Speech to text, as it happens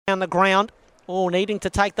down the ground. Oh, needing to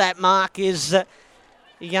take that mark is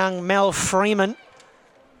young Mel Freeman.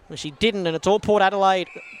 Well, she didn't, and it's all Port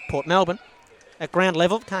Melbourne at ground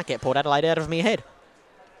level. Can't get Port Adelaide out of my head.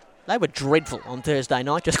 They were dreadful on Thursday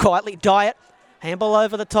night. Just quietly Diet. Handball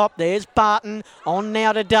over the top. There's Barton. On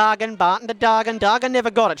now to Dargan. Barton to Dargan. Dargan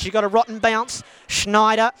never got it. She got a rotten bounce.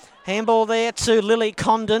 Schneider. Handball there to Lily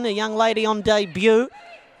Condon, a young lady on debut.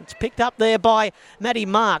 It's picked up there by Maddie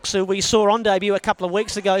Marks, who we saw on debut a couple of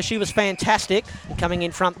weeks ago. She was fantastic. And coming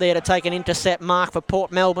in front there to take an intercept mark for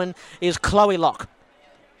Port Melbourne is Chloe Locke.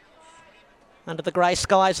 Under the grey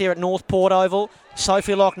skies here at North Port Oval.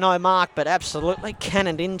 Sophie Locke, no mark, but absolutely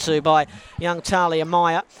cannoned into by young Talia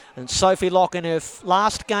Meyer. And Sophie Locke in her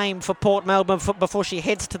last game for Port Melbourne before she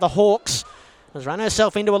heads to the Hawks has run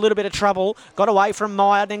herself into a little bit of trouble. Got away from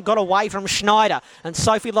Meyer, then got away from Schneider. And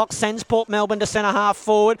Sophie Locke sends Port Melbourne to centre-half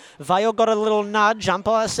forward. Vale got a little nudge.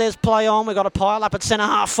 Umpire says play on. We've got a pile up at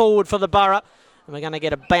centre-half forward for the Borough. And we're going to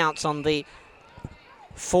get a bounce on the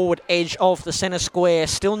forward edge of the centre square.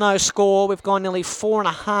 Still no score. We've gone nearly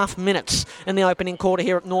 4.5 minutes in the opening quarter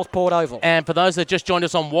here at North Port Oval. And for those that just joined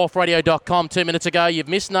us on wharfradio.com 2 minutes ago, you've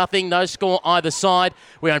missed nothing. No score either side.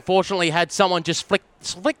 We unfortunately had someone just flick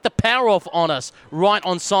the power off on us right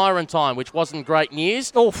on siren time, which wasn't great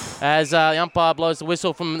news. Oof. As the umpire blows the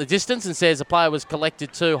whistle from the distance and says the player was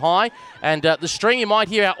collected too high. And the stream, you might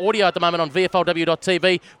hear our audio at the moment on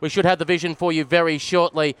VFLW.tv. We should have the vision for you very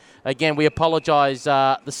shortly. Again, we apologise.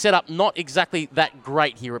 The setup not exactly that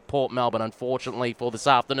great here at Port Melbourne, unfortunately, for this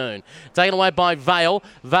afternoon. Taken away by Vale.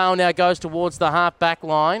 Vale now goes towards the half-back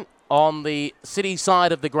line on the city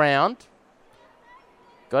side of the ground.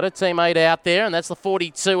 Got a teammate out there, and that's the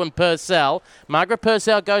 42 and Purcell. Margaret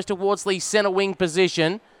Purcell goes towards the centre wing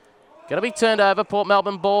position. Going to be turned over. Port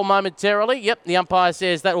Melbourne ball momentarily. Yep, the umpire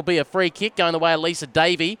says that will be a free kick going the way of Lisa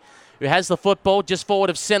Davey, who has the football just forward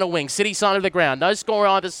of centre wing. City side of the ground. No score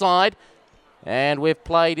either side. And we've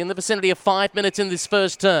played in the vicinity of 5 minutes in this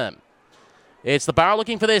first term. It's the Borough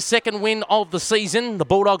looking for their second win of the season. The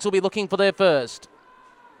Bulldogs will be looking for their first.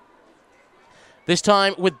 This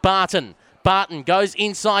time with Barton. Barton goes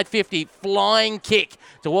inside 50, flying kick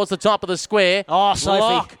towards the top of the square. Oh, Sophie.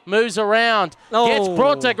 Locke moves around, gets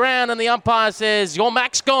brought to ground, and the umpire says, your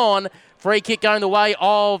mark's gone. Free kick going the way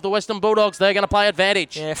of the Western Bulldogs. They're going to play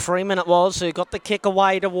advantage. Yeah, Freeman it was who got the kick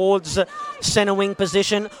away towards centre wing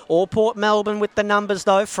position. All Port Melbourne with the numbers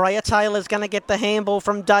though. Freya Taylor's going to get the handball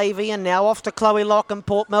from Davey, and now off to Chloe Locke, and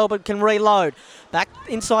Port Melbourne can reload. Back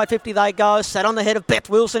inside 50 they go. Sat on the head of Beth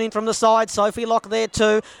Wilson in from the side. Sophie Locke there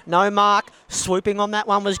too. No mark. Swooping on that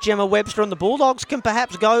one was Gemma Webster, and the Bulldogs can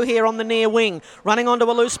perhaps go here on the near wing. Running onto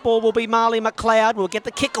a loose ball will be Marley McLeod. We'll get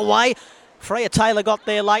the kick away. Freya Taylor got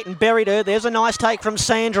there late and buried her. There's a nice take from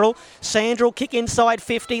Sandrell. Sandrell kick inside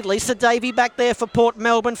 50. Lisa Davey back there for Port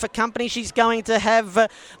Melbourne. For company, she's going to have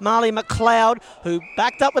Marley McLeod, who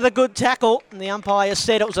backed up with a good tackle. And the umpire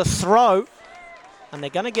said it was a throw. And they're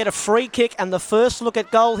going to get a free kick and the first look at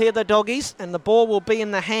goal here, the Doggies. And the ball will be in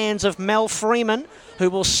the hands of Mel Freeman, who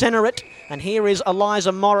will centre it. And here is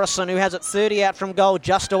Eliza Morrison, who has it 30 out from goal,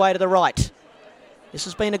 just away to the right. This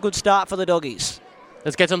has been a good start for the Doggies.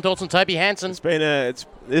 Let's get some thoughts on Toby Hansen.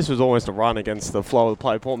 This was almost a run against the flow of the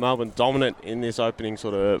play. Port Melbourne dominant in this opening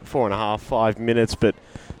sort of 5 minutes, but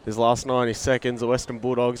this last 90 seconds, the Western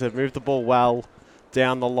Bulldogs have moved the ball well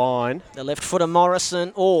down the line. The left footer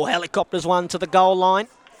Morrison, helicopters one to the goal line.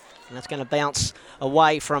 And that's going to bounce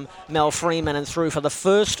away from Mel Freeman and through for the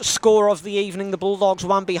first score of the evening. The Bulldogs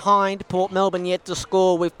one behind. Port Melbourne yet to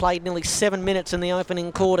score. We've played nearly 7 minutes in the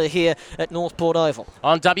opening quarter here at North Port Oval.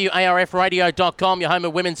 On WARFradio.com, your home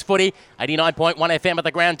of women's footy. 89.1 FM at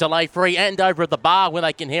the ground, delay free, and over at the bar where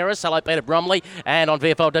they can hear us. Hello, Peter Bromley. And on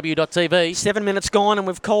VFLW.tv. 7 minutes gone, and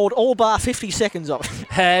we've called all bar 50 seconds of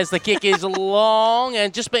it. As the kick is long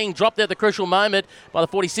and just being dropped at the crucial moment by the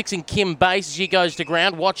 46 in Kim Bass. She goes to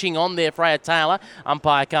ground, watching on there, Freya Taylor.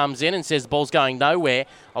 Umpire comes in and says the ball's going nowhere.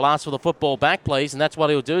 I'll ask for the football back, please. And that's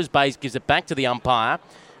what he'll do, is Bays gives it back to the umpire.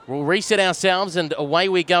 We'll reset ourselves and away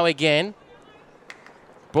we go again.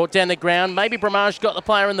 Brought down the ground. Maybe Bramage got the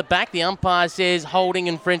player in the back. The umpire says holding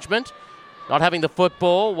infringement. Not having the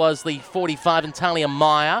football was the 45 and Talia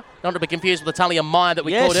Meyer. Not to be confused with the Talia Meyer that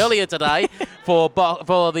we called earlier today for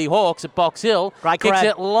the Hawks at Box Hill. Great Kicks grab.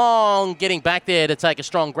 it long, getting back there to take a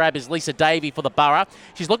strong grab is Lisa Davey for the Borough.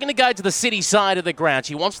 She's looking to go to the city side of the ground.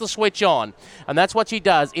 She wants to switch on, and that's what she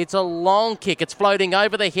does. It's a long kick. It's floating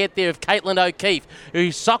over the head there of Caitlin O'Keefe, who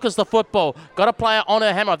soccers the football. Got a player on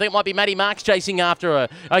her hammer. I think it might be Maddie Marks chasing after her.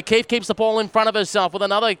 O'Keefe keeps the ball in front of herself with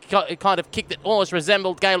another kind of kick that almost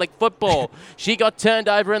resembled Gaelic football. She got turned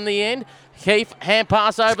over in the end. Keefe, hand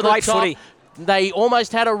pass over the top. Footy. They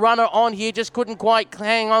almost had a runner on here, just couldn't quite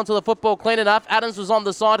hang on to the football clean enough. Adams was on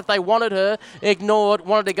the side if they wanted her, ignored,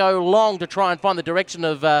 wanted to go long to try and find the direction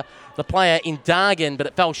of the player in Dargan, but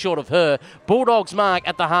it fell short of her. Bulldogs mark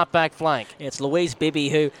at the half-back flank. Yeah, it's Louise Bibby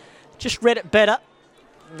who just read it better.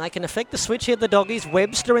 And they can affect the switch here, the Doggies.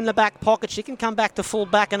 Webster in the back pocket. She can come back to full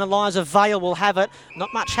back, and Eliza Vale will have it.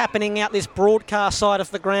 Not much happening out this broadcast side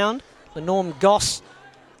of the ground. The Norm Goss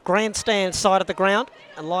grandstand side of the ground.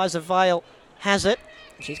 Eliza Vale has it.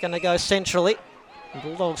 She's going to go centrally. The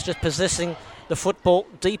Bulldogs just possessing the football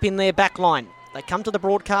deep in their back line. They come to the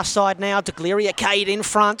broadcast side now. Degleria Cade in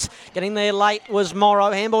front. Getting there late was Morrow.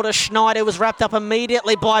 Handball to Schneider. Was wrapped up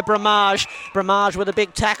immediately by Bramage. Bramage with a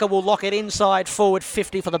big tackle will lock it inside forward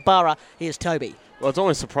 50 for the Borough. Here's Toby. Well, it's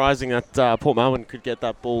almost surprising that Port Melbourne could get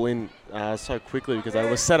that ball in so quickly because they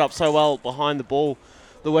were set up so well behind the ball,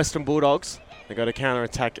 the Western Bulldogs. They got a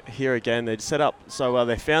counter-attack here again. They set up so well.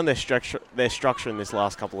 They found their structure in this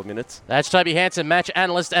last couple of minutes. That's Toby Hanson, match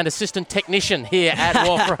analyst and assistant technician here at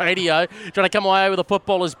WAF Radio. Trying to come away with the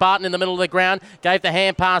football is Barton in the middle of the ground. Gave the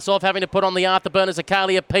hand pass off, having to put on the afterburners of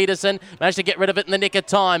Kalia Peterson. Managed to get rid of it in the nick of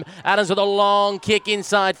time. Adams with a long kick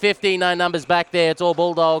inside 50. No numbers back there. It's all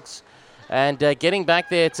Bulldogs. And getting back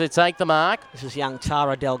there to take the mark. This is young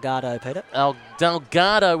Tara Delgado, Peter.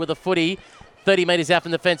 Delgado with a footy. 30 metres out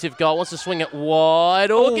from the defensive goal. Wants to swing it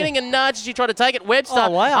wide. Oh, getting a nudge as she tried to take it. Webster.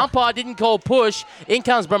 Oh, wow. Umpire didn't call push. In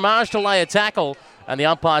comes Bramage to lay a tackle. And the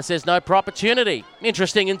umpire says no opportunity.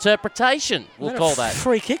 Interesting interpretation, we'll call that.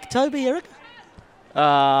 Free kick, Toby, Eric?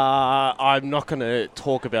 I'm not going to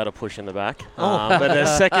talk about a push in the back. But a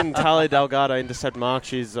second Talia Delgado intercept mark.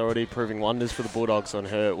 She's already proving wonders for the Bulldogs on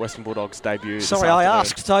her Western Bulldogs debut. Sorry, I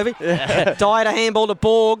asked, Toby. Dyer to handball to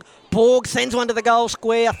Borg. Borg sends one to the goal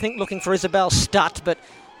square, I think looking for Isabel Stutt, but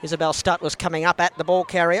Isabel Stutt was coming up at the ball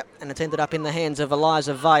carrier, and it's ended up in the hands of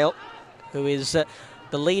Eliza Vale, who is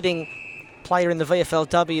the leading player in the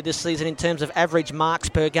VFLW this season in terms of average marks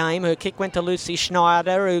per game. Her kick went to Lucy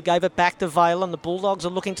Schneider, who gave it back to Vale, and the Bulldogs are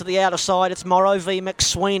looking to the outer side. It's Morrow v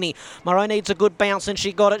McSweeney. Morrow needs a good bounce, and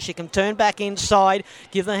she got it. She can turn back inside,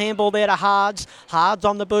 give the handball there to Hards. Hards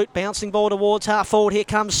on the boot, bouncing ball towards half forward. Here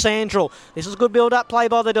comes Sandrell. This is a good build-up play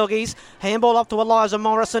by the Doggies. Handball off to Eliza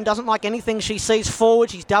Morrison. Doesn't like anything she sees forward.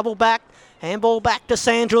 She's double back. Handball back to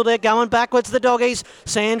Sandrell. They're going backwards, the Doggies.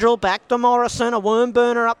 Sandrell back to Morrison. A worm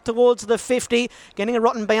burner up towards the 50. Getting a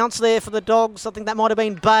rotten bounce there for the Dogs. I think that might have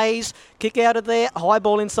been Bays. Kick out of there. High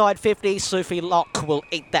ball inside 50. Sophie Locke will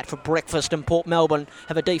eat that for breakfast. And Port Melbourne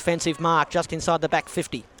have a defensive mark just inside the back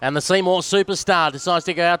 50. And the Seymour superstar decides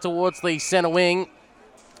to go out towards the centre wing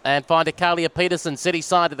and find a Kalia Peterson, city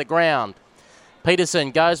side of the ground. Peterson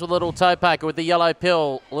goes with a little toe poker with the yellow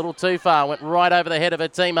pill. A little too far. Went right over the head of her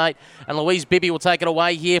teammate. And Louise Bibby will take it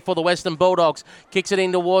away here for the Western Bulldogs. Kicks it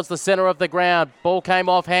in towards the centre of the ground. Ball came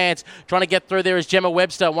off hands. Trying to get through there is Gemma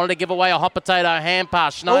Webster. Wanted to give away a hot potato hand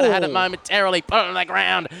pass. Schneider had it momentarily. Put it on the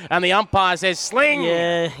ground. And the umpire says sling.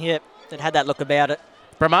 Yeah, yep. It had that look about it.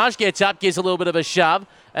 Bramage gets up, gives a little bit of a shove.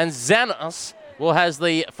 And Zanos has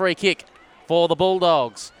the free kick for the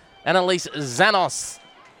Bulldogs. Annalise Zanos.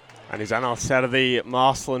 And he's Zanos out of the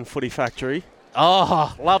Marsland Footy Factory.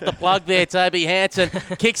 Oh, love the plug there, Toby Hanson.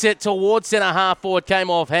 Kicks it towards centre half forward, came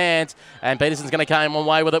off hands. And Peterson's going to come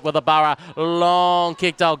away with it with a Borough. Long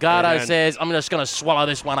kick. Delgado says, I'm just going to swallow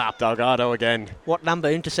this one up. Delgado again. What number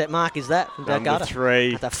intercept mark is that from Delgado? Number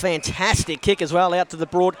 3. That's a fantastic kick as well out to the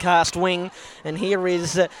broadcast wing. And here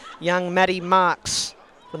is young Maddie Marks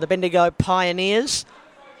from the Bendigo Pioneers.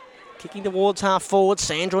 Kicking towards half forward.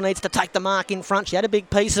 Sandra needs to take the mark in front. She had a big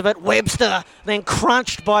piece of it. Webster then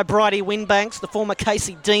crunched by Bridie Winbanks, the former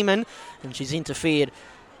Casey Demon, and she's interfered.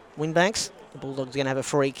 Winbanks, the Bulldogs are going to have a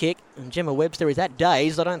free kick, and Gemma Webster is that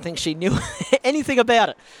dazed. I don't think she knew anything about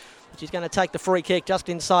it. She's going to take the free kick just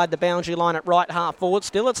inside the boundary line at right half forward.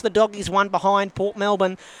 Still, it's the Doggies one behind. Port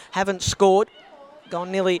Melbourne haven't scored. Gone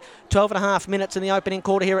nearly 12 and a half minutes in the opening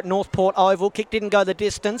quarter here at Northport Oval. Kick didn't go the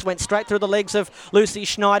distance. Went straight through the legs of Lucy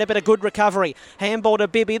Schneider, but a good recovery. Handball to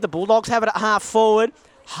Bibby. The Bulldogs have it at half forward.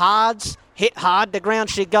 Hards hit hard. The ground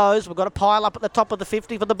she goes. We've got a pile up at the top of the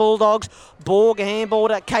 50 for the Bulldogs. Borg handball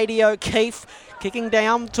to Katie O'Keefe. Kicking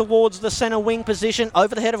down towards the centre wing position.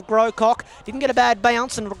 Over the head of Grocock. Didn't get a bad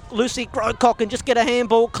bounce, and Lucy Grocock can just get a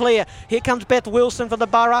handball clear. Here comes Beth Wilson for the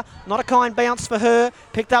Borough. Not a kind bounce for her.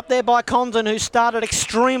 Picked up there by Condon, who started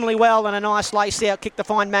extremely well, and a nice lace out kick to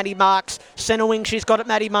find Maddie Marks. Centre wing, she's got it,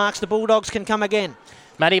 Maddie Marks. The Bulldogs can come again.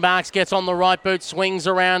 Matty Marks gets on the right boot, swings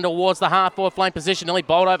around towards the half-forward flank position. Nearly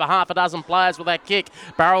bowled over half a dozen players with that kick.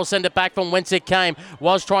 Barrel send it back from whence it came.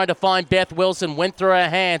 Was trying to find Beth Wilson. Went through her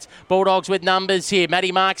hands. Bulldogs with numbers here.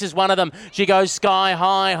 Matty Marks is one of them. She goes sky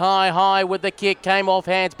high, high, high with the kick. Came off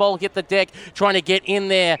hands. Ball hit the deck. Trying to get in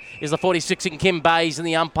there is the 46 in Kim Bays, and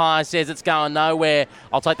the umpire says it's going nowhere.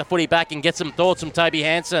 I'll take the footy back and get some thoughts from Toby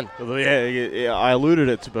Hansen. Yeah, I alluded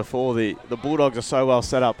it to before. The Bulldogs are so well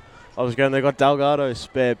set up. They've got Delgado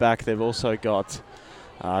spare back. They've also got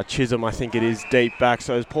Chisholm, I think it is, deep back.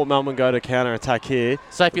 So as Port Melbourne go to counter-attack here.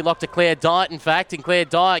 Safety lock to Claire Diet, in fact, and Claire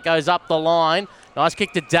Diet goes up the line. Nice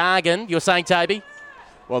kick to Dargan. You were saying, Toby?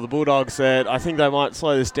 Well, the Bulldogs said, I think they might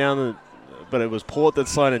slow this down, but it was Port that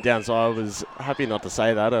slowed it down, so I was happy not to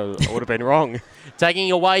say that. I would have been wrong.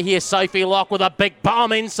 Taking away here, Sophie Locke with a big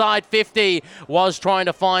bomb inside 50. Was trying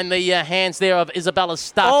to find the hands there of Isabella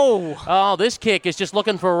Stuck. Oh, this kick is just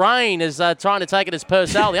looking for rain, is trying to take it as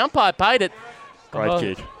Purcell. The umpire paid it. Great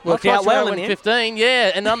kick. Worked out well in 15,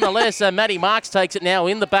 yeah. And nonetheless, Matty Marks takes it now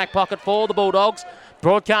in the back pocket for the Bulldogs.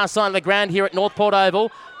 Broadcast side of the ground here at Northport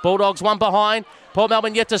Oval. Bulldogs one behind. Port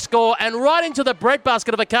Melbourne yet to score, and right into the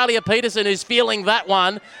breadbasket of Akalia Peterson, who's feeling that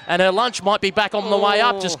one, and her lunch might be back on the way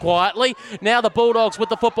up just quietly. Now the Bulldogs with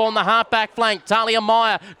the football on the half-back flank. Talia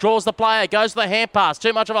Meyer draws the player, goes to the hand pass.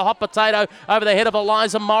 Too much of a hot potato over the head of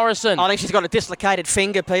Eliza Morrison. I think she's got a dislocated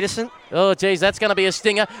finger, Peterson. Oh, geez, that's going to be a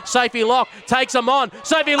stinger. Sophie Locke takes them on.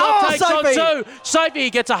 Sophie Locke takes on two. Sophie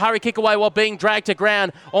gets a hurry kick away while being dragged to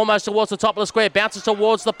ground, almost towards the top of the square. Bounces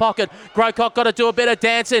towards the pocket. Groscock got to do a bit of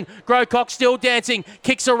dancing. Groscock still dancing.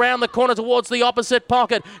 Kicks around the corner towards the opposite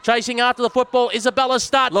pocket. Chasing after the football, Isabella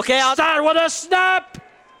Stutt. Look out. Stutt with a snap.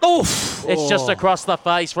 Oof. It's just across the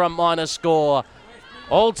face for a minor score.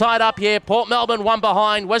 All tied up here. Port Melbourne one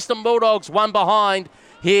behind. Western Bulldogs one behind.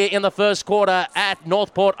 Here in the first quarter at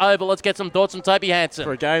Northport Oval. Let's get some thoughts from Toby Hansen.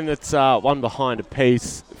 For a game that's one behind a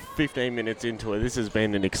piece, 15 minutes into it, this has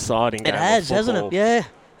been an exciting game. It has, hasn't it? Yeah.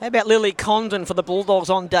 How about Lily Condon for the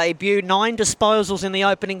Bulldogs on debut? 9 disposals in the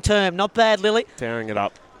opening term. Not bad, Lily. Tearing it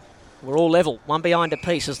up. We're all level. One behind a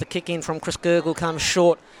piece as the kick in from Chris Gergel comes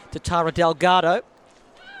short to Tara Delgado.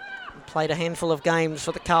 Played a handful of games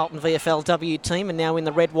for the Carlton VFLW team and now in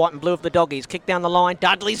the red, white and blue of the Doggies. Kick down the line.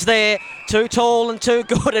 Dudley's there. Too tall and too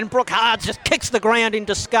good. And Brooke Hards just kicks the ground in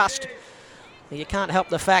disgust. You can't help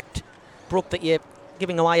the fact, Brooke, that you're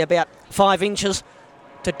giving away about 5 inches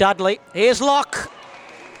to Dudley. Here's Locke.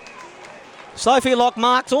 Sophie Locke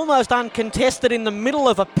marks almost uncontested in the middle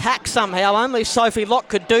of a pack somehow. Only Sophie Locke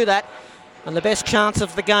could do that. And the best chance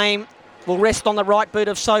of the game will rest on the right boot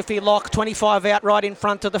of Sophie Locke, 25 out right in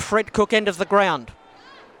front to the Fred Cook end of the ground.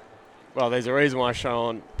 Well, there's a reason why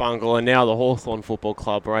Sean Bungle and now the Hawthorn Football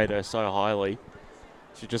Club rate her so highly.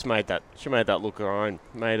 She just made that look her own.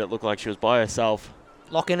 Made it look like she was by herself.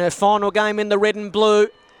 Locke in her final game in the red and blue.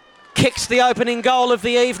 Kicks the opening goal of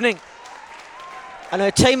the evening. And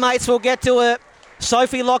her teammates will get to her.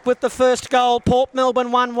 Sophie Locke with the first goal. Port Melbourne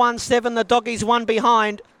 1-1-7. The Doggies one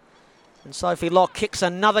behind. And Sophie Locke kicks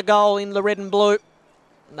another goal in the red and blue.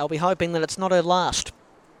 And they'll be hoping that it's not her last.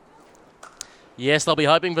 Yes, they'll be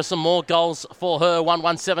hoping for some more goals for her.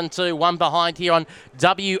 1-1-7-2, one behind here on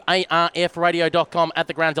WARFradio.com at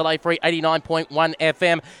the ground delay free 89.1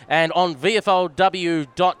 FM and on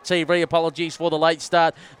VFLW.TV. Apologies for the late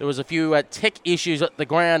start. There was a few tech issues at the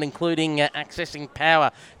ground, including accessing power.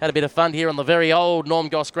 Had a bit of fun here on the very old Norm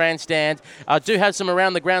Goss grandstand. I do have some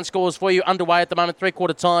around the ground scores for you underway at the moment.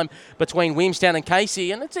 3/4 time between Williamstown and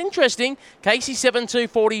Casey, and it's interesting. Casey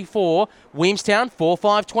 7-2-44, Williamstown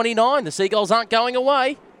 4-5-29. The Seagulls aren't going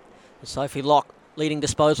away. Sophie Locke, leading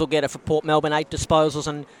disposal getter for Port Melbourne, 8 disposals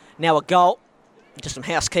and now a goal. Just some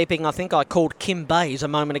housekeeping. I think I called Kim Bays a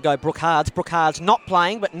moment ago Brooke Hards. Brooke Hards not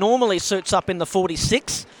playing, but normally suits up in the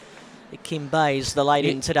 46. Kim Bays, the late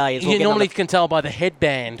in today. You normally can tell by the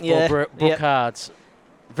headband for Brooke Hards.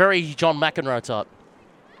 Very John McEnroe type.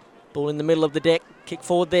 Ball in the middle of the deck. Kick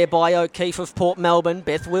forward there by O'Keefe of Port Melbourne.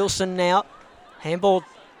 Beth Wilson now. Handball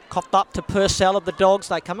copped up to Purcell of the Dogs.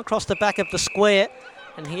 They come across the back of the square.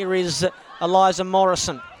 And here is Eliza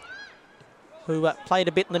Morrison, who played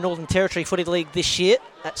a bit in the Northern Territory Footy League this year.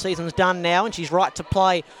 That season's done now, and she's right to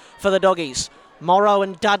play for the Doggies. Morrow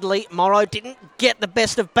and Dudley. Morrow didn't get the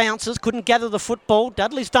best of bounces, couldn't gather the football.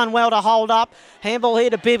 Dudley's done well to hold up. Handball here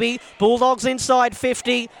to Bibby. Bulldogs inside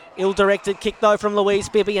 50. Ill-directed kick, though, from Louise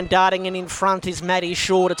Bibby, and darting in front is Maddie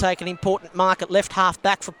Shaw to take an important mark at left half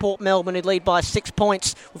back for Port Melbourne, who lead by 6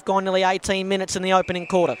 points. We've gone nearly 18 minutes in the opening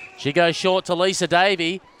quarter. She goes short to Lisa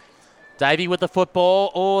Davey. Davey with the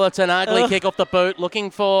football. Oh, that's an ugly kick off the boot.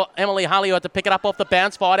 Looking for Emily Hulley, who had to pick it up off the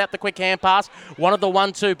bounce. Fired out the quick hand pass. Wanted the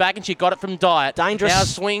 1-2 back, and she got it from Dyatt. Dangerous. Now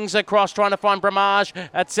swings across, trying to find Bramage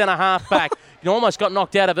at centre half back. He almost got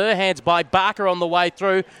knocked out of her hands by Barker on the way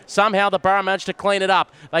through. Somehow the Borough managed to clean it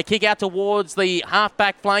up. They kick out towards the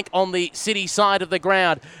half-back flank on the City side of the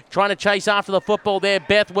ground. Trying to chase after the football there.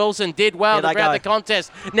 Beth Wilson did well throughout the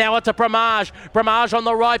contest. Now it's to Bramage. Bramage on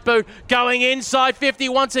the right boot. Going inside 50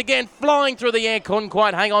 once again. Flying through the air. Couldn't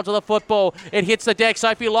quite hang on to the football. It hits the deck.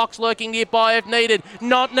 Sophie Locke's lurking nearby if needed.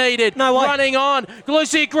 Not needed. No way. Running on.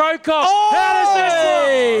 Lucy Grocock. Oh! How does this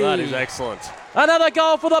look? That is excellent. Another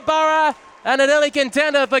goal for the Borough. And an early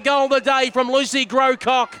contender for goal of the day from Lucy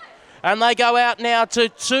Grocock. And they go out now to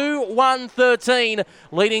 2-1-13,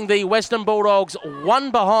 leading the Western Bulldogs one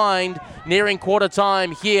behind, nearing quarter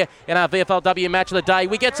time here in our VFLW match of the day.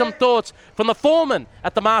 We get some thoughts from the foreman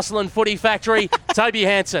at the Marcelin Footy Factory, Toby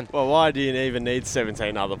Hansen. Well, why do you even need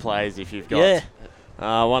 17 other players if you've got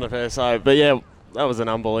one of her? So, but yeah, that was an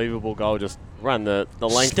unbelievable goal. Just run the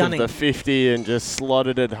length of the 50 and just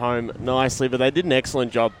slotted it home nicely. But they did an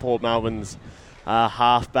excellent job, Port Melbourne's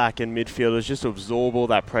half-back and midfielders, just to absorb all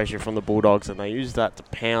that pressure from the Bulldogs, and they used that to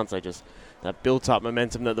pounce. That built up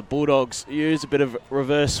momentum that the Bulldogs used, a bit of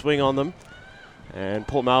reverse swing on them. And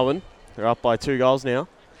Port Melbourne, they're up by 2 goals now.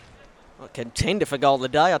 A contender for goal of the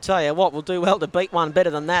day. I'll tell you what, will do well to beat one better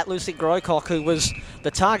than that. Lucy Grocock, who was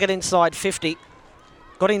the target inside 50,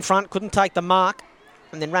 got in front, couldn't take the mark,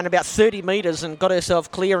 and then ran about 30 metres and got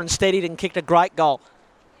herself clear and steadied and kicked a great goal.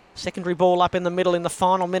 Secondary ball up in the middle in the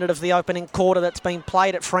final minute of the opening quarter that's been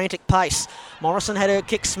played at frantic pace. Morrison had her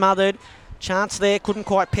kick smothered. Chance there, couldn't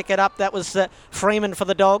quite pick it up. That was Freeman for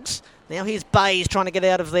the Dogs. Now here's Bays trying to get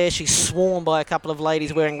out of there. She's swarmed by a couple of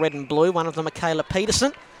ladies wearing red and blue. One of them, Michaela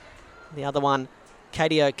Peterson. The other one,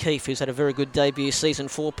 Katie O'Keefe, who's had a very good debut season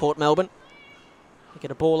for Port Melbourne. We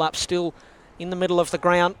get a ball up still in the middle of the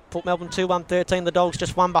ground. Port Melbourne 2-1-13. The Dogs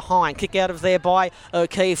just one behind. Kick out of there by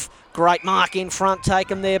O'Keefe. Great mark in front,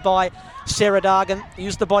 taken there by Sarah Dargan.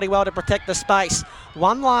 Used the body well to protect the space.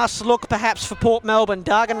 One last look perhaps for Port Melbourne.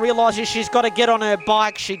 Dargan realises she's got to get on her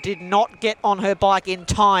bike. She did not get on her bike in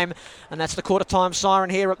time. And that's the quarter time siren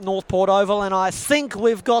here at Northport Oval. And I think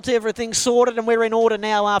we've got everything sorted and we're in order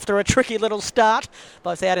now after a tricky little start.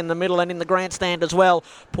 Both out in the middle and in the grandstand as well.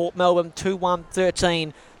 Port Melbourne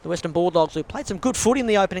 2-1-13. The Western Bulldogs, who played some good footy in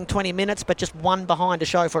the opening 20 minutes, but just one behind to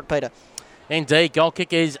show for it, Peter. Indeed, goal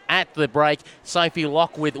kick is at the break. Sophie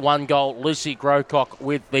Locke with 1 goal, Lucy Grocock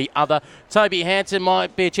with the other. Toby Hansen,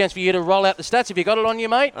 might be a chance for you to roll out the stats. Have you got it on you,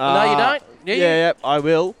 mate? No, you don't? Yeah, I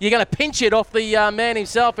will. You're going to pinch it off the man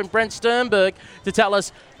himself and Brent Sternberg to tell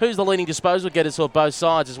us who's the leading disposal getters for both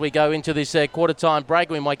sides as we go into this quarter-time break.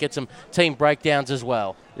 We might get some team breakdowns as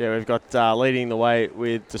well. Yeah, we've got leading the way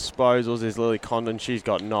with disposals is Lily Condon. She's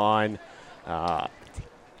got 9.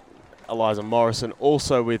 Eliza Morrison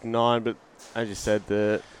also with 9, but as you said,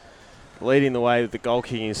 leading the way with the goal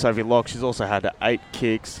kicking is Sophie Locke. She's also had 8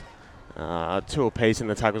 kicks, 2 apiece in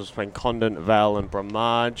the tackles between Condon, Val and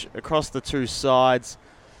Bramage. Across the 2 sides,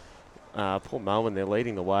 Port Melbourne, they're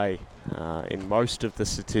leading the way in most of the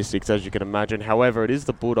statistics, as you can imagine. However, it is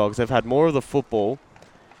the Bulldogs. They've had more of the football,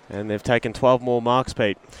 and they've taken 12 more marks,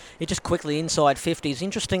 Pete. It just quickly inside 50s.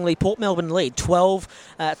 Interestingly, Port Melbourne lead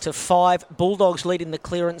 12-5. Bulldogs leading the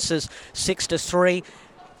clearances 6-3.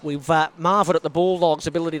 We've marvelled at the Bulldogs'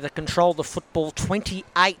 ability to control the football.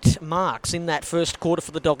 28 marks in that first quarter for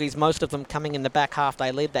the Doggies, most of them coming in the back half.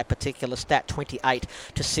 They led that particular stat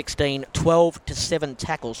 28-16, 12-7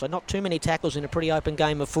 tackles. So not too many tackles in a pretty open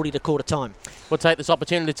game of footy to quarter time. We'll take this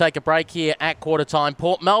opportunity to take a break here at quarter time.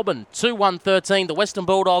 Port Melbourne 2-1-13. The Western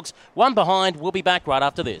Bulldogs one behind. We'll be back right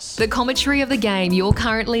after this. The commentary of the game you're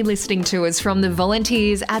currently listening to is from the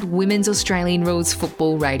volunteers at Women's Australian Rules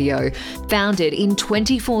Football Radio. Founded in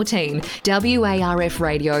 2014, WARF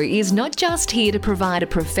Radio is not just here to provide a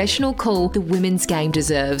professional call the women's game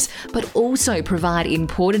deserves, but also provide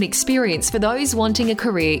important experience for those wanting a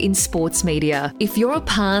career in sports media. If you're a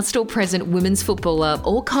past or present women's footballer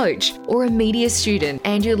or coach or a media student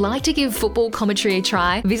and you'd like to give football commentary a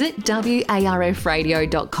try, visit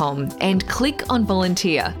warfradio.com and click on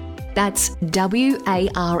volunteer. That's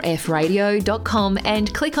warfradio.com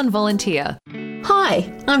and click on volunteer.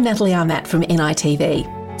 Hi, I'm Natalie Armat from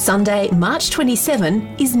NITV. Sunday, March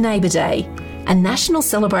 27 is Neighbour Day, a national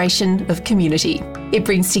celebration of community. It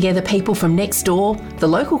brings together people from next door, the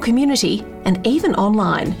local community, and even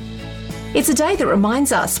online. It's a day that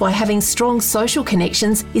reminds us why having strong social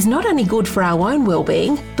connections is not only good for our own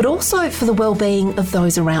well-being, but also for the well-being of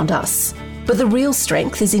those around us. But the real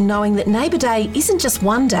strength is in knowing that Neighbour Day isn't just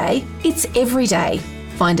one day, it's every day.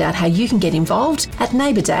 Find out how you can get involved at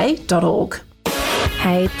neighbourday.org.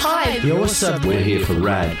 Hey. Hi. Yo, what's up? We're here for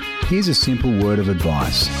Rad. Here's a simple word of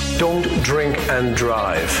advice. Don't drink and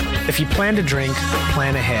drive. If you plan to drink,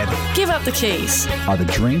 plan ahead. Give up the keys. Either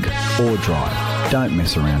drink or drive. Don't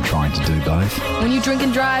mess around trying to do both. When you drink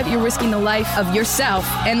and drive, you're risking the life of yourself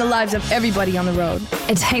and the lives of everybody on the road.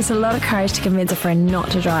 It takes a lot of courage to convince a friend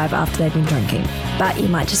not to drive after they've been drinking, but you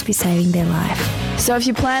might just be saving their life. So if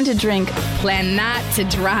you plan to drink, plan not to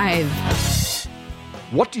drive.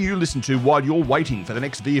 What do you listen to while you're waiting for the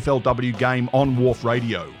next VFLW game on Wharf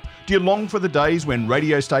Radio? Do you long for the days when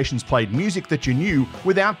radio stations played music that you knew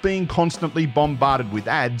without being constantly bombarded with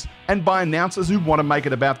ads and by announcers who want to make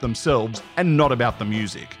it about themselves and not about the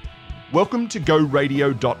music? Welcome to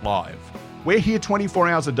GoRadio.live. We're here 24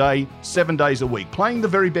 hours a day, 7 days a week, playing the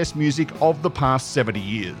very best music of the past 70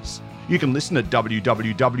 years. You can listen at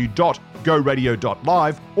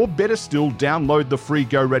www.goradio.live, or better still, download the free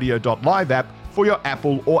GoRadio.live app for your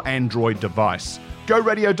Apple or Android device.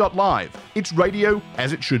 GoRadio.live. It's radio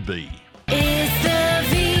as it should be. It's the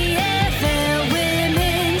VFL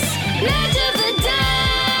Women's Match of the Day.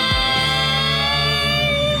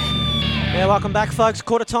 Yeah, welcome back, folks.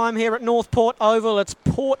 Quarter time here at Northport Oval. It's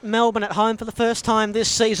Port Melbourne at home for the first time this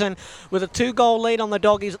season with a 2-goal lead on the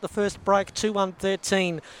Doggies at the first break,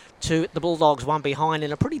 2-1-13 to the Bulldogs, one behind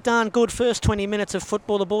in a pretty darn good first 20 minutes of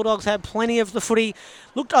football. The Bulldogs had plenty of the footy,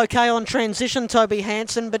 looked okay on transition, Toby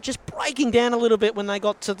Hansen, but just breaking down a little bit when they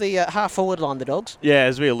got to the half-forward line, the Dogs. Yeah,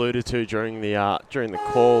 as we alluded to during the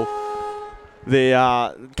call,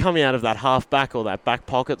 the coming out of that half-back or that back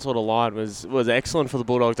pocket sort of line was excellent for the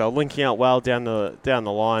Bulldogs. They were linking out well down the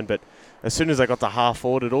line, but as soon as they got to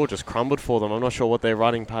half-forward, it all just crumbled for them. I'm not sure what their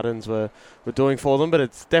running patterns were doing for them, but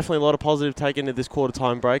it's definitely a lot of positive taken into this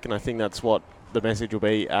quarter-time break, and I think that's what the message will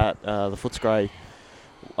be at the Footscray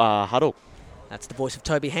huddle. That's the voice of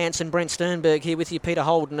Toby Hansen. Brent Sternberg here with you, Peter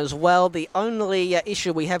Holden as well. The only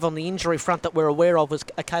issue we have on the injury front that we're aware of was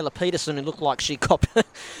Kayla Peterson, who looked like she copped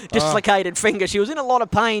dislocated finger. She was in a lot of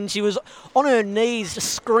pain. She was on her knees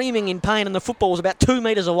just screaming in pain, and the football was about 2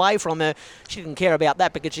 metres away from her. She didn't care about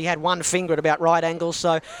that because she had one finger at about right angles.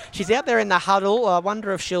 So she's out there in the huddle. I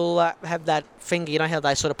wonder if she'll have that finger, you know how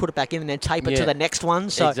they sort of put it back in and then tape it to the next one.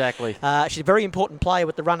 So exactly. She's a very important player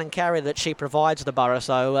with the run and carry that she provides the Borough.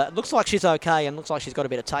 So it looks like she's okay, and looks like she's got a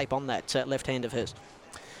bit of tape on that left hand of hers.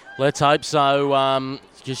 Let's hope so,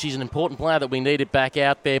 because she's an important player that we needed back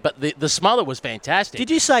out there. But the smother was fantastic.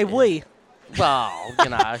 Did you say we? Well, you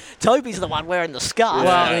know. Toby's the one wearing the scarf.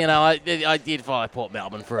 Well, you know, I did follow Port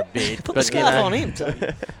Melbourne for a bit. Put the scarf on him, Toby.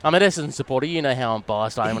 I'm an Essendon supporter. You know how I'm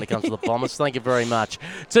biased I am when it comes to the Bombers. Thank you very much.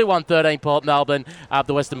 2-1-13 Port Melbourne.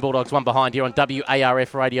 The Western Bulldogs one behind here on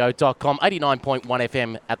WARFradio.com. 89.1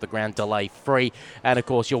 FM at the ground, delay free. And, of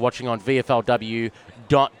course, you're watching on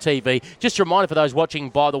VFLW.TV. Just a reminder for those watching,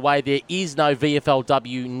 by the way, there is no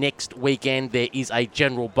VFLW next weekend. There is a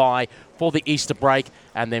general bye for the Easter break,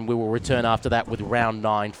 and then we will return after that with round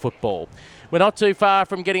 9 football. We're not too far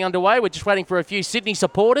from getting underway. We're just waiting for a few Sydney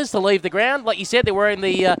supporters to leave the ground. Like you said, they're wearing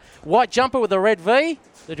the white jumper with the red V,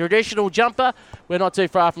 the traditional jumper. We're not too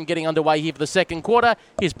far from getting underway here for the second quarter.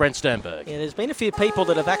 Here's Brent Sternberg. Yeah, there's been a few people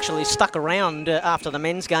that have actually stuck around after the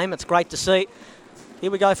men's game. It's great to see.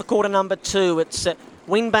 Here we go for quarter number 2. It's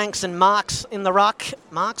Winbanks and Marks in the ruck.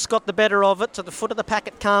 Marks got the better of it. To the foot of the pack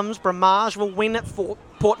it comes. Bramage will win it for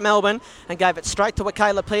Port Melbourne and gave it straight to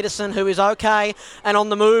Kayla Peterson, who is okay and on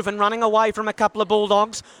the move and running away from a couple of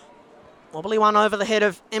Bulldogs. Wobbly one over the head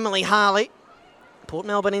of Emily Harley. Port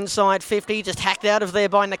Melbourne inside 50, just hacked out of there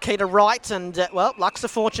by Nikita Wright, and, luck's a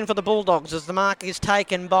fortune for the Bulldogs as the mark is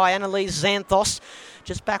taken by Annalise Xanthos,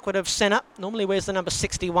 just backward of centre. Normally wears the number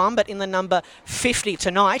 61, but in the number 50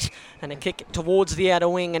 tonight, and a kick towards the outer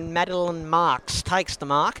wing, and Madeline Marks takes the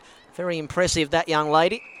mark. Very impressive, that young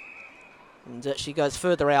lady. And she goes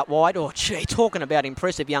further out wide. Oh, gee, talking about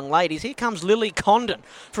impressive young ladies. Here comes Lily Condon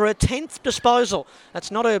for her 10th disposal. That's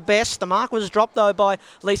not her best. The mark was dropped, though, by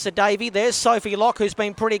Lisa Davey. There's Sophie Locke, who's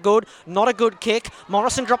been pretty good. Not a good kick.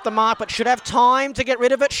 Morrison dropped the mark, but should have time to get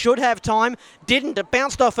rid of it. Should have time. Didn't. It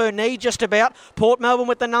bounced off her knee just about. Port Melbourne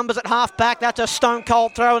with the numbers at half back. That's a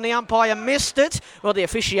stone-cold throw, and the umpire missed it. Well, the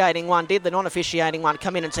officiating one did. The non-officiating one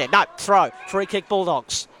come in and said, no, throw. Free kick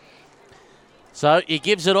Bulldogs. So he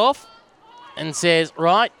gives it off and says,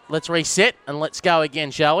 right, let's reset and let's go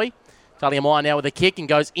again, shall we? Talia Moore now with a kick and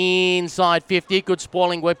goes inside 50. Good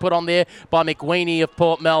spoiling work put on there by McWeeny of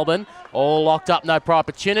Port Melbourne. All locked up, no prior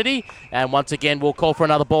opportunity. And once again, we'll call for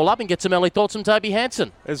another ball up and get some early thoughts from Toby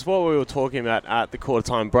Hansen. It's what we were talking about at the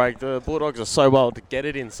quarter-time break. The Bulldogs are so well to get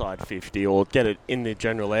it inside 50 or get it in the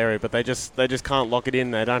general area, but they just can't lock it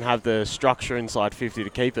in. They don't have the structure inside 50 to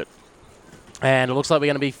keep it. And it looks like we're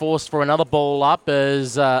going to be forced for another ball up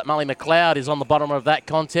as Molly McLeod is on the bottom of that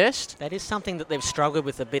contest. That is something that they've struggled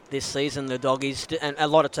with a bit this season, the Doggies, and a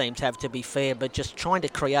lot of teams have, to be fair, but just trying to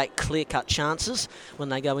create clear-cut chances when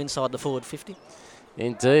they go inside the forward 50.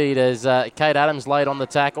 Indeed, as Kate Adams laid on the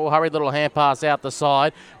tackle. Hurried little hand pass out the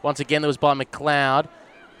side. Once again, that was by McLeod.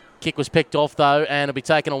 Kick was picked off, though, and it'll be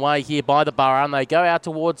taken away here by the Borough. And they go out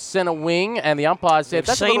towards centre wing, and the umpire said,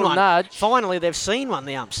 that's a little nudge. Finally, they've seen one,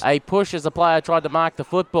 the umps. A push as the player tried to mark the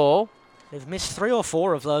football. They've missed 3 or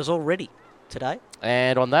 4 of those already today.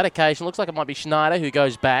 And on that occasion, looks like it might be Schneider who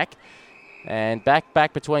goes back. And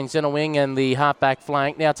back between centre wing and the half-back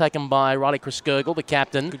flank. Now taken by Riley Kriskirgle, the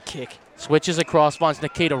captain. Good kick. Switches across, finds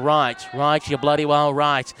Nikita Wright. Right, you're bloody well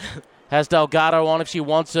right. Has Delgado on if she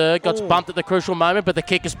wants her. Got bumped at the crucial moment, but the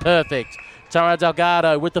kick is perfect. Tara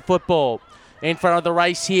Delgado with the football. In front of the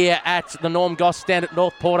race here at the Norm Goss stand at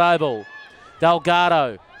North Port Oval.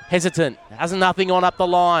 Delgado, hesitant, has nothing on up the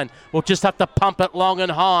line. Will just have to pump it long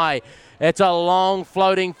and high. It's a long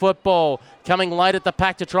floating football. Coming late at the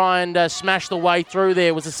pack to try and smash the way through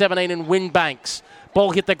there was the 17 in Windbanks.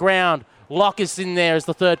 Ball hit the ground. Locke is in there as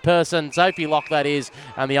the third person. Sophie Locke, that is.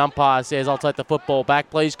 And the umpire says, I'll take the football back,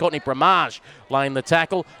 please. Courtney Bramage laying the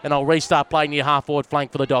tackle, and I'll restart play near half-forward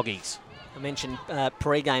flank for the Doggies. I mentioned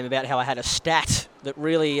pre-game about how I had a stat that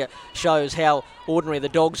really shows how ordinary the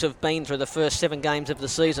Dogs have been through the first 7 games of the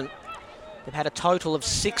season. They've had a total of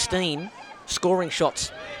 16 scoring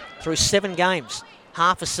shots through 7 games,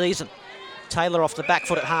 half a season. Taylor off the back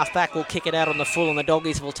foot at half-back will kick it out on the full, and the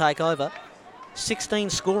Doggies will take over. 16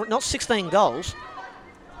 scoring, not 16 goals,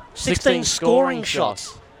 16 scoring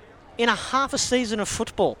shots in a half a season of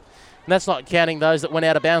football. And that's not counting those that went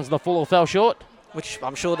out of bounds in the full or fell short. Which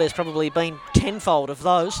I'm sure there's probably been tenfold of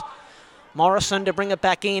those. Morrison to bring it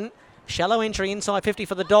back in. Shallow entry inside 50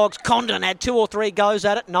 for the Dogs. Condon had 2 or 3 goes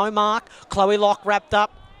at it, no mark. Chloe Locke wrapped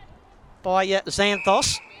up by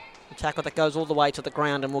Xanthos. A tackle that goes all the way to the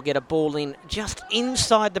ground and will get a ball in just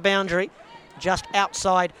inside the boundary, just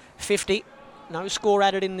outside 50. No score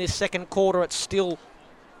added in this second quarter. It's still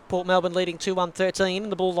Port Melbourne leading 2-1-13.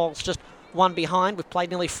 The Bulldogs just 1 behind. We've played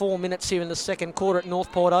nearly 4 minutes here in the second quarter at North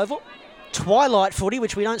Port Oval. Twilight footy,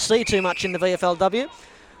 which we don't see too much in the VFLW.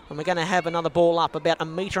 And we're going to have another ball up about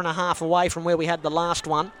 1.5 metres away from where we had the last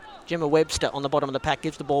one. Gemma Webster on the bottom of the pack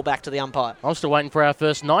gives the ball back to the umpire. I'm still waiting for our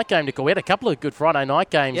first night game to go. We had a couple of good Friday night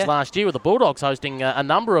games last year with the Bulldogs hosting a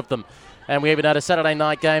number of them. And we even had a Saturday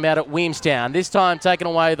night game out at Williamstown. This time taken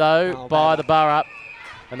away, though, by the Borough.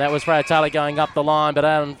 And that was Freya Taylor going up the line, but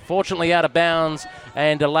unfortunately out of bounds.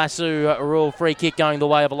 And a Lassu rule free kick going the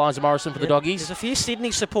way of Eliza Morrison for the Doggies. There's a few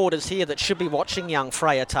Sydney supporters here that should be watching young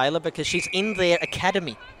Freya Taylor because she's in their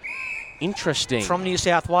academy. Interesting. From New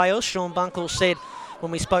South Wales, Sean Bunkle said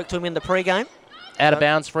when we spoke to him in the pre-game. Out of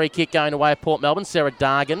bounds, free kick going away at Port Melbourne. Sarah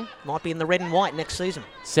Dargan. Might be in the red and white next season.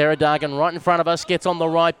 Sarah Dargan right in front of us, gets on the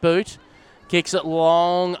right boot. Kicks it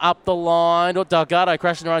long up the line. Delgado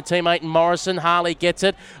crashing her own teammate Morrison. Harley gets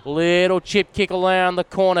it. Little chip kick around the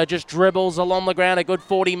corner. Just dribbles along the ground a good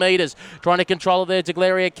 40 metres. Trying to control it there.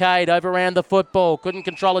 Deglaria Cade overran the football. Couldn't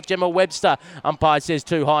control it. Gemma Webster. Umpire says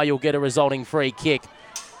too high. You'll get a resulting free kick.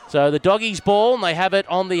 So the Doggies ball, and they have it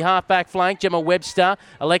on the half-back flank. Gemma Webster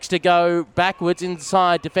elects to go backwards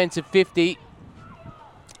inside defensive 50.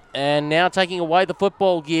 And now taking away the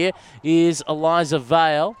football gear is Eliza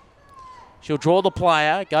Vale. She'll draw the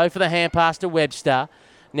player, go for the hand pass to Webster.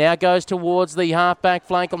 Now goes towards the half-back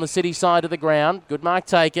flank on the City side of the ground. Good mark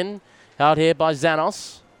taken. Held here by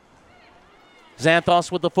Xanthos.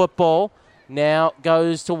 Xanthos with the football. Now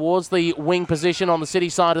goes towards the wing position on the City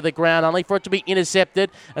side of the ground, only for it to be intercepted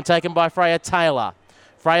and taken by Freya Taylor.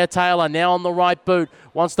 Freya Taylor now on the right boot.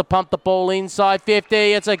 Wants to pump the ball inside 50.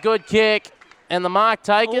 It's a good kick. And the mark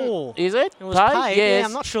taken. Ooh, is it? It was paid. Yes. Yeah,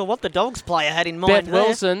 I'm not sure what the Dogs player had in mind Beth there.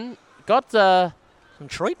 Wilson got some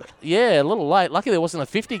treatment. Yeah, a little late. Lucky there wasn't a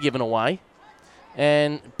 50 given away.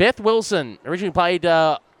 And Beth Wilson originally played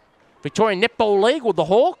Victorian Netball League with the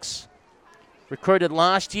Hawks. Recruited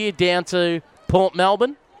last year down to Port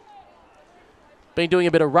Melbourne. Been doing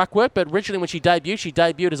a bit of ruck work, but originally when she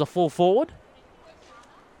debuted as a full forward.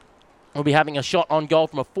 We'll be having a shot on goal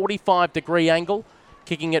from a 45-degree angle,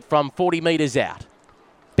 kicking it from 40 metres out.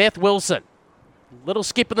 Beth Wilson, little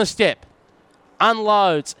skip in the step,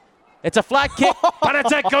 unloads, It's a flat kick, but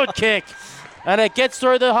it's a good kick. And it gets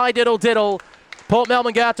through the high diddle-diddle. Port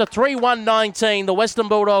Melbourne go out to 3-1-19. The Western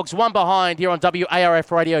Bulldogs one behind here on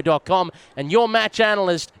WARFradio.com. And your match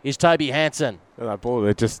analyst is Toby Hansen. That ball,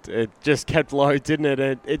 it just kept low, didn't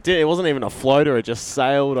it? It wasn't even a floater. It just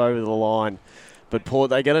sailed over the line. But Port,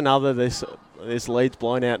 they get another. This lead's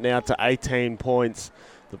blown out now to 18 points.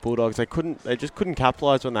 The Bulldogs, they just couldn't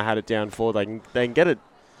capitalise when they had it down forward. They can get it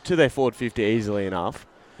to their forward 50 easily enough.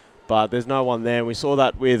 But there's no one there. And we saw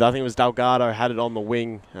that with, I think it was Delgado had it on the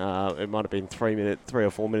wing. It might have been 3 or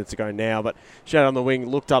 4 minutes ago now. But she had it on the wing,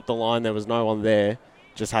 looked up the line. There was no one there.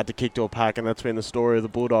 Just had to kick to a pack. And that's been the story of the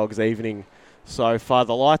Bulldogs evening so far.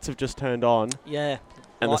 The lights have just turned on. Yeah.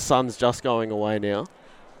 And the sun's just going away now.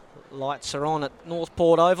 Lights are on at North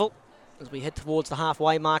Port Oval. As we head towards the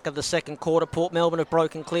halfway mark of the second quarter, Port Melbourne have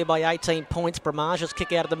broken clear by 18 points. Bramage's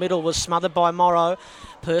kick out of the middle was smothered by Morrow.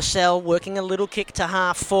 Purcell working a little kick to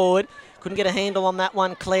half forward. Couldn't get a handle on that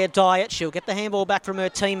one, Claire Dyatt. She'll get the handball back from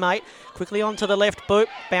her teammate. Quickly onto the left boot.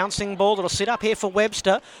 Bouncing ball. It'll sit up here for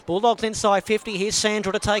Webster. Bulldogs inside 50. Here's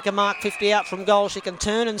Sandra to take a mark. 50 out from goal. She can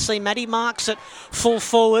turn and see Maddie Marks at full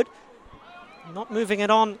forward. Not moving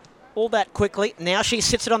it on all that quickly. Now she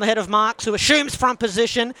sits it on the head of Marks, who assumes front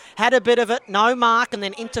position. Had a bit of it. No mark, and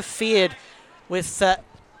then interfered with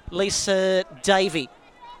Lisa Davey.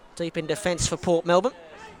 Deep in defence for Port Melbourne.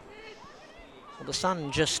 Well, the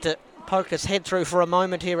sun just poked its head through for a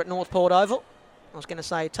moment here at North Port Oval. I was going to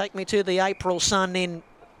say, take me to the April sun in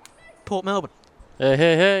Port Melbourne.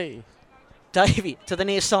 Hey. Davey to the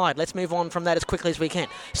near side. Let's move on from that as quickly as we can.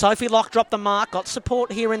 Sophie Locke dropped the mark. Got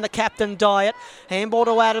support here in the captain, Dyatt. Handball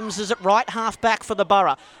to Adams is at right half back for the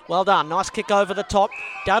Borough. Well done. Nice kick over the top.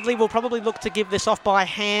 Dudley will probably look to give this off by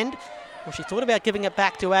hand. Well, she thought about giving it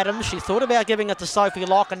back to Adams. She thought about giving it to Sophie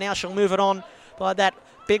Locke, and now she'll move it on by that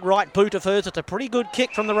big right boot of hers. It's a pretty good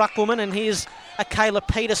kick from the ruckwoman, and here's a Kayla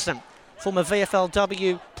Peterson, former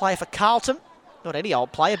VFLW player for Carlton. Not any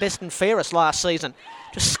old player, best and fairest last season.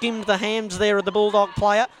 Just skimmed the hands there of the Bulldog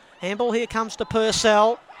player. Handball here comes to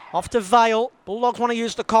Purcell. Off to Vale. Bulldogs want to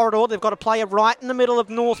use the corridor. They've got a player right in the middle of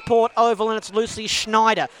North Port Oval, and it's Lucy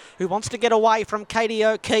Schneider, who wants to get away from Katie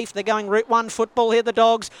O'Keefe. They're going Route 1 football here, the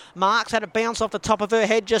Dogs. Marks had a bounce off the top of her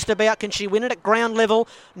head just about. Can she win it at ground level?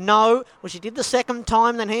 No. Well, she did the second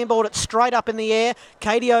time, then handballed it straight up in the air.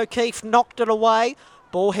 Katie O'Keefe knocked it away.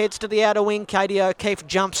 Ball heads to the outer wing. Katie O'Keefe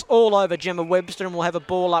jumps all over Gemma Webster, and we'll have a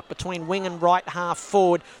ball up between wing and right half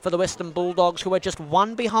forward for the Western Bulldogs, who are just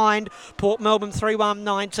one behind Port Melbourne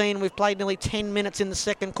 3-1-19. We've played nearly 10 minutes in the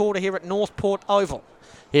second quarter here at North Port Oval.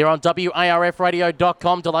 Here on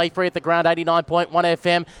WARFradio.com, delay free at the ground, 89.1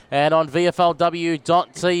 FM, and on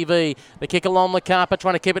VFLW.tv. The kick along the carpet,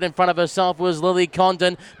 trying to keep it in front of herself, was Lily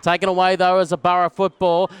Condon. Taken away, though, as a Borough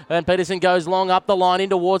football. And Peterson goes long up the line in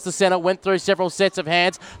towards the centre, went through several sets of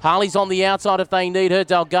hands. Harley's on the outside if they need her.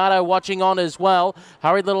 Delgado watching on as well.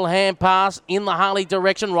 Hurried little hand pass in the Harley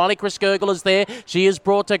direction. Riley Chriskergel is there. She is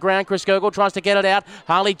brought to ground. Chriskergel tries to get it out.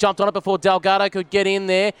 Harley jumped on it before Delgado could get in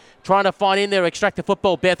there. Trying to find in there, extract the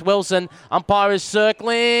football. Beth Wilson, umpire is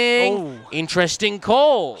circling. Ooh. Interesting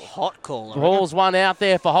call. Hot call. Hall's one out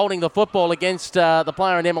there for holding the football against the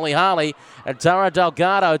player in Emily Harley. And Tara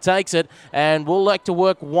Delgado takes it and will like to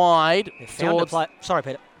work wide towards Sorry,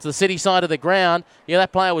 Peter. to the city side of the ground. Yeah,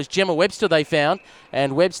 that player was Gemma Webster they found.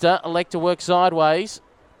 And Webster elect to work sideways,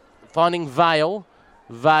 finding Vale.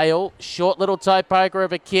 Vale, short little toe poker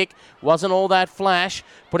of a kick, wasn't all that flash,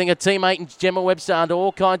 putting a teammate in Gemma Webster under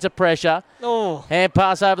all kinds of pressure. Oh. Hand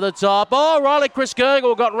pass over the top. Oh, Riley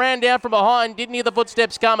Chriskergel got ran down from behind, didn't hear the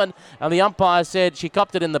footsteps coming, and the umpire said she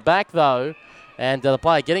copped it in the back though, and the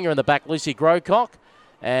player getting her in the back, Lucy Grocock,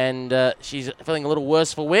 and she's feeling a little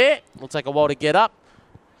worse for wear. It'll take a while to get up.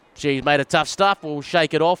 She's made a tough stuff. We'll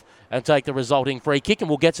shake it off and take the resulting free kick, and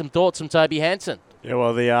we'll get some thoughts from Toby Hansen. Yeah,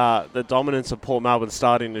 well, the dominance of Port Melbourne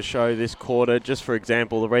starting to show this quarter. Just for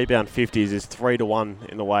example, the rebound 50s is 3-1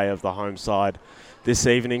 in the way of the home side this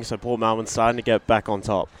evening, so Port Melbourne starting to get back on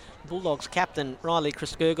top. Bulldogs captain Riley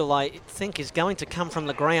Chriskergel, I think, is going to come from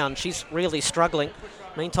the ground. She's really struggling.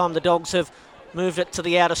 Meantime, the Dogs have moved it to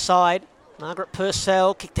the outer side. Margaret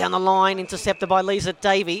Purcell kicked down the line, intercepted by Lisa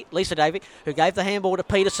Davey, who gave the handball to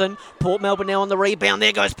Peterson. Port Melbourne now on the rebound.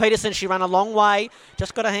 There goes Peterson. She ran a long way.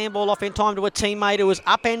 Just got a handball off in time to a teammate who was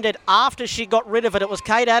upended after she got rid of it. It was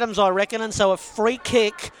Kate Adams, I reckon, and so a free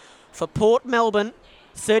kick for Port Melbourne.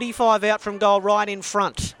 35 out from goal, right in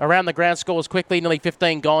front. Around the ground scores quickly, nearly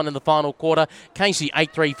 15 gone in the final quarter. Casey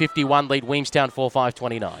 8-3-51 lead Williamstown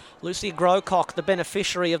 4-5-29. Lucy Grocock, the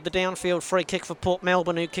beneficiary of the downfield free kick for Port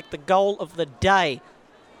Melbourne, who kicked the goal of the day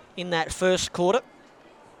in that first quarter.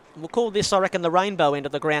 We'll call this, I reckon, the rainbow end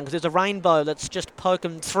of the ground, because there's a rainbow that's just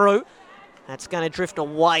poking through. That's going to drift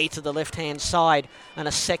away to the left-hand side, and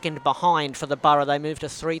a second behind for the Borough. They move to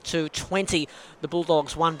 3-2-20. The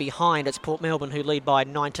Bulldogs one behind. It's Port Melbourne who lead by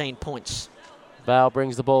 19 points. Val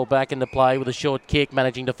brings the ball back into play with a short kick,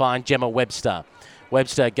 managing to find Gemma Webster.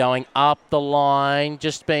 Webster going up the line,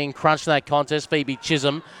 just being crunched in that contest. Phoebe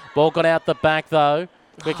Chisholm. Ball got out the back, though.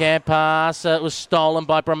 Quick hand pass. It was stolen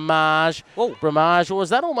by Bramage. Bramage,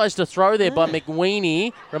 was that almost a throw there by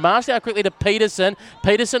McWeeny? Bramage now quickly to Peterson.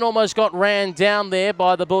 Peterson almost got ran down there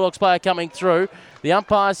by the Bulldogs player coming through. The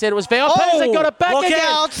umpire said it was fair. Peterson got it back again.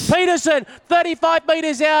 Out. Peterson, 35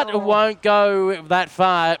 metres out. It won't go that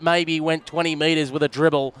far. It maybe went 20 metres with a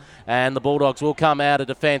dribble. And the Bulldogs will come out of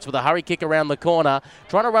defence with a hurry kick around the corner.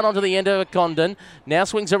 Trying to run onto the end of Condon. Now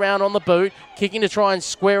swings around on the boot. Kicking to try and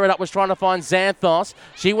square it up. Was trying to find Xanthos.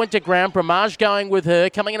 She went to ground. Bramage going with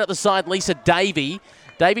her. Coming in at the side, Lisa Davey.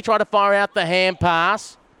 Davey tried to fire out the hand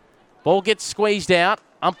pass. Ball gets squeezed out.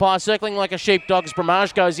 Umpire circling like a sheepdog as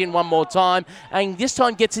Bramage goes in one more time. And this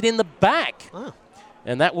time gets it in the back. Oh.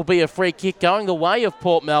 And that will be a free kick going the way of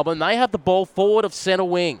Port Melbourne. They have the ball forward of centre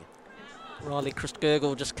wing. Riley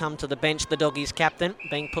Christgurgle just come to the bench, the Doggies captain,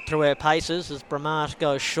 being put through her paces as Bramage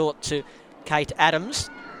goes short to Kate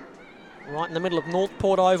Adams. Right in the middle of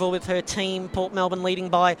Northport Oval with her team, Port Melbourne leading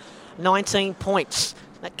by 19 points.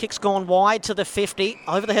 That kick's gone wide to the 50,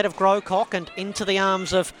 over the head of Groscock and into the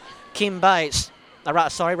arms of Kim Bays.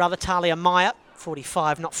 Rather Talia Meyer,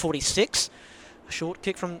 45, not 46. A short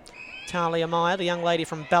kick from Talia Meyer, the young lady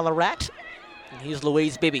from Ballarat. And here's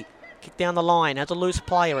Louise Bibby. Kick down the line as a loose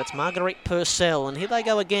player. It's Marguerite Purcell. And here they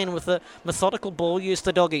go again with the methodical ball use,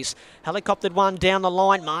 the Doggies. Helicoptered one down the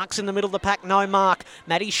line. Mark's in the middle of the pack. No mark.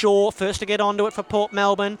 Maddie Shaw first to get onto it for Port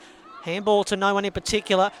Melbourne. Handball to no one in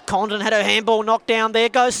particular. Condon had her handball knocked down. There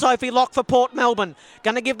goes Sophie Locke for Port Melbourne.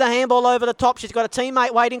 Going to give the handball over the top. She's got a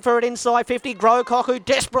teammate waiting for it inside 50. Groscock, who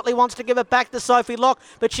desperately wants to give it back to Sophie Locke,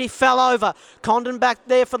 but she fell over. Condon back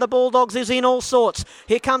there for the Bulldogs is in all sorts.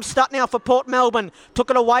 Here comes Stutt now for Port Melbourne. Took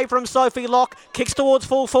it away from Sophie Locke. Kicks towards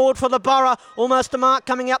full forward for the Borough. Almost a mark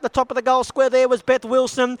coming out the top of the goal square there was Beth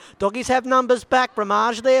Wilson. Doggies have numbers back.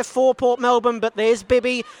 Bramage there for Port Melbourne, but there's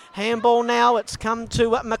Bibby. Handball now. It's come to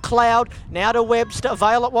McLeod. Now to Webster.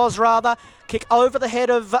 Vale it was rather. Kick over the head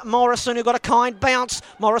of Morrison, who got a kind bounce.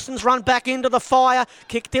 Morrison's run back into the fire.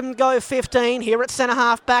 Kick didn't go 15. Here at centre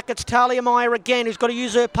half back, it's Talia Meyer again, who's got to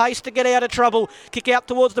use her pace to get out of trouble. Kick out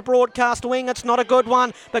towards the broadcast wing. It's not a good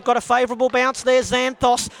one, but got a favourable bounce there.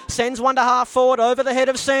 Xanthos sends one to half forward over the head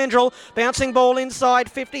of Sandrell. Bouncing ball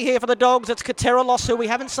inside 50 here for the Dogs. It's Katerolos, who we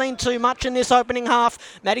haven't seen too much in this opening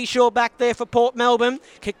half. Maddie Shaw back there for Port Melbourne.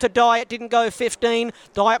 Kick to Dyatt, didn't go 15.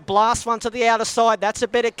 Dyatt blasts one to the outer side. That's a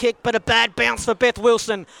better kick, but a bad bounce for Beth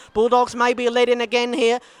Wilson. Bulldogs may be led in again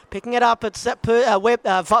here. Picking it up, it's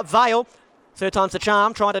Vale. Third time's the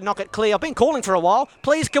charm, trying to knock it clear. I've been calling for a while.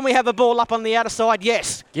 Please, can we have a ball up on the outer side?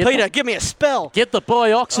 Yes. Peter, give me a spell. Get the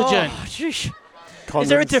boy oxygen. Oh, is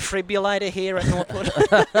there a defibrillator here at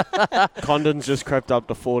Northwood? Condon's just crept up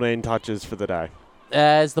to 14 touches for the day.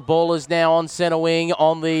 As the ball is now on centre wing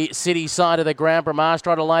on the City side of the ground. Bramage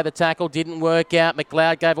tried to lay the tackle, didn't work out.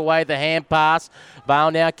 McLeod gave away the hand pass.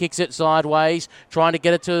 Vale now kicks it sideways, trying to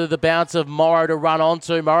get it to the bounce of Morrow to run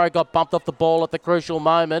onto. Morrow got bumped off the ball at the crucial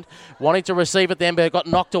moment, wanting to receive it then, but got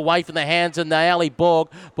knocked away from the hands of Naomi Borg.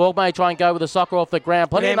 Borg may try and go with the soccer off the ground.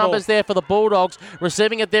 Plenty of numbers there for the Bulldogs.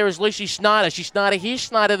 Receiving it there is Lucy Schneider. She's Schneider here,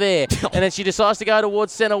 Schneider there. And then she decides to go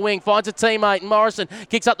towards centre wing, finds a teammate. Morrison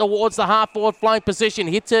kicks up towards the half-forward flank position.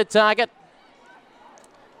 Hits her target.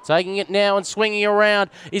 Taking it now and swinging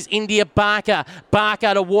around is India Barker.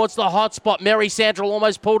 Barker towards the hot spot. Mary Sandrell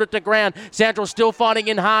almost pulled it to ground. Sandrell still fighting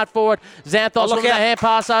in hard for it. Xanthos with a hand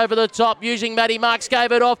pass over the top. Using Maddie Marks,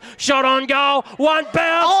 gave it off. Shot on goal. One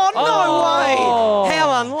bounce. Oh, no way.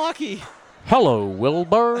 How unlucky. Hello,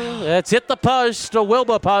 Wilbur. It's hit the post, a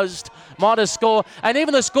Wilbur post. Might have scored. And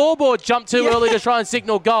even the scoreboard jumped too early to try and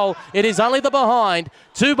signal goal. It is only the behind.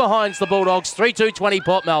 Two behinds the Bulldogs. 3-2-20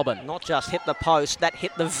 Port Melbourne. Not just hit the post, that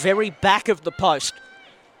hit the very back of the post.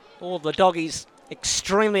 All the Doggies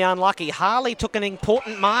extremely unlucky. Harley took an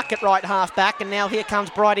important mark at right half back, and now here comes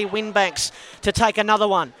Bridie Winbanks to take another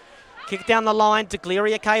one. Kick down the line to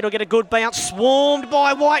Gleria Kate will get a good bounce. Swarmed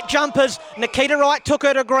by white jumpers. Nikita Wright took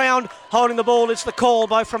her to ground. Holding the ball is the call,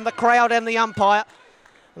 both from the crowd and the umpire.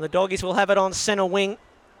 And the Doggies will have it on centre wing.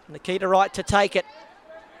 Nikita Wright to take it.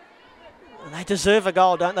 They deserve a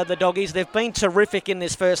goal, don't they, the Doggies? They've been terrific in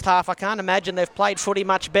this first half. I can't imagine they've played footy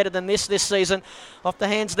much better than this season. Off the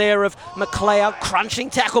hands there of McLeod, crunching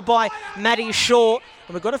tackle by Maddie Shaw.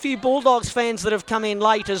 And we've got a few Bulldogs fans that have come in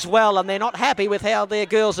late as well, and they're not happy with how their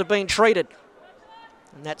girls have been treated.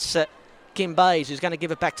 And that's Kim Bays, who's going to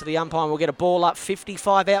give it back to the umpire. We'll get a ball up,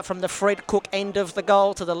 55 out from the Fred Cook end of the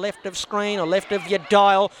goal to the left of screen or left of your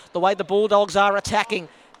dial, the way the Bulldogs are attacking.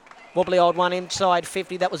 Wobbly old one inside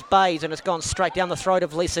 50, that was Bays, and it's gone straight down the throat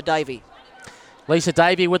of Lisa Davey. Lisa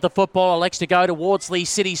Davey with the football elects to go towards the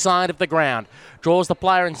city side of the ground. Draws the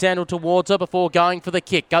player in sandal towards her before going for the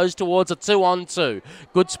kick. Goes towards a 2-on-2.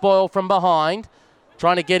 Good spoil from behind.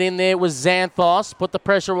 Trying to get in there was Xanthos. Put the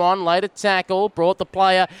pressure on. Later tackle. Brought the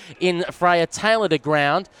player in Freya Taylor to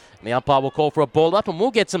ground. And the umpire will call for a ball up, and we'll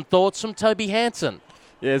get some thoughts from Toby Hansen.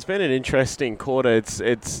 Yeah, it's been an interesting quarter.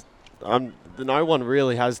 No one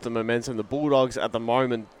really has the momentum. The Bulldogs at the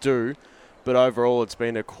moment do, but overall it's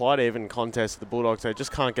been a quite even contest. The Bulldogs, they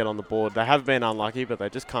just can't get on the board. They have been unlucky, but they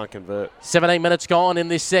just can't convert. 17 minutes gone in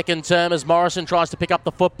this second term as Morrison tries to pick up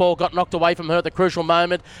the football. Got knocked away from her at the crucial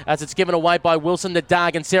moment as it's given away by Wilson to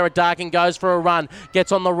Dargan. Sarah Dargan goes for a run.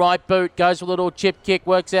 Gets on the right boot. Goes for a little chip kick.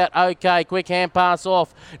 Works out okay. Quick hand pass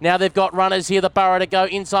off. Now they've got runners here. The Borough to go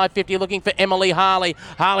inside 50 looking for Emily Harley.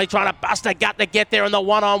 Harley trying to bust her gut to get there in the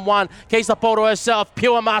one-on-one. Keeps the ball to herself.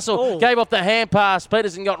 Pure muscle. Gave off the hand pass.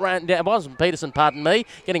 Peterson got run down. It wasn't Peterson, pardon me.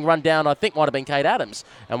 Getting run down, I think, might have been Kate Adams.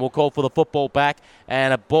 And we'll call for the football back.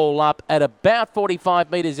 And a ball up at about 45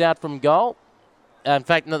 metres out from goal. In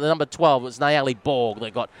fact, the number 12 was Nayeli Borg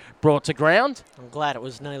that got brought to ground. I'm glad it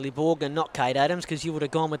was Nayeli Borg and not Kate Adams, because you would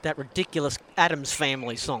have gone with that ridiculous Adams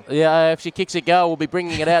Family song. Yeah, if she kicks a goal, we'll be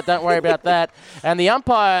bringing it out. Don't worry about that. And the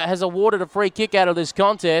umpire has awarded a free kick out of this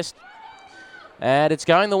contest. And it's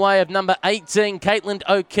going the way of number 18, Caitlin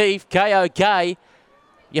O'Keefe, KOK.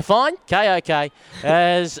 You fine? KOK.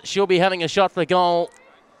 As she'll be having a shot for goal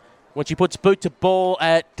when she puts boot to ball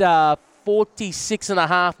at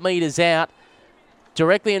 46.5 metres out.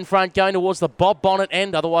 Directly in front, going towards the Bob Bonnet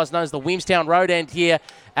end, otherwise known as the Williamstown Road end here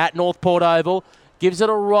at Northport Oval. Gives it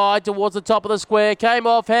a ride towards the top of the square. Came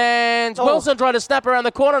off hands. Wilson tried to snap around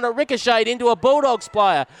the corner and it ricocheted into a Bulldogs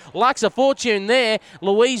player. Lacks a fortune there.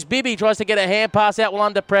 Louise Bibby tries to get a hand pass out while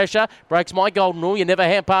under pressure. Breaks my golden rule. You never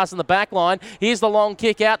hand pass in the back line. Here's the long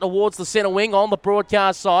kick out towards the centre wing on the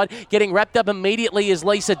broadcast side. Getting wrapped up immediately is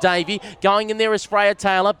Lisa Davey. Going in there is Freya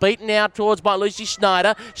Taylor. Beaten out towards by Lucy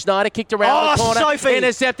Schneider. Schneider kicked around the corner. Sophie.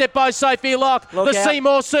 Intercepted by Sophie Locke. Look the out.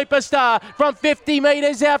 Seymour superstar from 50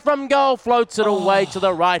 metres out from goal. Floats it away to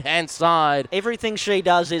the right-hand side. Everything she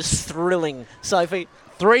does is thrilling, Sophie.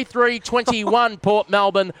 3-3-21 Port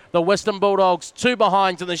Melbourne. The Western Bulldogs 2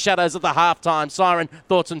 behind in the shadows of the halftime siren.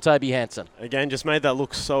 Thoughts on Toby Hansen? Again, just made that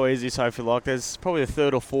look so easy, Sophie Locke. There's probably the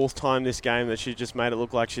third or fourth time this game that she just made it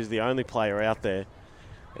look like she's the only player out there.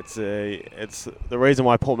 It's the reason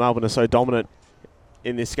why Port Melbourne are so dominant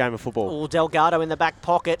in this game of football. Delgado in the back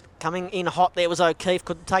pocket. Coming in hot there was O'Keefe.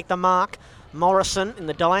 Couldn't take the mark. Morrison in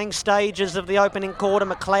the dying stages of the opening quarter.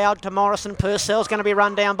 McLeod to Morrison. Purcell's going to be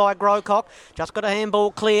run down by Grocock. Just got a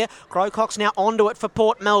handball clear. Grocock's now onto it for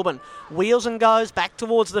Port Melbourne. Wheels and goes back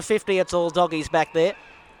towards the 50. It's all Doggies back there.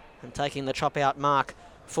 And taking the chop out mark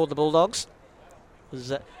for the Bulldogs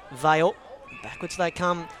was Vale. Backwards they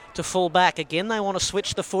come to full back. Again, they want to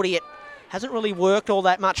switch the footy. It hasn't really worked all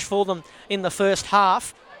that much for them in the first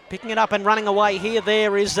half. Picking it up and running away here,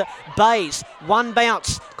 there is Bays. One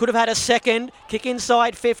bounce. Could have had a second. Kick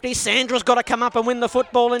inside 50. Sandra's got to come up and win the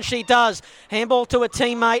football, and she does. Handball to a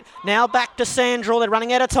teammate. Now back to Sandra. They're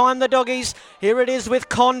running out of time, the Doggies. Here it is with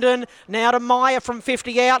Condon. Now to Meyer from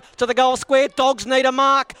 50 out to the goal square. Dogs need a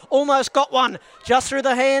mark. Almost got one. Just through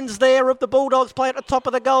the hands there of the Bulldogs play at the top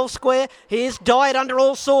of the goal square. Here's Dyatt under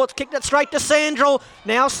all sorts. Kicked it straight to Sandra.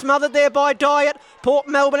 Now smothered there by Dyatt. Port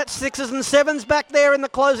Melbourne at 6s and 7s back there in the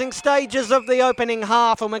closing stages of the opening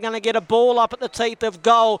half, and we're going to get a ball up at the teeth of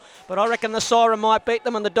goal. But I reckon the siren might beat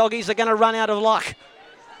them and the Doggies are going to run out of luck.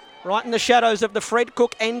 Right in the shadows of the Fred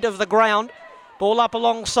Cook end of the ground. Ball up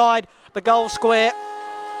alongside the goal square.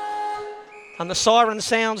 And the siren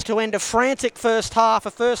sounds to end a frantic first half.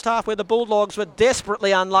 A first half where the Bulldogs were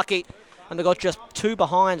desperately unlucky. And they've got just 2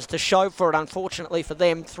 behinds to show for it, unfortunately for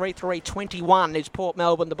them. 3-3-21 is Port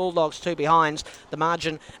Melbourne. The Bulldogs 2 behinds. The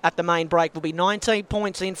margin at the main break will be 19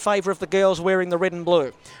 points in favour of the girls wearing the red and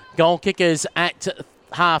blue. Goal kickers at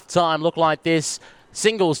half-time look like this.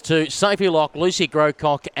 Singles to Sophie Locke, Lucy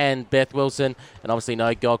Grocock and Beth Wilson. And obviously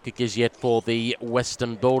no goal kickers yet for the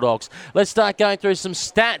Western Bulldogs. Let's start going through some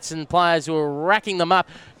stats and players who are racking them up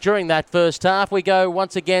during that first half. We go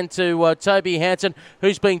once again to Toby Hansen,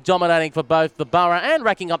 who's been dominating for both the Borough and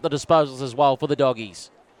racking up the disposals as well for the Doggies.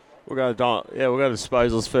 We'll go to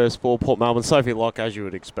disposals first for Port Melbourne. Sophie Locke, as you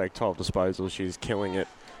would expect, 12 disposals. She's killing it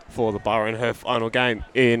for the Borough in her final game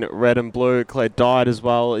in red and blue. Claire Dyatt as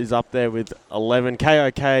well is up there with 11.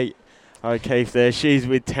 KOK O'Keefe there, she's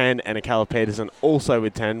with 10. And Akala Peterson also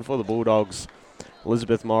with 10 for the Bulldogs.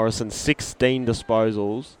 Elizabeth Morrison, 16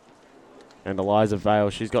 disposals. And Eliza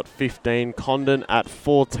Vale, she's got 15. Condon at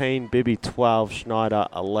 14. Bibby 12. Schneider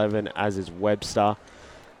 11, as is Webster.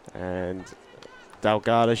 And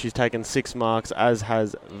Delgado, she's taken 6 marks, as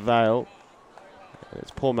has Vale.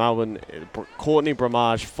 It's Port Melbourne. Courtney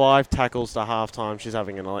Bramage, 5 tackles to half-time. She's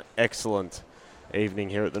having an excellent evening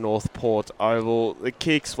here at the North Port Oval. The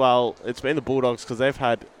kicks, well, it's been the Bulldogs because they've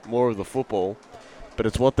had more of the football, but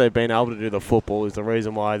it's what they've been able to do the football is the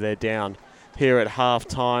reason why they're down here at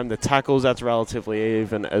half-time. The tackles, that's relatively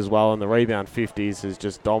even as well, and the rebound 50s is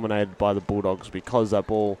just dominated by the Bulldogs because that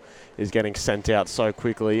ball is getting sent out so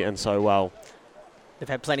quickly and so well. They've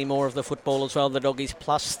had plenty more of the football as well. The Doggies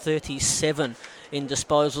plus 37 in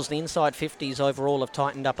disposals. The inside 50s overall have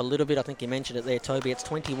tightened up a little bit. I think you mentioned it there, Toby. It's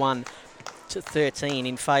 21-13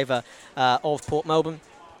 in favour of Port Melbourne.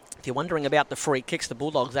 If you're wondering about the free kicks, the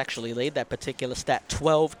Bulldogs actually lead that particular stat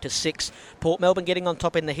 12-6. Port Melbourne getting on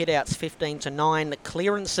top in the hit-outs 15-9. The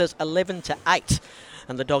clearances 11-8.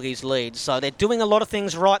 And the Doggies lead. So they're doing a lot of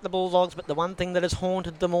things right, the Bulldogs, but the one thing that has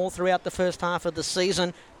haunted them all throughout the first half of the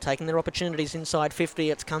season, taking their opportunities inside 50,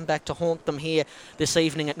 it's come back to haunt them here this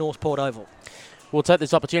evening at North Port Oval. We'll take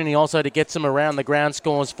this opportunity also to get some around-the-ground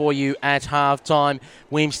scores for you at half-time.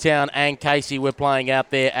 Williamstown and Casey were playing out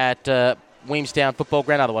there at Williamstown Football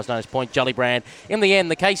Ground, otherwise known as Point Jollybrand. In the end,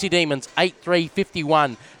 the Casey Demons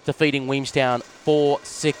 8-3-51, defeating Williamstown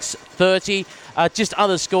 4-6-30. Just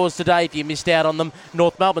other scores today, if you missed out on them.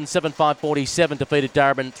 North Melbourne 7-5-47, defeated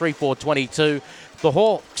Darebin 3-4-22. The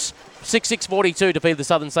Hawks 6-6-42, defeated the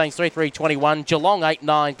Southern Saints 3-3-21. Geelong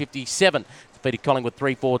 8-9-57. Defeated Collingwood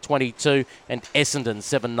 3-4-22, and Essendon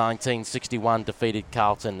 7-19-61 defeated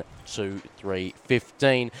Carlton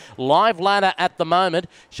 2-3-15. Live ladder at the moment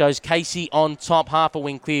shows Casey on top, half a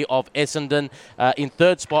win clear of Essendon. In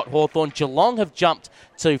third spot, Hawthorn. Geelong have jumped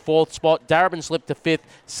to fourth spot. Darebin slipped to fifth.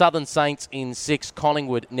 Southern Saints in sixth.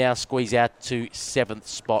 Collingwood now squeeze out to seventh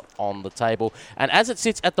spot on the table. And as it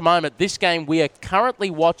sits at the moment, this game we are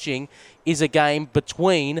currently watching is a game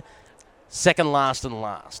between second last and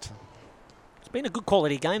last. Been a good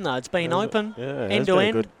quality game though. It's been open, end to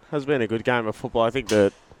end. Has been a good game of football. I think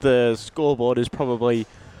that the scoreboard is probably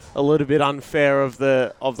a little bit unfair of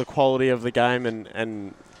the quality of the game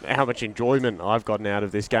and how much enjoyment I've gotten out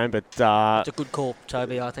of this game. But it's a good call,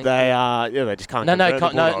 Toby. I think they just can't.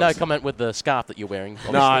 No comment with the scarf that you're wearing.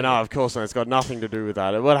 Obviously. No, of course not. It's got nothing to do with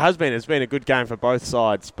that. Well, it's been a good game for both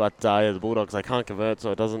sides. But the Bulldogs, they can't convert,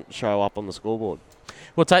 so it doesn't show up on the scoreboard.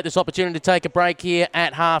 We'll take this opportunity to take a break here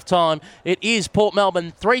at half-time. It is Port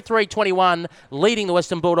Melbourne 3-3-21, leading the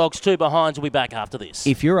Western Bulldogs 2 behinds. We'll be back after this.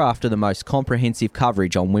 If you're after the most comprehensive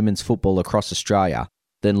coverage on women's football across Australia,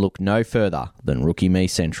 then look no further than Rookie Me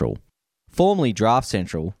Central. Formerly Draft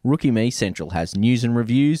Central, Rookie Me Central has news and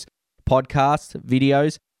reviews, podcasts,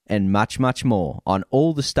 videos, and much, much more on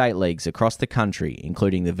all the state leagues across the country,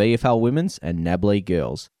 including the VFL Women's and NAB League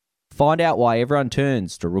Girls. Find out why everyone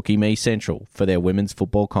turns to Rookie Me Central for their women's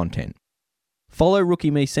football content. Follow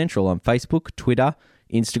Rookie Me Central on Facebook, Twitter,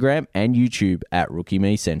 Instagram and YouTube at Rookie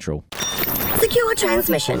Me Central. Secure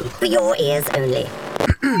transmission for your ears only.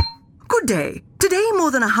 Good day. Today, more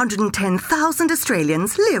than 110,000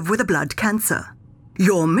 Australians live with a blood cancer.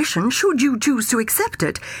 Your mission, should you choose to accept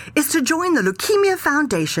it, is to join the Leukemia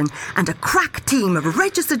Foundation and a crack team of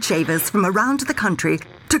registered shavers from around the country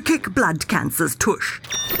to kick blood cancer's tush.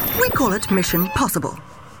 We call it Mission Possible.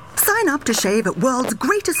 Sign up to shave at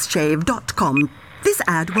worldsgreatestshave.com. This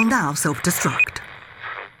ad will now self-destruct.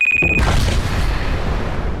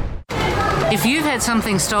 If you've had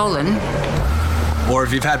something stolen, or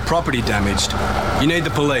if you've had property damaged, you need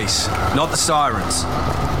the police, not the sirens.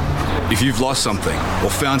 If you've lost something or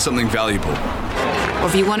found something valuable, or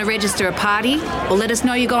if you want to register a party or let us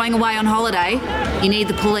know you're going away on holiday, you need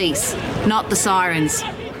the police, not the sirens.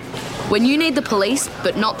 When you need the police,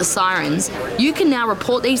 but not the sirens, you can now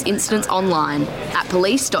report these incidents online at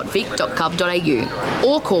police.vic.gov.au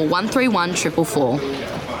or call 131 444.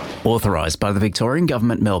 Authorised by the Victorian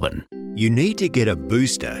Government, Melbourne. You need to get a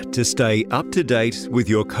booster to stay up to date with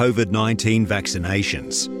your COVID-19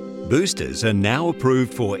 vaccinations. Boosters are now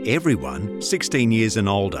approved for everyone 16 years and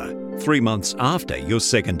older, 3 months after your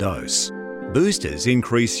second dose. Boosters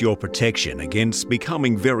increase your protection against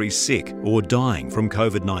becoming very sick or dying from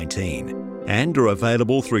COVID-19 and are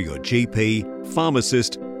available through your GP,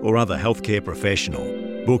 pharmacist or other healthcare professional.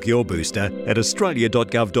 Book your booster at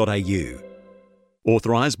australia.gov.au.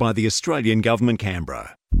 Authorised by the Australian Government,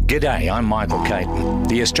 Canberra. G'day, I'm Michael Caton.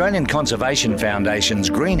 The Australian Conservation Foundation's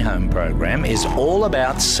Green Home program is all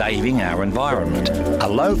about saving our environment. A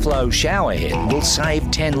low-flow shower head will save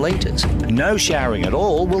 10 litres. No showering at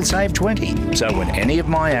all will save 20. So when any of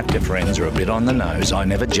my active friends are a bit on the nose, I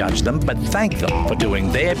never judge them, but thank them for doing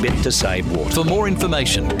their bit to save water. For more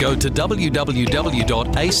information, go to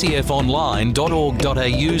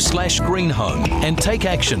www.acfonline.org.au/greenhome and take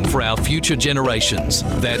action for our future generations.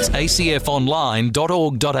 That's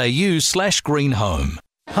acfonline.org.au/greenhome.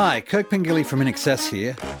 Hi, Kirk Pengilly from InXS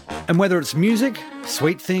here. And whether it's music,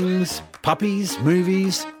 sweet things, puppies,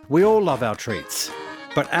 movies, we all love our treats.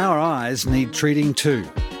 But our eyes need treating too.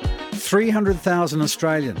 300,000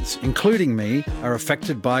 Australians, including me, are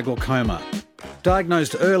affected by glaucoma.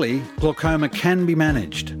 Diagnosed early, glaucoma can be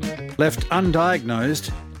managed. Left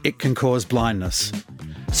undiagnosed, it can cause blindness.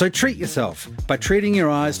 So treat yourself by treating your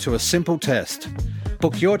eyes to a simple test.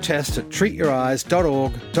 Book your test at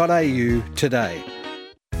treatyoureyes.org.au today.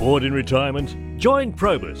 Bored in retirement? Join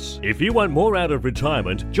Probus. If you want more out of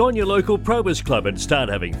retirement, join your local Probus club and start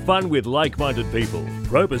having fun with like-minded people.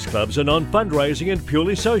 Probus clubs are non-fundraising and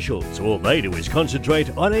purely social, so all they do is concentrate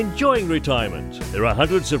on enjoying retirement. There are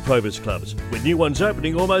hundreds of Probus clubs, with new ones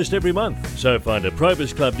opening almost every month. So find a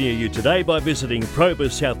Probus club near you today by visiting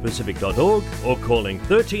probussouthpacific.org or calling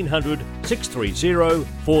 1300 630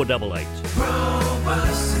 488.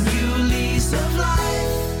 Probus, a new lease of life.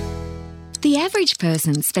 The average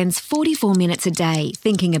person spends 44 minutes a day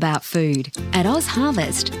thinking about food. At Oz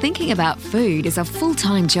Harvest, thinking about food is a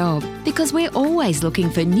full-time job because we're always looking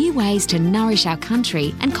for new ways to nourish our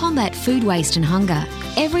country and combat food waste and hunger.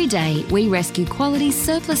 Every day, we rescue quality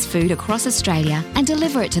surplus food across Australia and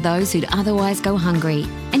deliver it to those who'd otherwise go hungry.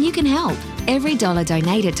 And you can help. Every dollar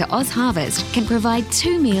donated to Oz Harvest can provide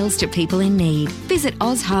 2 meals to people in need. Visit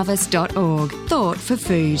ozharvest.org. Thought for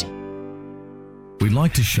food. We'd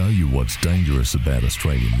like to show you what's dangerous about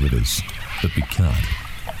Australian rivers, but we can't.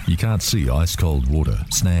 You can't see ice-cold water,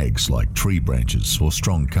 snags like tree branches or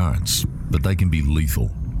strong currents, but they can be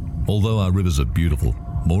lethal. Although our rivers are beautiful,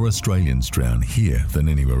 more Australians drown here than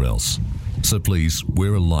anywhere else. So please,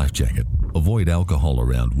 wear a life jacket, avoid alcohol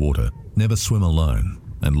around water, never swim alone,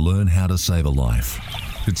 and learn how to save a life.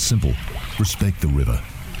 It's simple. Respect the river.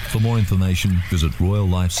 For more information, visit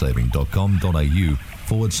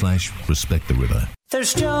royallifesaving.com.au/respect the river.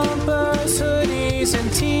 There's jumpers, hoodies,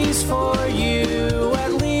 and tees for you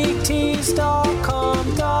at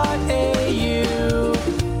leaguetees.com.au.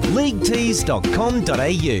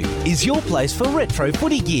 Leaguetees.com.au is your place for retro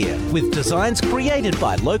footy gear with designs created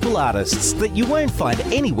by local artists that you won't find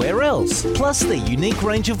anywhere else. Plus, their unique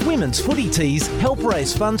range of women's footy tees help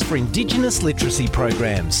raise funds for Indigenous literacy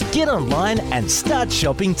programs. Get online and start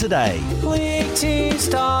shopping today.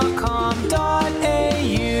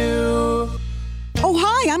 leaguetees.com.au. Oh,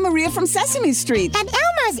 hi, I'm Maria from Sesame Street. And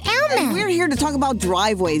Elmo's Elmo. And we're here to talk about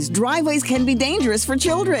driveways. Driveways can be dangerous for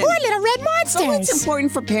children. Or little red monsters. So it's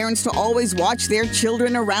important for parents to always watch their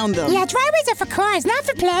children around them. Yeah, driveways are for cars, not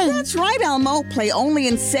for planes. That's right, Elmo. Play only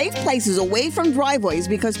in safe places away from driveways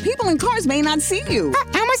because people in cars may not see you.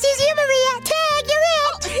 Elmo sees you, Maria. Tag, you're it.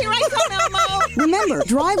 Oh, here I come, Elmo. Remember,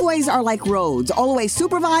 driveways are like roads. Always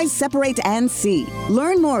supervise, separate, and see.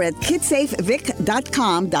 Learn more at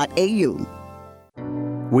kidsafevic.com.au.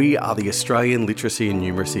 We are the Australian Literacy and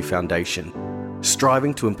Numeracy Foundation,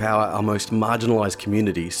 striving to empower our most marginalised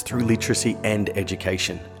communities through literacy and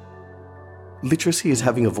education. Literacy is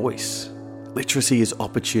having a voice. Literacy is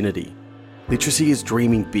opportunity. Literacy is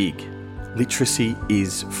dreaming big. Literacy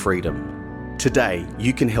is freedom. Today,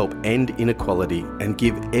 you can help end inequality and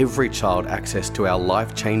give every child access to our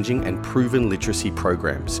life-changing and proven literacy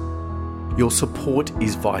programs. Your support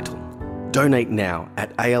is vital. Donate now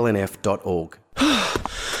at alnf.org.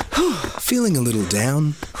 Feeling a little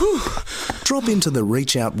down? Drop into the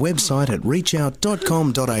Reach Out website at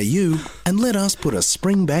reachout.com.au and let us put a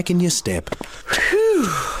spring back in your step.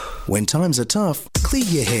 When times are tough, clear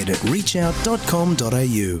your head at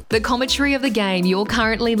reachout.com.au. The commentary of the game you're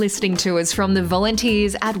currently listening to is from the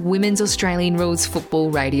volunteers at Women's Australian Rules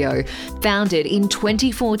Football Radio. Founded in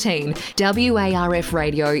 2014, WARF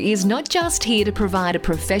Radio is not just here to provide a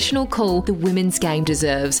professional call the women's game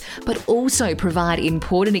deserves, but also provide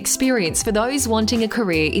important experience for those wanting a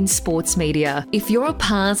career in sports media. If you're a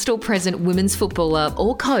past or present women's footballer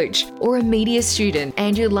or coach or a media student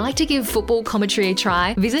and you'd like to give football commentary a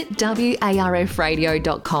try, visit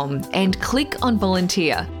warfradio.com and click on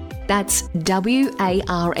volunteer. That's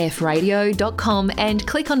warfradio.com and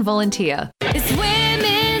click on volunteer. It's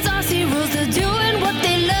women's Aussie rules, they're doing what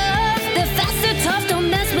they love. They're fast, they're tough,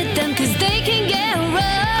 don't mess with them cause they can get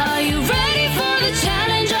rough. Are you ready for the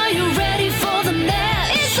challenge? Are you ready for the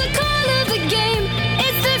match? It's the call of the game,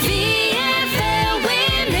 it's the VFL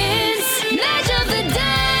Women's Match of the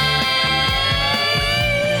Day.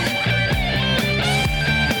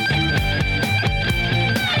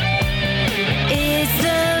 It's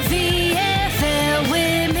the VFL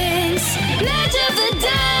Women's Match of the Day.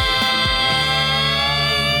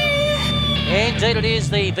 Indeed, it is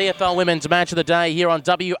the VFL Women's Match of the Day here on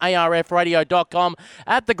warfradio.com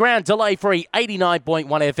at the ground, delay-free 89.1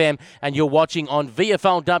 FM, and you're watching on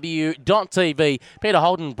VFLW.tv. Peter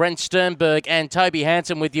Holden, Brent Sternberg and Toby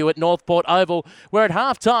Hansen with you at Northport Oval, where at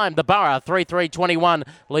half-time the Borough 3-3-21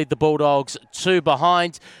 lead the Bulldogs 2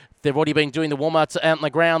 behind. They've already been doing the warm-ups out on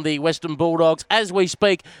the ground, the Western Bulldogs. As we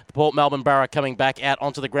speak, the Port Melbourne Borough coming back out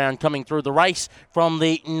onto the ground, coming through the race from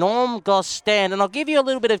the Norm Goss stand. And I'll give you a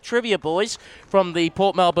little bit of trivia, boys, from the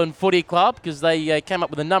Port Melbourne Footy Club, because they came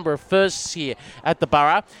up with a number of firsts here at the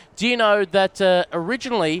Borough. Do you know that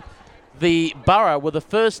originally the Borough were the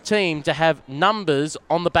first team to have numbers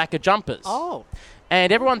on the back of jumpers? Oh.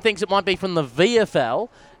 And everyone thinks it might be from the VFL,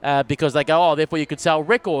 because they go, therefore you could sell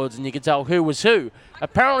records and you could tell who was who.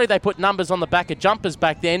 Apparently they put numbers on the back of jumpers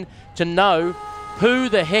back then to know who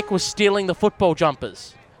the heck was stealing the football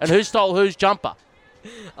jumpers and who stole whose jumper.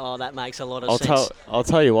 Oh, that makes a lot of sense. I'll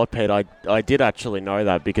tell you what, Pete, I did actually know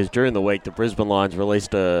that because during the week the Brisbane Lions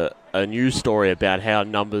released a news story about how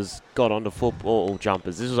numbers got onto football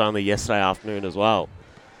jumpers. This was only yesterday afternoon as well.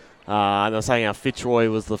 And they're saying how Fitzroy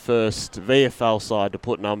was the first VFL side to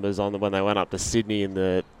put numbers on when they went up to Sydney in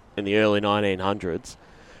the early 1900s.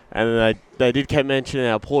 And they did keep mentioning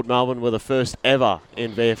how Port Melbourne were the first ever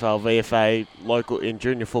in VFL, VFA, local in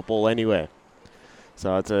junior football anywhere.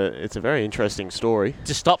 So it's a very interesting story.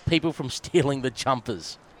 To stop people from stealing the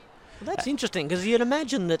jumpers. Well, that's interesting because you'd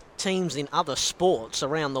imagine that teams in other sports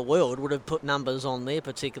around the world would have put numbers on their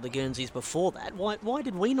particular Guernseys before that. Why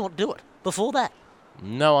did we not do it before that?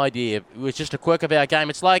 No idea. It was just a quirk of our game.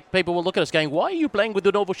 It's like people will look at us going, why are you playing with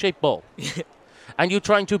an oval shaped ball? And you're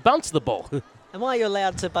trying to bounce the ball. And why are you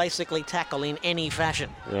allowed to basically tackle in any fashion?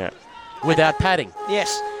 Yeah. Without padding.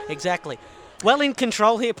 Yes, exactly. Well in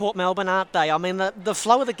control here, Port Melbourne, aren't they? I mean, the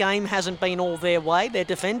flow of the game hasn't been all their way. Their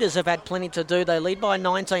defenders have had plenty to do. They lead by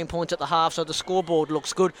 19 points at the half, so the scoreboard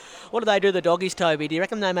looks good. What do they do, the doggies, Toby? Do you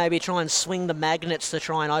reckon they maybe try and swing the magnets to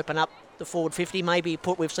try and open up the forward 50? Maybe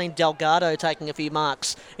we've seen Delgado taking a few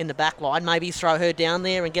marks in the back line. Maybe throw her down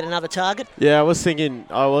there and get another target? Yeah, I was thinking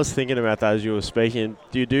about that as you were speaking.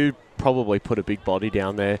 You do probably put a big body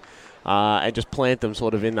down there and just plant them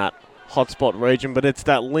sort of in that hotspot region, but it's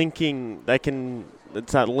that linking in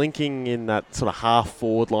that sort of half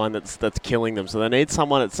forward line that's killing them. So they need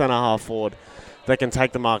someone at centre half forward that can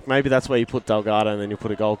take the mark. Maybe that's where you put Delgado and then you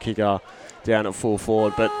put a goal kicker down at full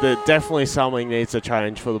forward. But definitely something needs to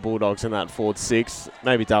change for the Bulldogs in that forward six.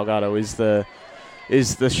 Maybe Delgado is the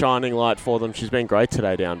shining light for them. She's been great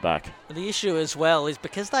today down back. The issue as well is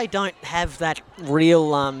because they don't have that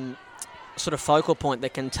real sort of focal point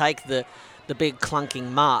that can take the big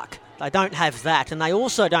clunking mark. They don't have that, and they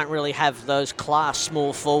also don't really have those class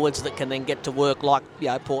small forwards that can then get to work like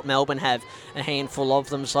Port Melbourne have a handful of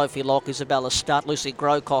them. Sophie Locke, Isabella Stutt, Lucy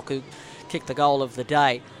Grocock, who kicked the goal of the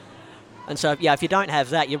day. And so, if you don't have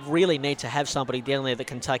that, you really need to have somebody down there that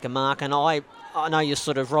can take a mark. And I know you're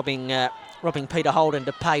sort of robbing Peter Holden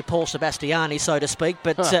to pay Paul Sebastiani, so to speak.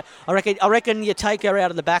 But I reckon you take her out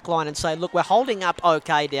of the back line and say, look, we're holding up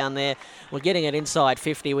okay down there. We're getting it inside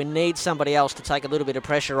 50. We need somebody else to take a little bit of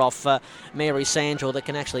pressure off Mary Sandrell that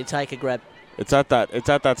can actually take a grab. It's at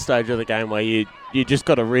that stage of the game where you just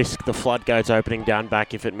got to risk the floodgates opening down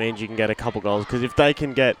back if it means you can get a couple goals. Because if they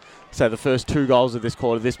can get, say, the first 2 goals of this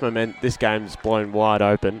quarter, this game's blown wide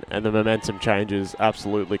open and the momentum changes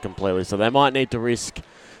absolutely completely. So they might need to risk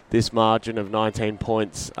this margin of 19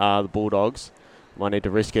 points, the Bulldogs, might need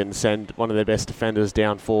to risk it and send one of their best defenders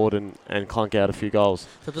down forward and clunk out a few goals.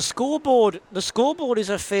 So the scoreboard is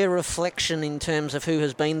a fair reflection in terms of who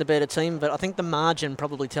has been the better team, but I think the margin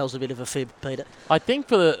probably tells a bit of a fib, Peter. I think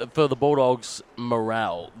for the Bulldogs'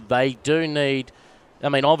 morale, they do need. I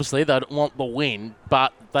mean, obviously they don't want the win,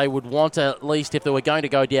 but they would want to, at least if they were going to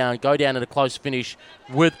go down at a close finish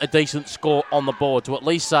with a decent score on the board, to at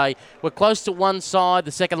least say we're close to one side,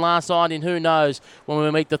 the second last side, and who knows, when we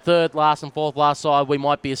meet the third last and fourth last side, we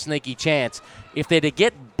might be a sneaky chance. If they're to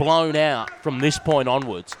get blown out from this point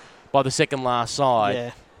onwards by the second last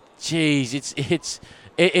side, geez,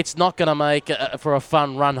 it's not going to make for a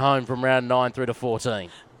fun run home from round 9 through to 14.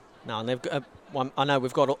 No, and they've got. I know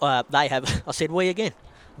we've got. They have. I said we again.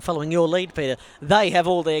 I'm following your lead, Peter. They have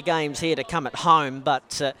all their games here to come at home,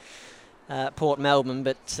 but Port Melbourne.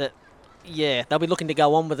 But they'll be looking to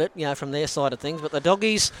go on with it, from their side of things. But the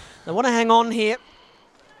Doggies, they want to hang on here,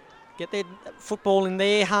 get their football in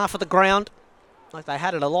their half of the ground, like they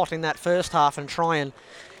had it a lot in that first half, and try and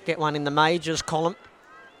get one in the majors column.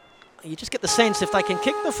 You just get the sense if they can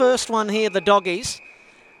kick the first one here, the Doggies,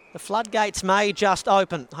 the floodgates may just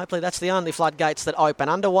open. Hopefully that's the only floodgates that open.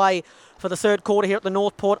 Underway for the third quarter here at the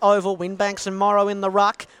Northport Oval. Winbanks and Morrow in the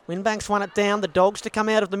ruck. Winbanks won it down. The Dogs to come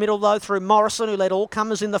out of the middle, though, through Morrison, who led all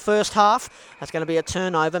comers in the first half. That's going to be a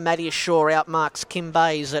turnover. Matty Shaw outmarks Kim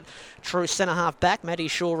Bays at true centre-half back. Matty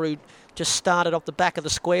Shaw, who just started off the back of the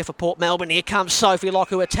square for Port Melbourne. Here comes Sophie Locke,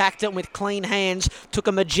 who attacked it with clean hands, took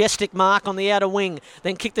a majestic mark on the outer wing,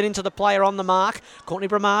 then kicked it into the player on the mark. Courtney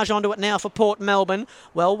Bramage onto it now for Port Melbourne.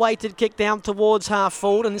 Well-weighted kick down towards half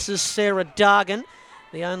forward, and this is Sarah Dargan,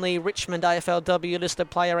 the only Richmond AFLW listed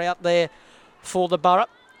player out there for the Borough.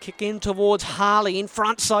 Kick in towards Harley, in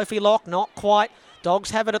front Sophie Locke, not quite.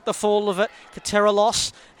 Dogs have it at the fall of it.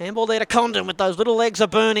 Katerolos, handball there to Condon with those little legs are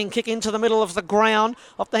burning. Kick into the middle of the ground,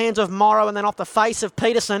 off the hands of Morrow and then off the face of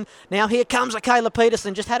Peterson. Now here comes Akayla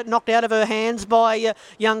Peterson, just had it knocked out of her hands by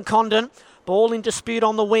young Condon. Ball in dispute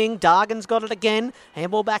on the wing. Dargan's got it again.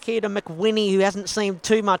 Handball back here to McWhinney, who hasn't seen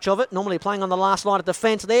too much of it. Normally playing on the last line of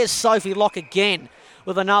defence. There's Sophie Locke again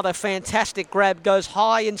with another fantastic grab. Goes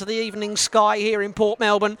high into the evening sky here in Port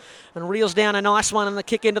Melbourne and reels down a nice one, and the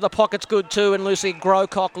kick into the pocket's good too, and Lucy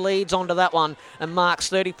Grocock leads onto that one and marks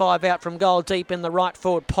 35 out from goal deep in the right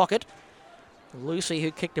forward pocket. Lucy, who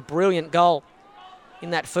kicked a brilliant goal in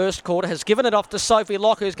that first quarter, has given it off to Sophie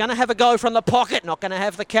Locke, who's going to have a go from the pocket, not going to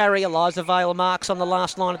have the carry. Eliza Vale marks on the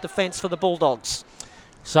last line of defence for the Bulldogs.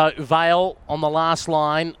 So Vale on the last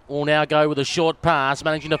line will now go with a short pass,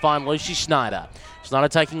 managing to find Lucy Schneider. Schneider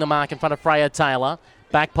taking the mark in front of Freya Taylor.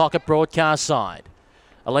 Back pocket broadcast side.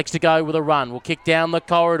 Elects to go with a run. Will kick down the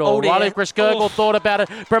corridor. Riley Chris Gurgle thought about it.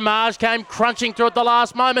 Bramage came crunching through at the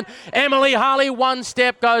last moment. Emily Harley, one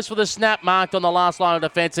step, goes for the snap, marked on the last line of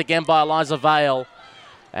defence again by Eliza Vale.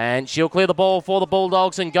 And she'll clear the ball for the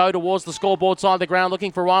Bulldogs and go towards the scoreboard side of the ground,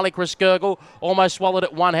 looking for Riley Chris Gurgle. Almost swallowed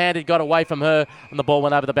it one-handed, got away from her, and the ball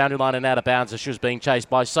went over the boundary line and out of bounds as she was being chased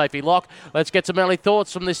by Sophie Locke. Let's get some early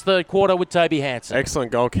thoughts from this third quarter with Toby Hanson.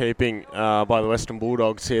 Excellent goalkeeping by the Western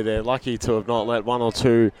Bulldogs here. They're lucky to have not let one or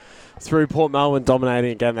two through. Port Melbourne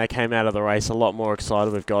dominating again. They came out of the race a lot more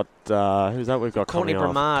excited. We've got, who's that we've got Courtney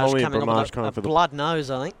coming Bramage off? coming off with a blood nose,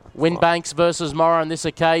 I think. Winbanks versus Morrow on this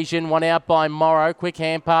occasion. One out by Morrow. Quick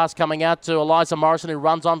hand pass coming out to Eliza Morrison, who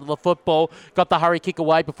runs onto the football. Got the hurry kick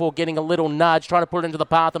away before getting a little nudge. Trying to put it into the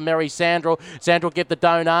path of Mary Sandrell. Sandrell get the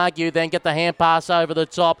don't argue, then get the hand pass over the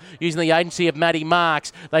top using the agency of Maddie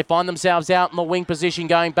Marks. They find themselves out in the wing position,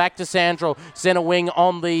 going back to Sandrell. Centre wing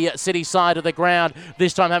on the city side of the ground.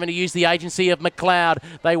 This time having to use the agency of McLeod.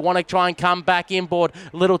 They want to try and come back inboard.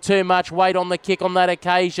 A little too much weight on the kick on that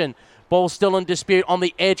occasion. Ball still in dispute on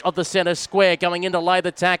the edge of the centre square. Going in to lay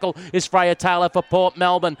the tackle is Freya Taylor for Port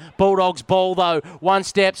Melbourne. Bulldogs ball though. One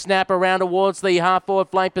step snap around towards the half forward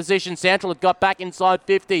flank position. Sandrell had got back inside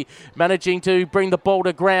 50. Managing to bring the ball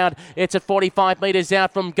to ground. It's at 45 metres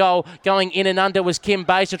out from goal. Going in and under was Kim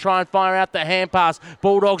Bass to try and fire out the hand pass.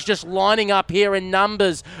 Bulldogs just lining up here in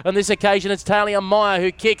numbers. On this occasion it's Talia Meyer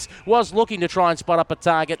who kicks. Was looking to try and spot up a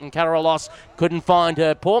target, and Karolos couldn't find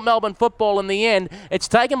her. Port Melbourne football in the end. It's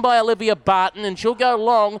taken by Olivia Barton, and she'll go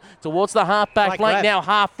long towards the half-back flank. Now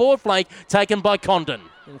half-forward flank taken by Condon.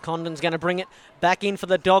 And Condon's going to bring it back in for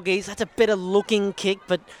the Doggies. That's a better looking kick,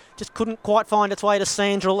 but just couldn't quite find its way to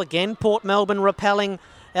Sandrell. Again, Port Melbourne repelling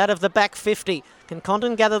out of the back 50. Can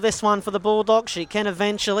Condon gather this one for the Bulldogs? She can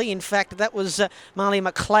eventually. In fact, that was Marley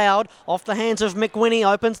McLeod off the hands of McWhinney.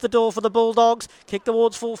 Opens the door for the Bulldogs. Kick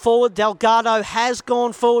towards full forward. Delgado has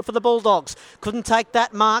gone forward for the Bulldogs. Couldn't take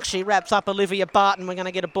that mark. She wraps up Olivia Barton. We're going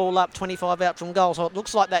to get a ball up 25 out from goal. So it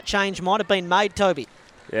looks like that change might have been made, Toby.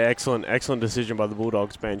 Yeah, excellent decision by the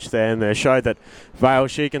Bulldogs bench there, and they showed that Vale,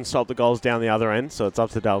 she can stop the goals down the other end, so it's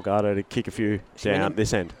up to Delgado to kick a few down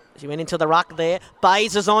this end. She went into the ruck there.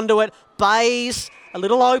 Bays is onto it. Bays, a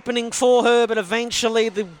little opening for her, but eventually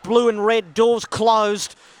the blue and red doors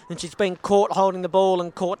closed, and she's been caught holding the ball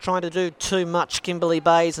and caught trying to do too much. Kimberly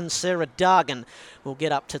Bays and Sarah Dargan will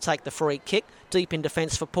get up to take the free kick. Deep in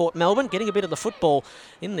defence for Port Melbourne. Getting a bit of the football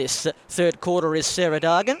in this third quarter is Sarah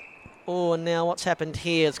Dargan. Oh, and now what's happened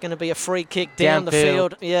here? It's going to be a free kick down the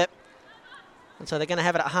field. Yep. And so they're going to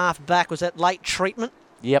have it at half back. Was that late treatment?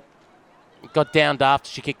 Yep. Got downed after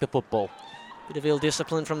she kicked the football. Bit of ill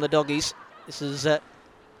discipline from the doggies. This is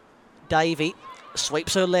Davey.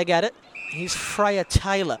 Sweeps her leg at it. Here's Freya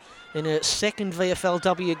Taylor in her second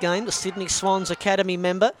VFLW game, the Sydney Swans Academy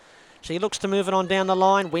member. She looks to move it on down the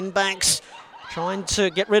line. Winbanks trying to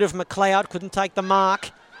get rid of McLeod. Couldn't take the mark.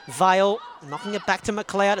 Vale knocking it back to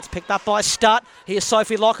McLeod. It's picked up by Stutt. Here's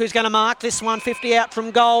Sophie Locke, who's going to mark this one. 50 out from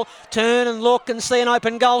goal. Turn and look and see an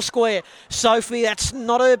open goal square. Sophie, that's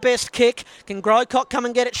not her best kick. Can Grocott come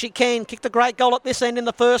and get it? She can. Kicked a great goal at this end in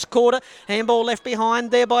the first quarter. Handball left behind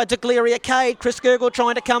there by Degleria Cade. Chris Gurgle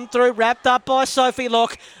trying to come through. Wrapped up by Sophie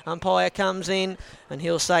Locke. Umpire comes in and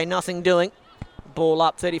he'll say nothing doing. Ball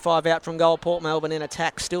up, 35 out from goal. Port Melbourne in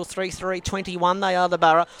attack. Still 3-3-21. They are the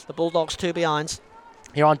Borough. The Bulldogs 2 behinds.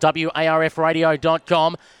 Here on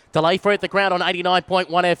WARFradio.com. Delay free at the ground on 89.1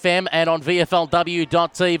 FM and on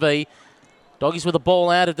VFLW.tv. Doggies with the ball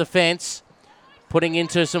out of defence. Putting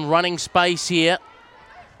into some running space here.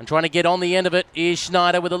 And trying to get on the end of it is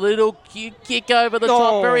Schneider with a little kick over the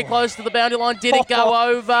top. Very close to the boundary line. Did it go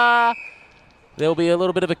over? There'll be a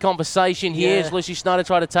little bit of a conversation here as Lucy Schneider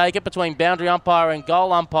tried to take it between boundary umpire and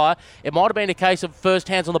goal umpire. It might have been a case of first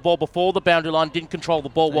hands on the ball before the boundary line, didn't control the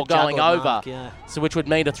ball while going over, so which would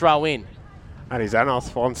mean a throw in. And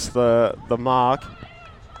Zanos wants the mark.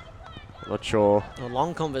 Not sure. A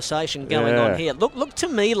long conversation going on here. Look to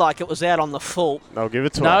me like it was out on the full. They'll give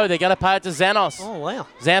it to her. No, they're going to pay it to Zanos. Oh, wow.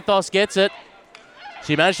 Xanthos gets it.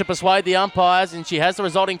 She managed to persuade the umpires, and she has the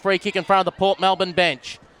resulting free kick in front of the Port Melbourne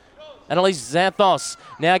bench. Annalise Xanthos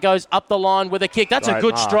now goes up the line with a kick. That's a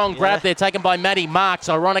good, strong grab there, taken by Maddie Marks,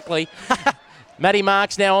 ironically. Maddie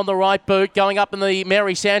Marks now on the right boot, going up in the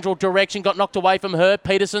Mary Sandrell direction, got knocked away from her.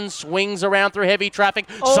 Peterson swings around through heavy traffic,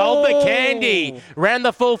 sold the candy, ran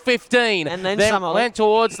the full 15. And then went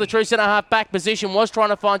towards the true centre half back position, was trying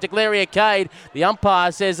to find Degleria Cade. The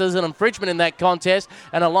umpire says there's an infringement in that contest,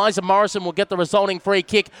 and Eliza Morrison will get the resulting free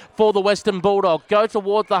kick for the Western Bulldog. Go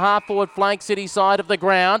towards the half forward flank city side of the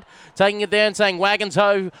ground, taking it there and saying wagons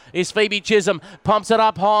ho is Phoebe Chisholm, pumps it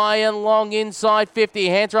up high and long inside 50,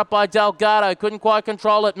 hands her up by Delgado, couldn't quite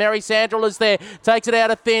control it. Mary Sandrell is there, takes it out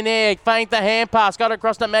of thin air, feint the hand pass, got it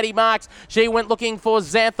across to Maddie Marks. She went looking for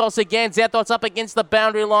Xanthos again. Xanthos up against the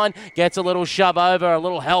boundary line, gets a little shove over, a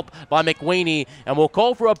little help by McWeeny, and will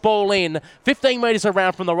call for a ball in 15 metres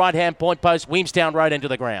around from the right-hand point post, Williamstown Road into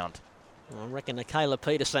the ground. I reckon Kayla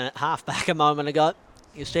Peterson at half-back a moment ago.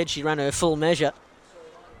 You said she ran her full measure.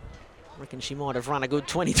 I reckon she might have run a good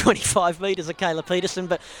 20-25 metres of Kayla Peterson,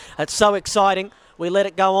 but it's so exciting. We let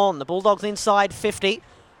it go on. The Bulldogs inside 50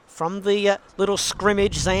 from the little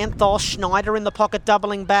scrimmage. Xanthos, Schneider in the pocket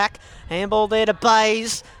doubling back. Handball there to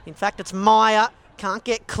Bays. In fact, it's Meyer. Can't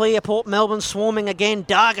get clear. Port Melbourne swarming again.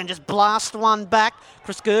 Dargan just blast one back.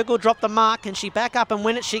 Chris Gurgle dropped the mark. Can she back up and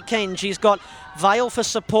win it? She can. She's got Vale for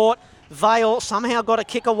support. Vale somehow got a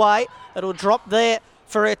kick away. It'll drop there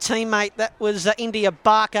for her teammate. That was India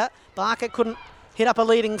Barker. Barker couldn't hit up a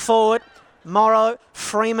leading forward. Morrow,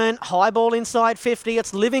 Freeman, high ball inside 50.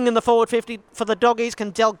 It's living in the forward 50 for the Doggies. Can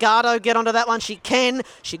Delgado get onto that one? She can.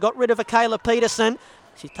 She got rid of Kayla Peterson.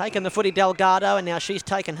 She's taken the footy Delgado, and now she's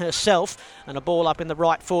taken herself, and a ball up in the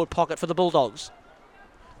right forward pocket for the Bulldogs.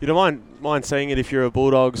 You don't mind seeing it if you're a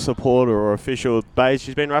Bulldogs supporter or official. Bays,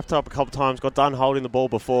 she's been wrapped up a couple of times, got done holding the ball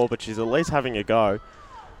before, but she's at least having a go.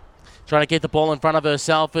 Trying to get the ball in front of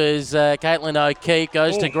herself as Caitlin O'Keefe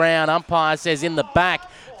goes to ground. Umpire says in the back.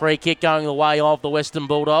 Free kick going the way of the Western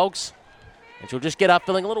Bulldogs. And she'll just get up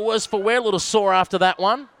feeling a little worse for wear, a little sore after that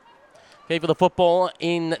one. Keeper the football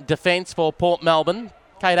in defence for Port Melbourne.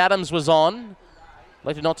 Kate Adams was on.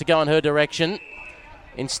 Elected not to go in her direction.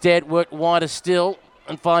 Instead worked wider still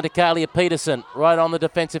and find Akalia Peterson right on the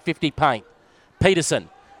defensive 50 paint. Peterson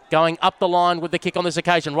going up the line with the kick on this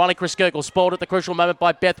occasion. Riley Chris Gurgle spoiled at the crucial moment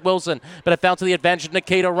by Beth Wilson, but it fell to the advantage of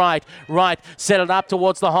Nikita Wright. Wright set it up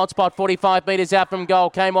towards the hot spot, 45 metres out from goal.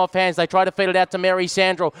 Came off hands. They tried to feed it out to Mary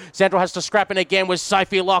Sandrell. Sandrell has to scrap in again with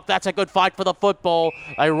Sophie Locke. That's a good fight for the football.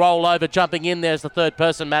 They roll over, jumping in. There's the third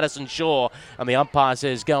person, Madison Shaw. And the umpire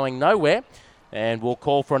says going nowhere. And we'll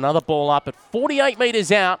call for another ball up at 48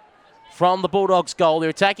 metres out from the Bulldogs' goal. They're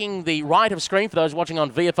attacking the right of screen for those watching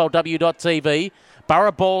on VFLW.tv.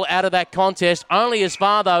 Borough ball out of that contest. Only as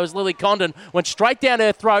far, though, as Lily Condon went straight down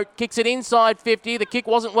her throat, kicks it inside 50. The kick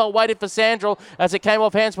wasn't well weighted for Sandrell as it came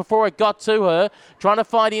off hands before it got to her. Trying to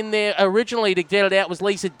fight in there originally to get it out was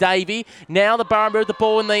Lisa Davey. Now the Borough moved the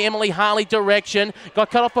ball in the Emily Harley direction. Got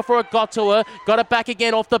cut off before it got to her. Got it back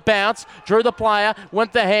again off the bounce. Drew the player.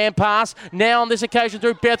 Went the hand pass. Now on this occasion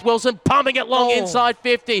through Beth Wilson. Pumping it long inside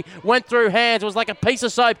 50. Went through hands. It was like a piece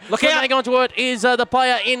of soap. Look out. Hang on to it is the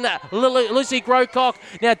player in Lucy Grocock.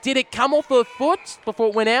 Now, did it come off her foot before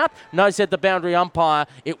it went out? No, said the boundary umpire.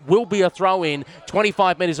 It will be a throw-in.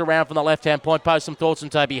 25 metres around from the left-hand point post. Some thoughts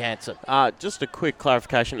from Toby Hansen. Just a quick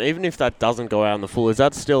clarification. Even if that doesn't go out in the full, is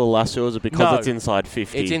that still a lasso or is it because it's inside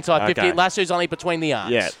 50? It's inside 50. Okay. Lasso's only between the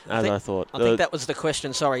arms. Yeah, I thought. I think that was the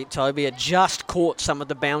question. Sorry, Toby. It just caught some of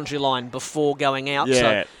the boundary line before going out. Yeah.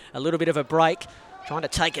 So a little bit of a break. Trying to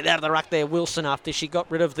take it out of the ruck there, Wilson, after she got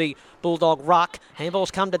rid of the Bulldog ruck.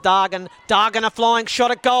 Handballs come to Dargan. Dargan a flying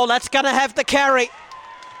shot at goal. That's going to have the carry.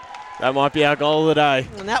 That might be our goal of the day.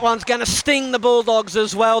 And that one's going to sting the Bulldogs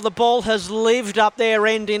as well. The ball has lived up their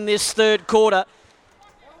end in this third quarter.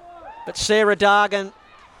 But Sarah Dargan,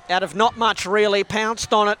 out of not much really,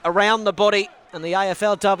 pounced on it around the body. And the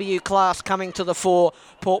AFLW class coming to the fore.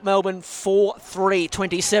 Port Melbourne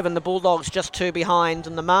 4-3-27. The Bulldogs just 2 behind.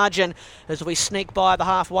 And the margin, as we sneak by the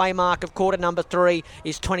halfway mark of quarter number 3,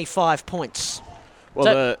 is 25 points. Well,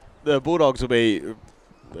 So- the Bulldogs will be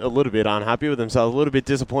a little bit unhappy with themselves, a little bit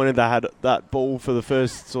disappointed they had that ball for the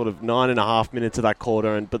first sort of 9.5 minutes of that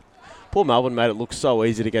quarter. But Port Melbourne made it look so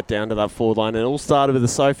easy to get down to that forward line. And it all started with a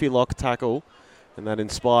Sophie Locke tackle. And that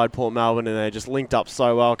inspired Port Melbourne, and they just linked up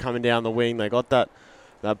so well coming down the wing. They got that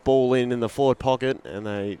ball in the forward pocket, and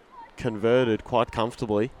they converted quite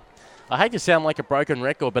comfortably. I hate to sound like a broken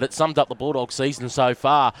record, but it summed up the Bulldog season so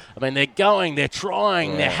far. I mean, they're going, they're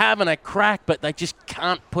trying, they're having a crack, but they just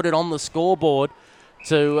can't put it on the scoreboard.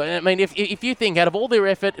 I mean, if you think out of all their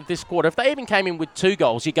effort this quarter, if they even came in with 2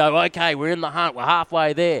 goals, you go, okay, we're in the hunt, we're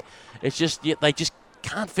halfway there. It's just, they just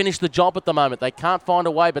can't finish the job at the moment. They can't find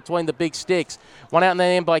a way between the big sticks. One out in the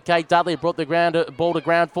end by Kate Dudley, brought the ball to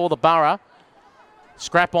ground for the Borough.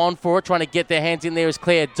 Scrap on for it, trying to get their hands in there is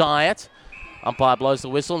Claire Diet. Umpire blows the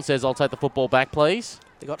whistle and says, I'll take the football back, please.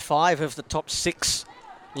 They got 5 of the top 6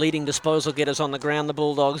 leading disposal getters on the ground, the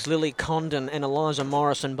Bulldogs. Lily Condon and Eliza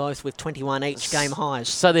Morrison, both with 21 each game highs.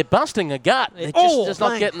 So they're busting a gut. They're just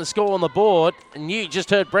not getting the score on the board. And you just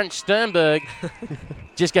heard Brent Sternberg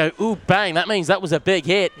just go, ooh, bang. That means that was a big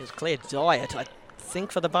hit. It's Claire Diet, I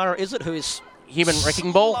think, for the Borough, is it? Who is human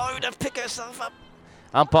wrecking ball? Slow to pick herself up.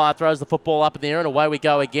 Umpire throws the football up in the air, and away we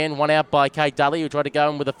go again. One out by Kate Dudley, who tried to go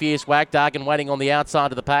in with a fierce whack. Dargan waiting on the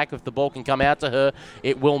outside of the pack. If the ball can come out to her,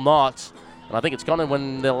 it will not. And I think it's gone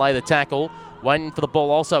when they'll lay the tackle. Waiting for the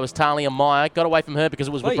ball also is Talia Meyer. Got away from her because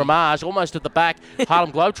it was with Ramage, almost at the back.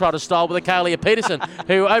 Harlem Globetrotter style with Akalia Peterson,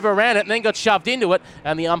 who overran it and then got shoved into it.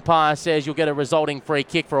 And the umpire says you'll get a resulting free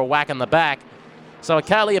kick for a whack in the back. So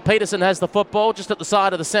Akalia Peterson has the football just at the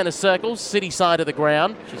side of the centre circle, city side of the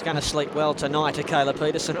ground. She's going to sleep well tonight, Akalia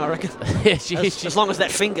Peterson, I reckon. Yeah, as long as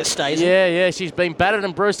that finger stays. Yeah, she's been battered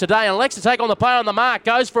and bruised today. And Alexa take on the player on the mark,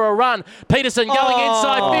 goes for a run. Peterson going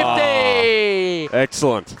inside 50.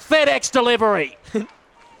 Excellent. FedEx delivery.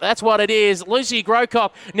 That's what it is. Lucy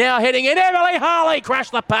Grocock now heading in. Emily Harley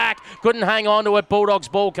crashed the pack. Couldn't hang on to it. Bulldogs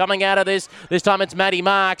ball coming out of this. This time it's Maddie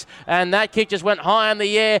Marks. And that kick just went high in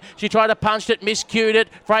the air. She tried to punch it, miscued it.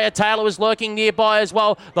 Freya Taylor was lurking nearby as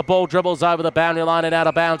well. The ball dribbles over the boundary line and out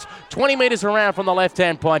of bounds. 20 metres around from the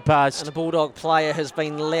left-hand point post. And the Bulldog player has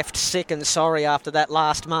been left sick and sorry after that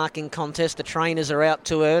last marking contest. The trainers are out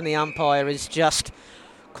to her and the umpire is just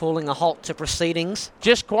calling a halt to proceedings.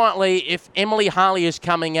 Just quietly, if Emily Harley is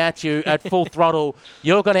coming at you at full throttle,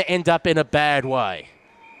 you're going to end up in a bad way.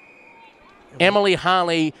 Emily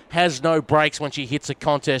Harley has no brakes when she hits a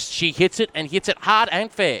contest. She hits it and hits it hard and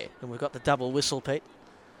fair. And we've got the double whistle, Pete.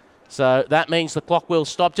 So that means the clock will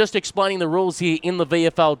stop. Just explaining the rules here in the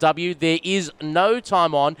VFLW. There is no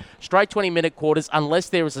time on, straight 20-minute quarters, unless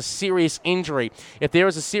there is a serious injury. If there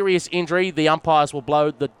is a serious injury, the umpires will blow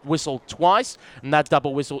the whistle twice, and that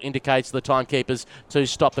double whistle indicates to the timekeepers to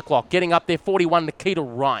stop the clock. Getting up there, 41, Nikita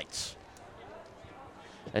Wright.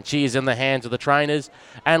 And she is in the hands of the trainers.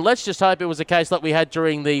 And let's just hope it was a case like we had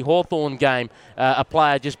during the Hawthorn game, a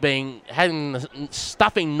player just having the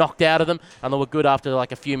stuffing knocked out of them, and they were good after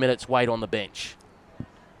like a few minutes wait on the bench.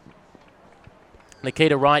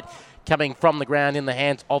 Nikita Wright coming from the ground in the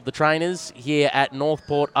hands of the trainers here at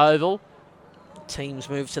Northport Oval. Teams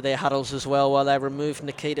move to their huddles as well while they remove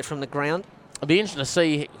Nikita from the ground. It'll be interesting to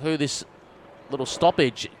see who this little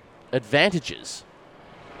stoppage advantages.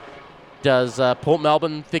 Does Port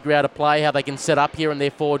Melbourne figure out a play, how they can set up here in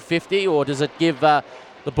their forward 50, or does it give the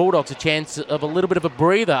Bulldogs a chance of a little bit of a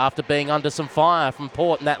breather after being under some fire from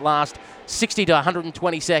Port in that last 60 to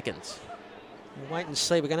 120 seconds? We'll wait and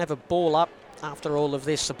see. We're going to have a ball up after all of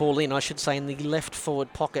this, a ball in, I should say, in the left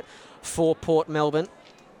forward pocket for Port Melbourne.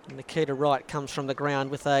 And Nikita Wright comes from the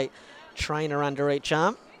ground with a trainer under each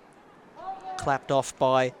arm. Clapped off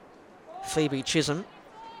by Phoebe Chisholm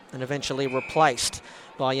and eventually replaced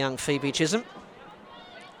by young Phoebe Chisholm,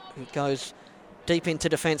 who goes deep into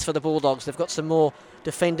defence for the Bulldogs. They've got some more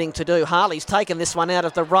defending to do. Harley's taken this one out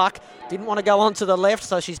of the ruck. Didn't want to go on to the left,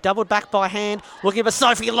 so she's doubled back by hand. Looking for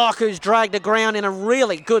Sophie Locke, who's dragged the ground in a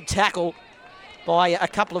really good tackle by a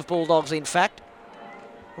couple of Bulldogs, in fact.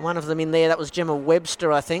 One of them in there, that was Gemma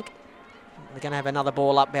Webster, I think. They're going to have another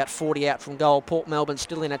ball up, about 40 out from goal. Port Melbourne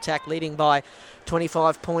still in attack, leading by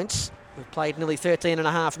 25 points. We've played nearly 13 and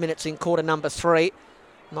a half minutes in quarter number 3.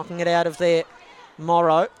 Knocking it out of there,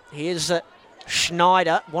 Morrow. Here's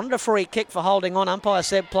Schneider. Wanted a free kick for holding on. Umpire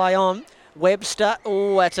said play on. Webster.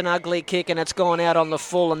 Oh, that's an ugly kick, and it's gone out on the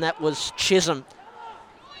full, and that was Chisholm.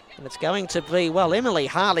 And it's going to be, well, Emily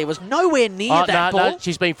Harley was nowhere near that ball. No,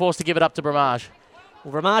 she's been forced to give it up to Bramage.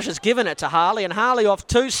 Well, Ramage has given it to Harley, and Harley off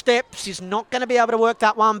 2 steps. She's not going to be able to work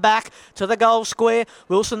that one back to the goal square.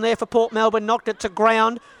 Wilson there for Port Melbourne, knocked it to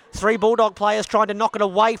ground. 3 Bulldog players trying to knock it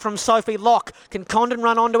away from Sophie Locke. Can Condon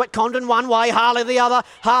run onto it? Condon one way, Harley the other.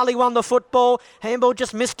 Harley won the football. Handball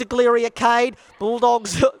just missed Agleria Cade.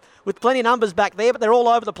 Bulldogs with plenty of numbers back there, but they're all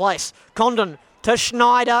over the place. Condon to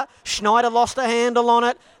Schneider. Schneider lost a handle on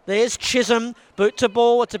it. There's Chisholm, boot to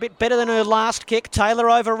ball. It's a bit better than her last kick. Taylor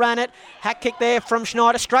overran it. Hack kick there from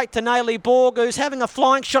Schneider straight to Nayli Borg, who's having a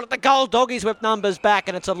flying shot at the goal. Doggies with numbers back,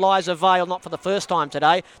 and it's Eliza Vale, not for the first time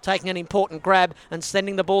today, taking an important grab and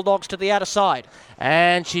sending the Bulldogs to the outer side.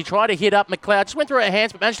 And she tried to hit up McLeod. Just went through her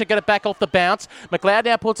hands, but managed to get it back off the bounce. McLeod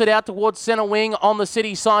now puts it out towards centre wing on the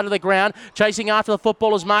City side of the ground. Chasing after the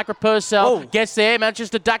football is Margaret Purcell. Gets there, manages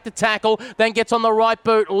to duck the tackle, then gets on the right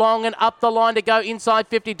boot, long and up the line to go inside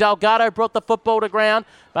 50. Delgado brought the football to ground.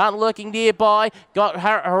 Barton lurking nearby, got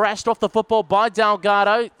harassed off the football by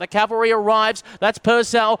Delgado. The cavalry arrives. That's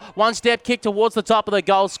Purcell. 1-step kick towards the top of the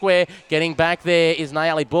goal square. Getting back there is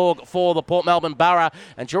Nayeli Borg for the Port Melbourne Borough.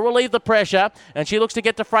 And she'll relieve the pressure. And she looks to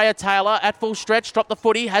get to Freya Taylor at full stretch. Drop the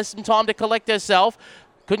footy. Has some time to collect herself.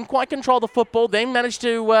 Couldn't quite control the football, then managed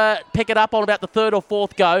to pick it up on about the 3rd or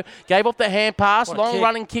 4th go. Gave off the hand pass, long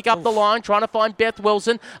running kick up the line, trying to find Beth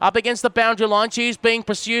Wilson up against the boundary line. She's being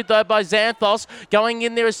pursued though by Xanthos. Going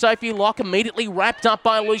in there is Sophie Locke, immediately wrapped up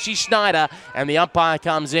by Lucy Schneider. And the umpire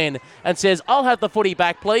comes in and says, I'll have the footy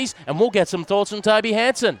back, please, and we'll get some thoughts from Toby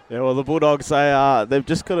Hansen. Yeah, well, the Bulldogs, they've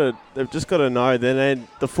just got to know then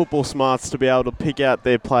the football smarts to be able to pick out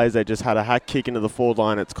their plays. They just had a hack kick into the forward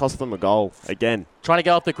line. It's cost them a goal again. Trying to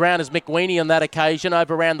go off the ground is McWeeny on that occasion,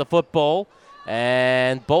 over around the football.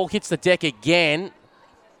 And ball hits the deck again.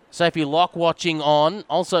 Sophie Locke watching on,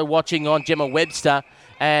 also watching on Gemma Webster.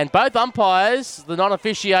 And both umpires, the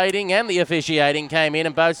non-officiating and the officiating, came in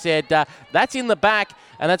and both said, that's in the back.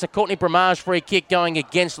 And that's a Courtney Bramage free kick going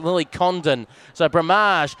against Lily Condon. So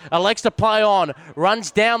Bramage elects to play on,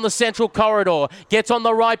 runs down the central corridor, gets on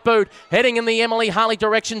the right boot, heading in the Emily Harley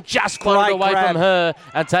direction, just floated away from her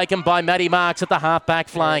and taken by Maddie Marks at the half-back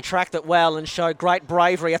flank. Tracked it well and showed great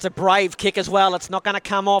bravery. It's a brave kick as well. It's not going to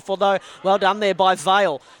come off, although well done there by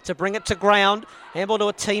Vale to bring it to ground. Handball to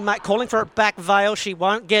a teammate, calling for it back, Vale. She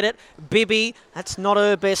won't get it. Bibby, that's not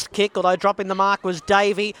her best kick, although dropping the mark was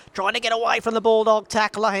Davey. Trying to get away from the Bulldog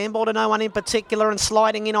tackler. Handball to no one in particular, and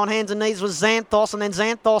sliding in on hands and knees was Xanthos, and then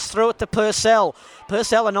Xanthos threw it to Purcell.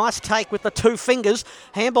 Purcell, a nice take with the 2 fingers.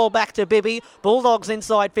 Handball back to Bibby. Bulldogs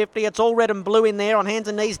inside 50. It's all red and blue in there on hands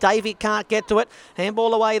and knees. Davey can't get to it.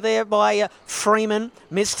 Handball away there by Freeman.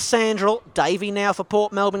 Missed Sandrell. Davey now for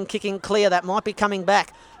Port Melbourne kicking clear. That might be coming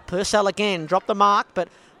back. Purcell again, dropped the mark, but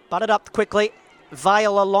butted up quickly.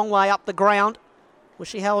 Vale a long way up the ground. Was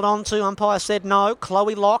she held on to? Umpire said no.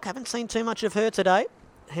 Chloe Locke, haven't seen too much of her today.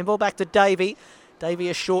 Handball back to Davey. Davey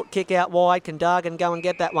a short kick out wide. Can Dargan go and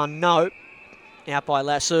get that one? No. Out by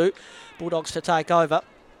Lasso. Bulldogs to take over.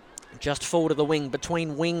 Just forward of the wing,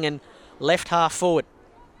 between wing and left half forward.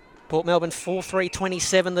 Port Melbourne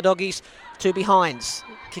 4-3-27. The Doggies 2 behinds.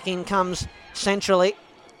 Kicking comes centrally.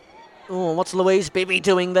 Oh, what's Louise Bibby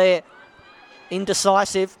doing there?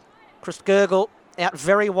 Indecisive. Chris Gergel out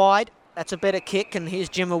very wide. That's a better kick, and here's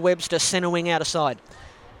Gemma Webster centre wing out aside.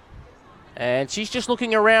 And she's just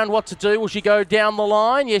looking around what to do. Will she go down the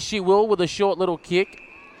line? Yes, she will, with a short little kick.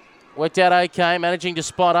 Worked out okay, managing to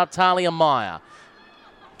spot up Talia Meyer.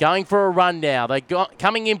 Going for a run now. They got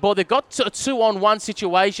coming in board. They've got a 2-on-1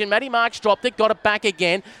 situation. Maddie Marks dropped it, got it back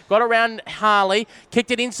again. Got around Harley, kicked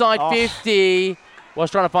it inside 50. Was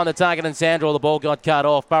trying to find the target and Sandra. The ball got cut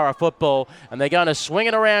off. Borough football, and they're going to swing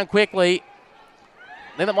it around quickly.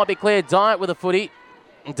 Then that might be Claire Diet with a footy.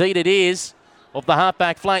 Indeed it is. Off the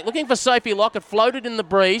half-back flank. Looking for Sophie Lockett. Floated in the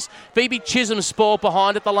breeze. Phoebe Chisholm spoiled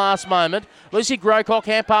behind at the last moment. Lucy Grocock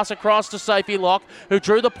hand pass across to Sophie Lock, who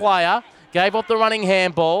drew the player. Gave off the running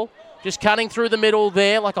handball. Just cutting through the middle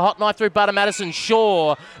there like a hot knife through butter. Madison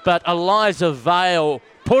Shaw. But Eliza Vale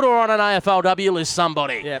put her on an AFLW list,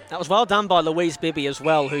 somebody. Yeah, that was well done by Louise Bibby as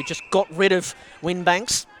well, who just got rid of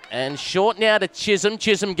Winbanks. And short now to Chisholm.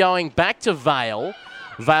 Chisholm going back to Vale.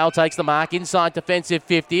 Vale takes the mark inside defensive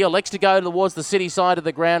 50. Elects to go towards the city side of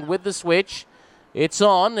the ground with the switch. It's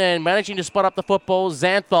on and managing to spot up the football.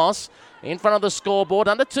 Xanthos in front of the scoreboard.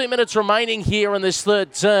 Under 2 minutes remaining here in this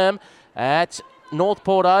third term at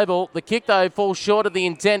Northport Oval. The kick, though, falls short of the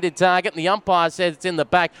intended target, and the umpire says it's in the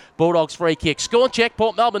back. Bulldogs free kick. Score check,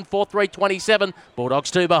 Port Melbourne 4-3-27.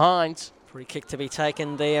 Bulldogs 2 behind. Free kick to be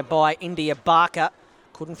taken there by India Barker.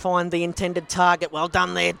 Couldn't find the intended target. Well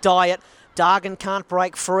done there, Diet. Dargan can't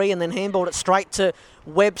break free and then handballed it straight to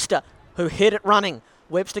Webster, who hit it running.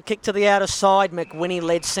 Webster kicked to the outer side. McWhinney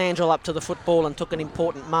led Sandrell up to the football and took an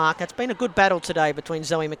important mark. It's been a good battle today between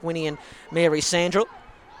Zoe McWhinney and Mary Sandrell.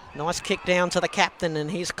 Nice kick down to the captain,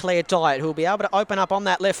 and here's Claire Diet, who will be able to open up on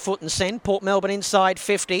that left foot and send Port Melbourne inside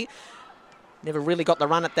 50. Never really got the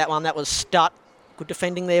run at that one. That was Stutt. Good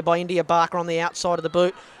defending there by India Barker on the outside of the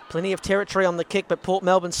boot. Plenty of territory on the kick, but Port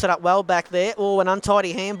Melbourne set up well back there. Oh, an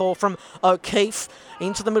untidy handball from O'Keefe.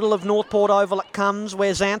 Into the middle of Northport Oval it comes,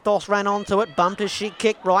 where Xanthos ran onto it. Bumped as she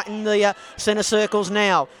kicked right in the centre circles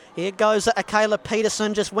now. Here goes Akayla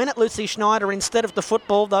Peterson. Just went at Lucy Schneider instead of the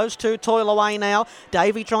football. Those two toil away now.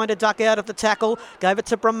 Davey trying to duck out of the tackle. Gave it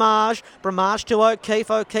to Bramage. Bramage to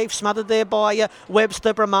O'Keefe. O'Keefe smothered there by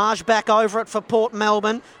Webster. Bramage back over it for Port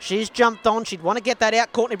Melbourne. She's jumped on. She'd want to get that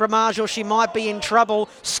out, Courtney Bramage, or she might be in trouble.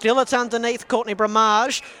 Still it's underneath Courtney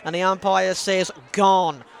Bramage. And the umpire says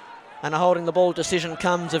gone. And a holding the ball decision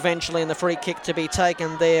comes eventually, and the free kick to be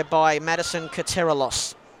taken there by Madison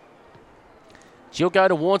Katerelos. She'll go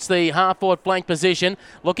towards the half-forward flank position,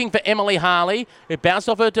 looking for Emily Harley, who bounced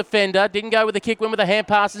off her defender, didn't go with the kick, went with a hand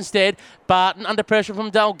pass instead. Barton under pressure from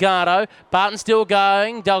Delgado. Barton still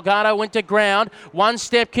going. Delgado went to ground.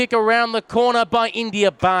 One-step kick around the corner by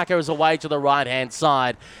India Barker as away to the right-hand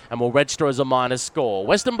side, and will register as a minus score.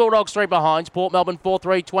 Western Bulldogs 3 behind, Port Melbourne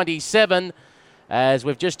 4-3-27. As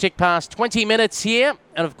we've just ticked past 20 minutes here.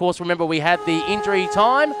 And, of course, remember we had the injury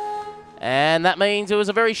time. And that means it was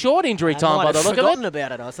a very short injury time by the look of it. Forgotten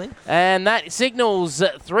about it, I think. And that signals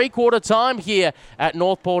three-quarter time here at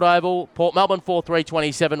Northport Oval. Port Melbourne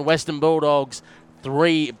 4-3-27. Western Bulldogs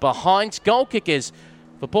 3 behind. Goal kickers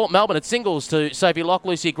for Port Melbourne at singles to Sophie Lock,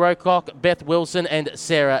 Lucy Grocock, Beth Wilson and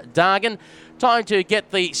Sarah Dargan. Time to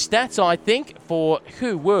get the stats, I think, for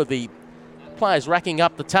who were the players racking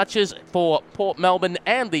up the touches for Port Melbourne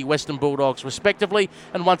and the Western Bulldogs respectively.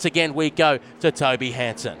 And once again we go to Toby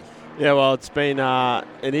Hansen. Yeah, well, it's been an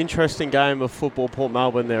interesting game of football. Port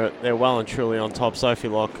Melbourne, they're well and truly on top. Sophie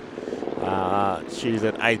Lock, she's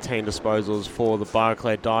at 18 disposals for the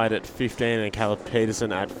Barclay Diet at 15 and Caleb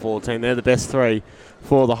Peterson at 14. They're the best three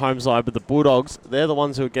for the home side, but the Bulldogs, they're the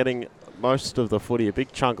ones who are getting most of the footy. A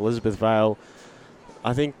big chunk, Elizabeth Vale.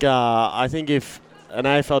 I think if an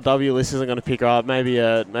AFLW list isn't going to pick her up, maybe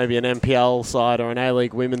an NPL side or an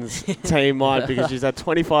A-League women's team might, because she's had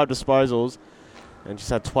 25 disposals and she's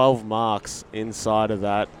had 12 marks inside of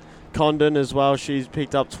that. Condon as well, she's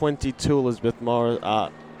picked up 22.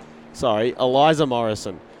 Eliza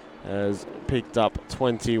Morrison has picked up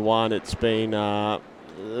 21. It's been the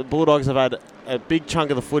Bulldogs have had a big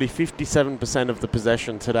chunk of the footy, 57% of the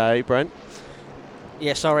possession today, Brent.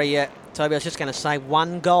 Yeah, sorry, Toby, I was just going to say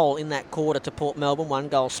 1 goal in that quarter to Port Melbourne, 1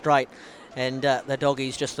 goal straight. And the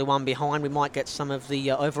Doggies just the one behind. We might get some of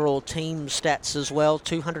the overall team stats as well.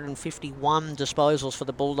 251 disposals for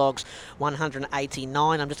the Bulldogs,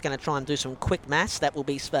 189. I'm just going to try and do some quick maths. That will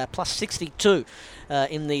be plus 62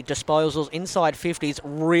 in the disposals. Inside 50s,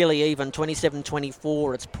 really even,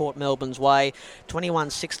 27-24. It's Port Melbourne's way.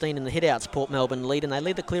 21-16 in the hit-outs, Port Melbourne lead. And they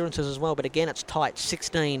lead the clearances as well. But again, it's tight,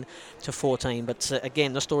 16-14. But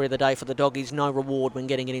again, the story of the day for the Doggies, no reward when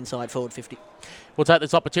getting it inside forward 50. We'll take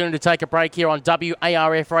this opportunity to take a break. break here on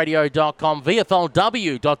WARFradio.com,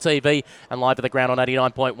 VFLW.tv, and live at the ground on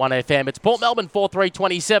 89.1 FM. It's Port Melbourne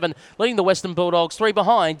 4-3-27, leading the Western Bulldogs 3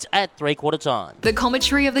 behind at three-quarter time. The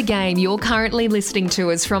commentary of the game you're currently listening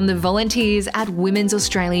to is from the volunteers at Women's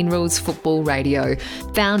Australian Rules Football Radio.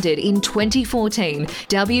 Founded in 2014,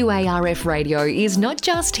 WARF Radio is not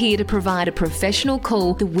just here to provide a professional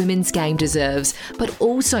call the women's game deserves, but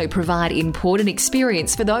also provide important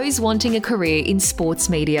experience for those wanting a career in sports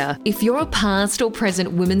media. If you're a past or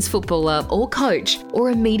present women's footballer or coach or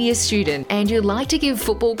a media student and you'd like to give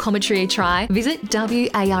football commentary a try, visit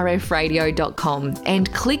warfradio.com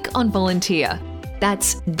and click on volunteer.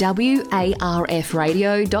 That's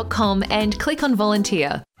warfradio.com and click on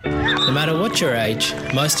volunteer. No matter what your age,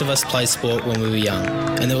 most of us played sport when we were young,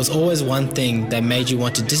 and there was always one thing that made you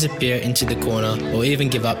want to disappear into the corner or even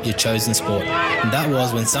give up your chosen sport. And that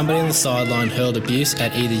was when somebody on the sideline hurled abuse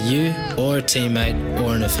at either you or a teammate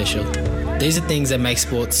or an official. These are things that make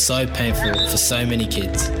sport so painful for so many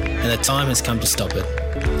kids, and the time has come to stop it.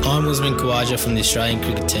 I'm Usman Khawaja from the Australian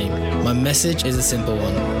cricket team. My message is a simple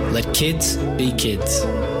one. Let kids be kids.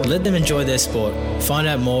 Let them enjoy their sport. Find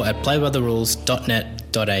out more at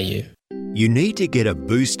playbytherules.net.au. You need to get a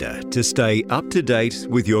booster to stay up to date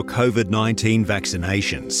with your COVID-19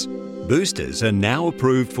 vaccinations. Boosters are now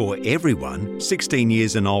approved for everyone 16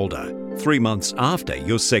 years and older, 3 months after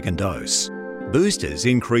your second dose. Boosters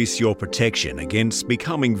increase your protection against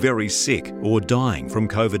becoming very sick or dying from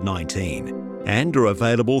COVID-19 and are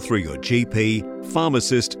available through your GP,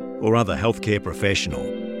 pharmacist or other healthcare professional.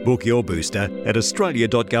 Book your booster at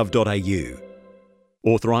australia.gov.au.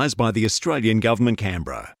 Authorised by the Australian Government,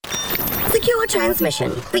 Canberra. Secure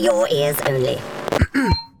transmission for your ears only.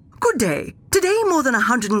 Good day. Today, more than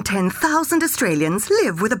 110,000 Australians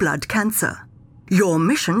live with a blood cancer. Your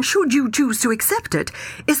mission, should you choose to accept it,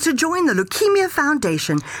 is to join the Leukemia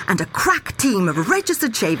Foundation and a crack team of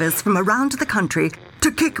registered shavers from around the country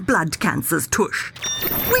to kick blood cancer's tush.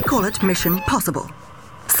 We call it Mission Possible.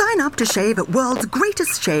 Sign up to shave at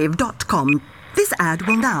worldsgreatestshave.com. This ad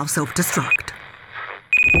will now self-destruct.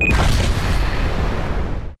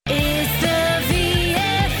 It's the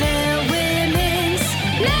VFL Women's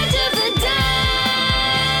Match of the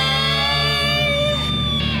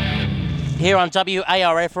Day. Here on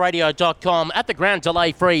WARFradio.com, at the ground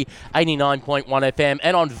delay-free 89.1 FM,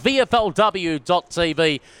 and on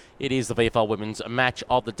VFLW.tv. It is the VFL Women's Match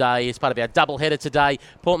of the Day. It's part of our doubleheader today.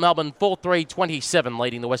 Port Melbourne 4-3-27,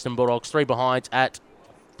 leading the Western Bulldogs 3 behind at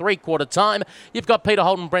three-quarter time. You've got Peter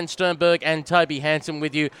Holden, Brent Sternberg and Toby Hanson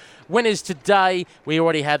with you. Winners today, we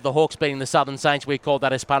already had the Hawks beating the Southern Saints. We called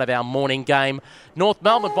that as part of our morning game. North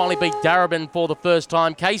Melbourne finally beat Darebin for the first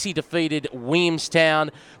time. Casey defeated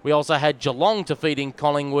Williamstown. We also had Geelong defeating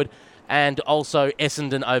Collingwood and also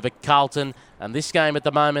Essendon over Carlton. And this game at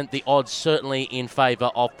the moment, the odds certainly in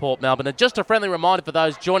favour of Port Melbourne. And just a friendly reminder for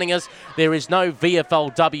those joining us, there is no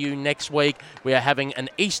VFLW next week. We are having an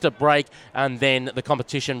Easter break, and then the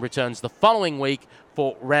competition returns the following week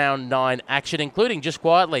for round 9 action, including, just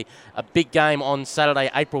quietly, a big game on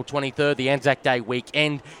Saturday, April 23rd, the Anzac Day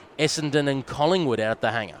weekend, Essendon and Collingwood out at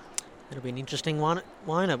the hangar. It'll be an interesting one,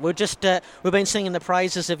 won't it? We've been singing the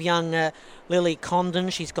praises of young Lily Condon.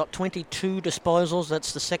 She's got 22 disposals.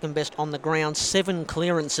 That's the second best on the ground. 7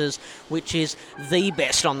 clearances, which is the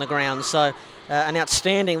best on the ground. So an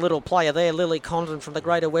outstanding little player there, Lily Condon from the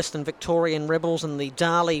Greater Western Victorian Rebels and the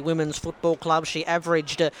Darley Women's Football Club. She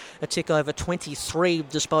averaged a tick over 23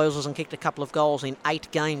 disposals and kicked a couple of goals in 8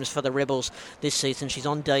 games for the Rebels this season. She's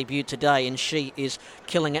on debut today and she is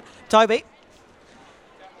killing it. Toby?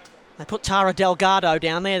 They put Tara Delgado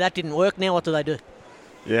down there. That didn't work. Now what do they do?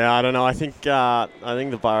 Yeah, I don't know. I think the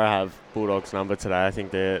Borough have Bulldogs' number today. I think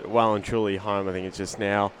they're well and truly home. I think it's just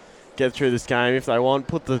now get through this game if they want.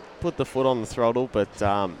 Put the foot on the throttle. But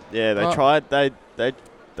they tried. They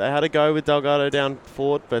had a go with Delgado down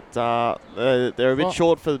forward, but they're a bit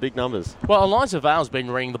short for the big numbers. Well, Eliza Vale's been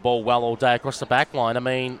ringing the ball well all day across the back line. I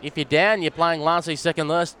mean, if you're down, you're playing Larsley second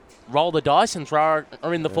last, roll the dice and throw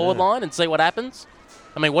her in the forward line and see what happens.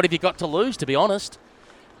 I mean, what have you got to lose, to be honest?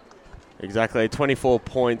 Exactly. 24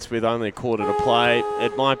 points with only a quarter to play.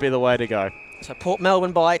 It might be the way to go. So Port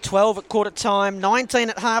Melbourne by 12 at quarter time, 19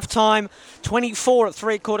 at half time, 24 at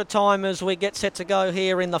three-quarter time as we get set to go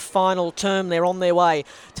here in the final term. They're on their way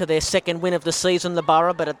to their second win of the season, the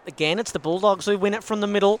Borough, but again, it's the Bulldogs who win it from the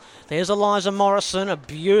middle. There's Eliza Morrison, a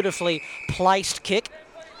beautifully placed kick.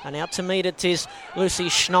 And out to meet it is Lucy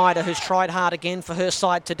Schneider, who's tried hard again for her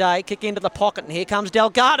side today. Kick into the pocket, and here comes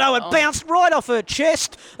Delgado, and bounced right off her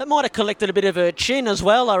chest. It might have collected a bit of her chin as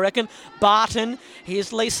well, I reckon. Barton,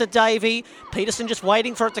 here's Lisa Davey. Peterson just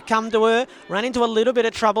waiting for it to come to her. Ran into a little bit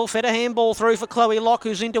of trouble. Fed a handball through for Chloe Locke,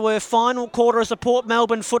 who's into her final quarter as a Port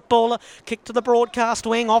Melbourne footballer. Kick to the broadcast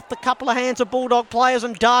wing, off the couple of hands of Bulldog players,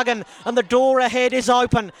 and Dargan, and the door ahead is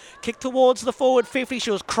open. Kick towards the forward 50. She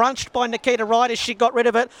was crunched by Nikita Wright as she got rid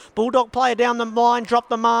of it. Bulldog player down the line, dropped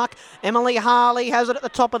the mark. Emily Harley has it at the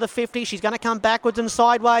top of the 50. She's going to come backwards and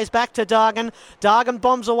sideways back to Dargan. Dargan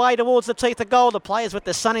bombs away towards the teeth of goal. The players with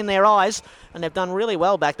the sun in their eyes, and they've done really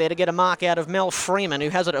well back there to get a mark out of Mel Freeman, who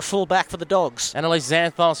has it at full back for the Dogs. Annalise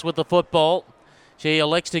Xanthos with the football. She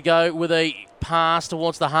elects to go with a pass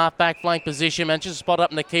towards the half-back flank position. Manages to spot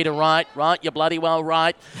up Nikita Wright. Right, you're bloody well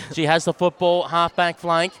right. She has the football, half-back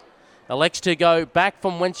flank. Elects to go back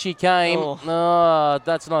from whence she came. Oh,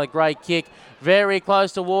 that's not a great kick. Very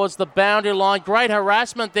close towards the boundary line. Great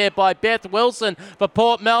harassment there by Beth Wilson for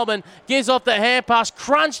Port Melbourne. Gives off the hand pass.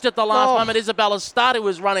 Crunched at the last moment. Isabella Starter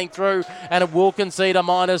was running through, and it will concede a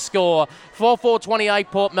minor score. 4-4-28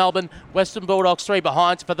 Port Melbourne. Western Bulldogs 3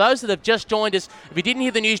 behind. For those that have just joined us, if you didn't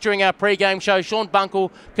hear the news during our pre-game show, Sean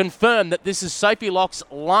Bunkle confirmed that this is Sophie Locke's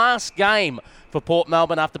last game for Port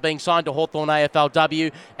Melbourne after being signed to Hawthorn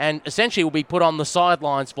AFLW, and essentially will be put on the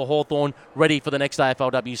sidelines for Hawthorn, ready for the next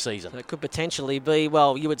AFLW season. It could potentially be,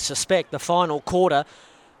 well, you would suspect, the final quarter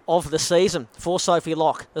of the season for Sophie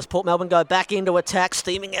Locke. As Port Melbourne go back into attack,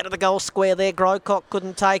 steaming out of the goal square there. Grocock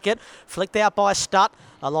couldn't take it. Flicked out by Stutt.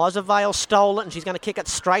 Eliza Vale stole it, and she's going to kick it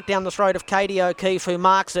straight down the throat of Katie O'Keefe, who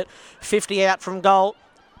marks it. 50 out from goal.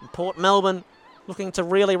 And Port Melbourne looking to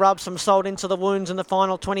really rub some salt into the wounds in the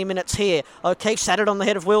final 20 minutes here. O'Keefe sat it on the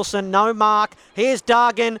head of Wilson. No mark. Here's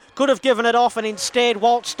Dargan. Could have given it off and instead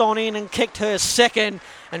waltzed on in and kicked her second.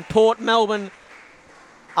 And Port Melbourne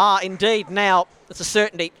are indeed now, it's a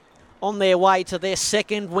certainty, on their way to their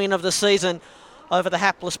second win of the season over the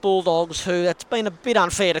hapless Bulldogs, who, it's been a bit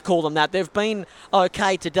unfair to call them that. They've been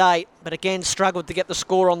okay today, but again struggled to get the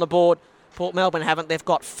score on the board. Port Melbourne haven't. They've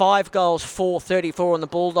got 5 goals, 4-34, and the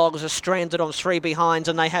Bulldogs are stranded on 3 behinds,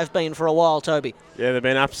 and they have been for a while, Toby. Yeah, they've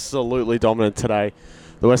been absolutely dominant today.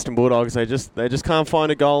 The Western Bulldogs, they just can't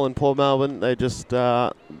find a goal in Port Melbourne. They just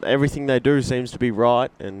everything they do seems to be right.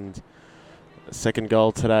 And second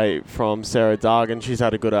goal today from Sarah Dargan. She's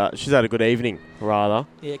had a good evening, rather.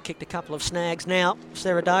 Yeah, kicked a couple of snags now,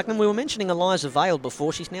 Sarah Dargan. We were mentioning Eliza Vale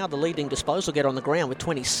before. She's now the leading disposal getter on the ground with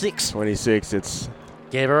 26. 26. It's.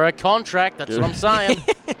 Give her a contract, that's what I'm saying.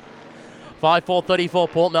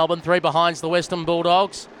 5-4-34 Port Melbourne, 3 behinds the Western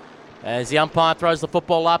Bulldogs. As the umpire throws the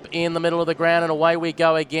football up in the middle of the ground, and away we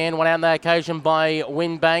go again. One out on that occasion by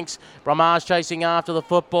Winbanks. Bramage chasing after the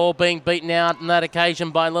football, being beaten out on that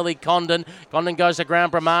occasion by Lily Condon. Condon goes to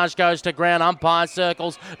ground, Bramage goes to ground. Umpire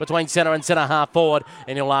circles between centre and centre half forward,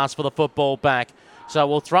 and he'll ask for the football back. So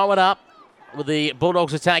we'll throw it up with the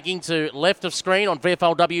Bulldogs attacking to left of screen on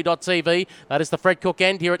VFLW.tv. That is the Fred Cook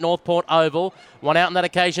end here at Northport Oval. One out on that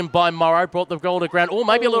occasion by Morrow. Brought the goal to ground. Or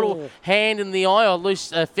maybe a little hand in the eye or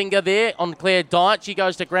loose finger there on Claire Diet. She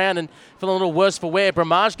goes to ground and feeling a little worse for wear.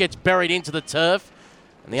 Bramage gets buried into the turf.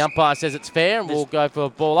 And the umpire says it's fair, and we'll go for a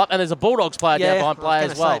ball up. And there's a Bulldogs player down behind play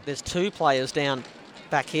as well. There's 2 players down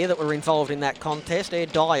back here that were involved in that contest.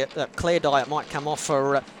 Claire Diet might come off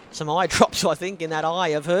for some eye drops, I think, in that eye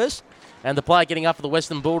of hers. And the player getting up for the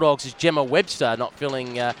Western Bulldogs is Gemma Webster, not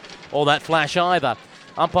feeling all that flash either.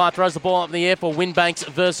 Umpire throws the ball up in the air for Winbanks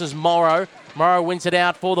versus Morrow. Morrow wins it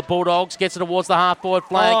out for the Bulldogs, gets it towards the half-forward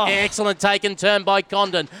flank. Excellent taken turn by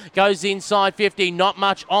Condon. Goes inside 50, not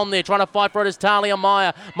much on there. Trying to fight for it is Talia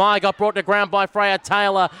Meyer. Meyer got brought to ground by Freya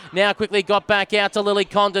Taylor. Now quickly got back out to Lily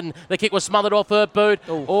Condon. The kick was smothered off her boot.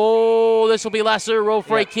 This will be Lasso rule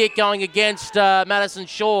free kick going against Madison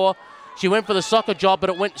Shaw. She went for the soccer job, but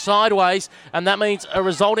it went sideways, and that means a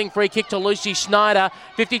resulting free kick to Lucy Schneider.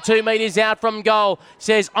 52 metres out from goal.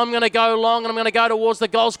 Says, I'm going to go long, and I'm going to go towards the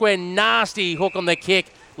goal square. Nasty hook on the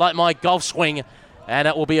kick, like my golf swing. And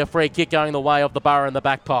it will be a free kick going the way of the Borough in the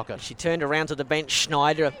back pocket. She turned around to the bench,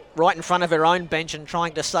 Schneider, right in front of her own bench, and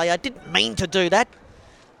trying to say, I didn't mean to do that.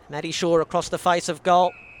 Maddie Shaw across the face of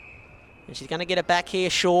goal. And she's going to get it back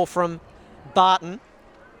here, Shaw from Barton.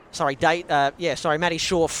 Maddie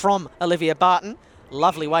Shaw from Olivia Barton.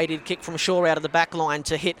 Lovely weighted kick from Shaw out of the back line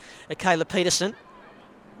to hit Kayla Peterson.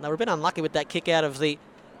 They were a bit unlucky with that kick out of the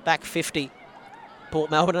back 50.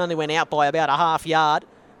 Port Melbourne only went out by about a half yard.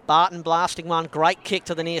 Barton blasting one. Great kick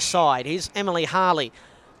to the near side. Here's Emily Harley.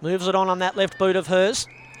 Moves it on that left boot of hers.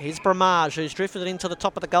 Here's Bramage, who's drifted it into the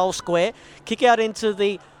top of the goal square. Kick out into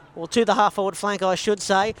the or to the half-forward flank, I should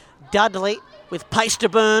say. Dudley with pace to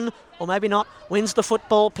burn, or maybe not, wins the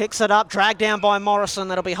football, picks it up, dragged down by Morrison,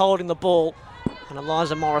 that'll be holding the ball. And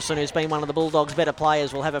Eliza Morrison, who's been one of the Bulldogs' better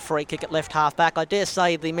players, will have a free kick at left half-back. I dare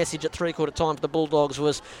say the message at three-quarter time for the Bulldogs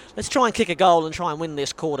was, let's try and kick a goal and try and win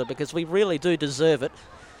this quarter, because we really do deserve it.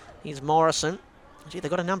 Here's Morrison. Gee,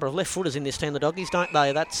 they've got a number of left-footers in this team, the Doggies, don't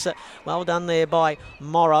they? That's well done there by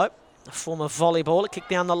Morrow, a former volleyball. It kicked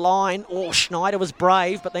down the line. Oh, Schneider was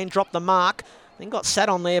brave, but then dropped the mark. Then got sat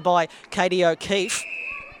on there by Katie O'Keefe.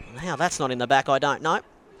 Now that's not in the back, I don't know.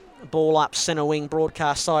 Ball up centre wing,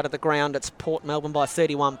 broadcast side of the ground. It's Port Melbourne by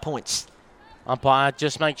 31 points. Umpire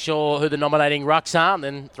just makes sure who the nominating rucks are and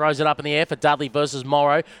then throws it up in the air for Dudley versus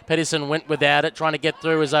Morrow. Peterson went without it, trying to get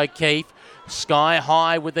through as O'Keefe. Sky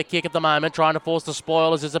high with the kick at the moment, trying to force the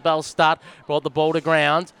spoil as Isabel Stutt brought the ball to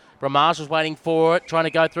ground. Bramage was waiting for it, trying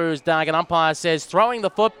to go through as Dargan. Umpire says throwing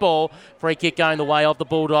the football. Free kick going the way of the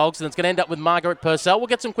Bulldogs, and it's going to end up with Margaret Purcell. We'll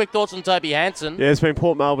get some quick thoughts on Toby Hansen. Yeah, it's been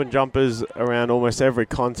Port Melbourne jumpers around almost every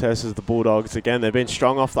contest as the Bulldogs. Again, they've been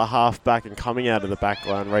strong off the half-back and coming out of the back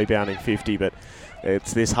line, rebounding 50, but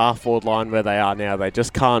it's this half-forward line where they are now. They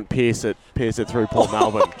just can't pierce it through Port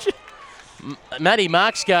Melbourne. Matty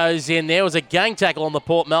Marks goes in. There was a gang tackle on the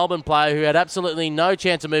Port Melbourne player who had absolutely no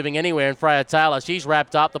chance of moving anywhere, and Freya Taylor, she's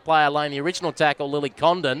wrapped up. The player laying the original tackle, Lily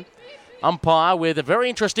Condon. Umpire with a very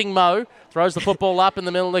interesting mo. Throws the football up in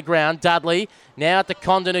the middle of the ground. Dudley now to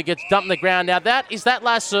Condon, who gets dumped in the ground. Now is that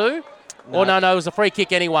Lasso? No. No, it was a free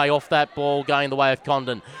kick anyway off that ball going the way of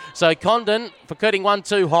Condon. So Condon, for cutting one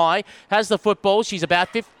too high, has the football. She's about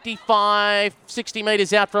 55, 60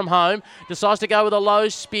 metres out from home. Decides to go with a low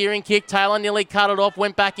spearing kick. Taylor nearly cut it off,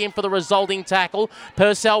 went back in for the resulting tackle.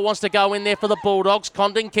 Purcell wants to go in there for the Bulldogs.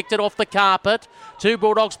 Condon kicked it off the carpet. Two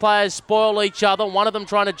Bulldogs players spoil each other. One of them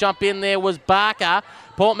trying to jump in there was Barker.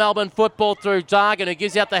 Port Melbourne football through Dargan, who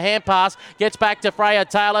gives out the hand pass, gets back to Freya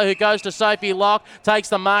Taylor, who goes to Sophie Locke, takes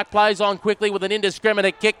the mark, plays on quickly with an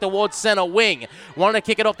indiscriminate kick towards centre wing. Wanted to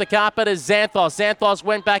kick it off the carpet as Xanthos. Xanthos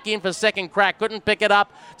went back in for second crack, couldn't pick it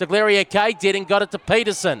up. Degleria Kay did and got it to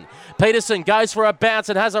Peterson. Peterson goes for a bounce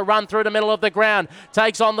and has a run through the middle of the ground.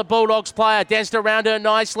 Takes on the Bulldogs player, danced around her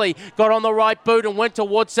nicely, got on the right boot and went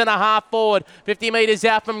towards centre half forward. 50 metres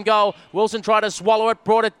out from goal. Wilson tried to swallow it,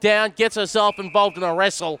 brought it down, gets herself involved in a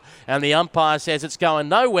wrestle, and the umpire says it's going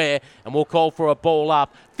nowhere and will call for a ball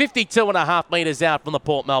up. 52.5 metres out from the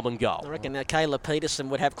Port Melbourne goal. I reckon Kayla Peterson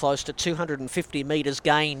would have close to 250 metres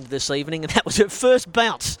gained this evening, and that was her first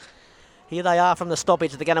bounce. Here they are from the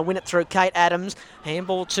stoppage. They're going to win it through Kate Adams.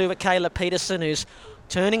 Handball to Kayla Peterson, who's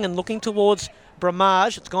turning and looking towards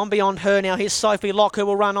Bramage. It's gone beyond her now. Here's Sophie Locke, who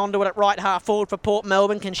will run onto it at right half forward for Port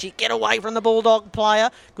Melbourne. Can she get away from the Bulldog player?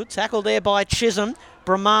 Good tackle there by Chisholm.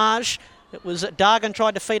 Bramage. It was Dargan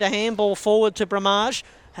tried to feed a handball forward to Bramage.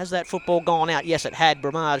 Has that football gone out? Yes, it had.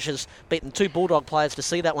 Bramage has beaten two Bulldog players to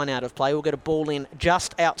see that one out of play. We'll get a ball in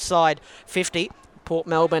just outside 50. Port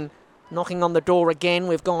Melbourne knocking on the door again.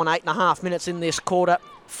 We've gone 8.5 minutes in this quarter.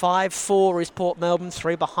 5-4 is Port Melbourne.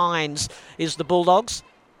 3 behinds is the Bulldogs.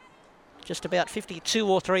 Just about 52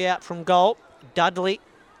 or 3 out from goal. Dudley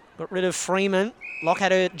got rid of Freeman. Locke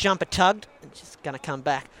had her jumper tugged. And she's going to come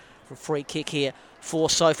back for a free kick here for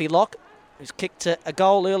Sophie Locke, who's kicked a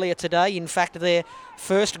goal earlier today. In fact, their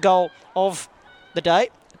first goal of the day.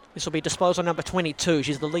 This will be disposal number 22.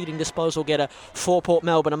 She's the leading disposal getter for Port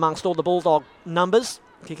Melbourne amongst all the Bulldog numbers.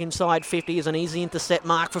 Kick inside 50 is an easy intercept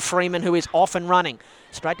mark for Freeman, who is off and running.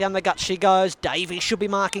 Straight down the gut she goes. Davies should be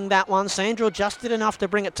marking that one. Sandra just did enough to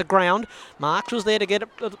bring it to ground. Marks was there to get it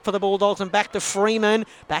for the Bulldogs, and back to Freeman.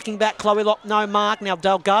 Backing back Chloe Locke, no mark. Now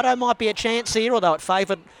Delgado might be a chance here, although it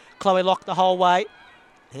favoured Chloe Locke the whole way.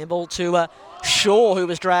 Handball to Shaw, who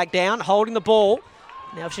was dragged down, holding the ball.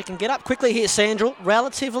 Now if she can get up quickly here, Sandra,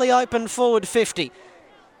 relatively open forward 50.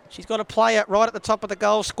 She's got a player right at the top of the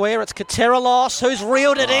goal square. It's Katerolos, who's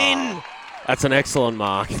reeled it in. That's an excellent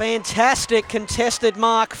mark. Fantastic contested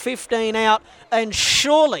mark, 15 out. And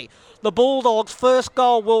surely the Bulldogs' first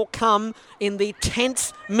goal will come in the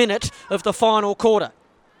 10th minute of the final quarter.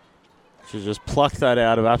 She just plucked that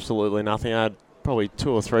out of absolutely nothing. I had probably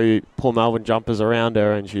 2 or 3 Port Melbourne jumpers around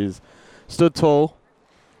her, and she's stood tall.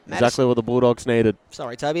 Exactly what the Bulldogs needed.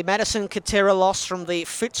 Sorry, Toby. Madison Katerolos from the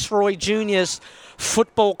Fitzroy Juniors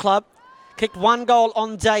Football Club. Kicked 1 goal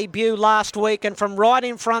on debut last week, and from right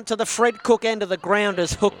in front to the Fred Cook end of the ground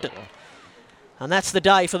has hooked it. And that's the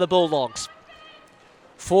day for the Bulldogs.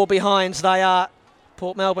 4 behinds they are.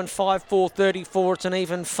 Port Melbourne 5-4-34. It's an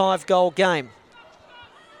even 5-goal game.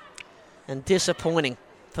 And disappointing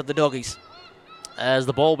for the Doggies. as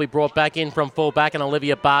the ball will be brought back in from full-back, and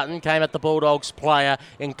Olivia Barton came at the Bulldogs player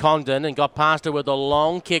in Condon and got past her with a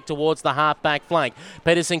long kick towards the half-back flank.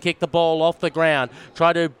 Peterson kicked the ball off the ground,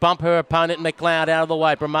 tried to bump her opponent McLeod out of the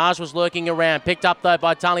way. Bramage was lurking around, picked up though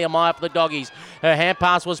by Talia Meyer for the Doggies. Her hand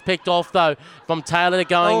pass was picked off though from Taylor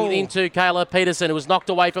going into Kayla Peterson. It was knocked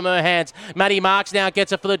away from her hands. Maddie Marks now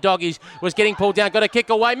gets it for the Doggies, was getting pulled down, got a kick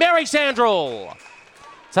away. Mary Sandrell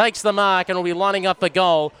takes the mark and will be lining up for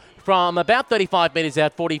goal from about 35 metres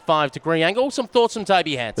out, 45-degree angle. Some thoughts from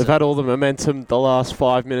Toby Hansen. They've had all the momentum the last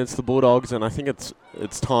 5 minutes, the Bulldogs, and I think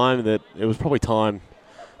it's time that it was probably time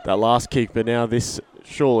that last kick, but now this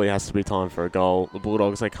surely has to be time for a goal. The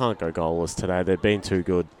Bulldogs, they can't go goalless today. They've been too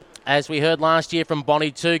good. As we heard last year from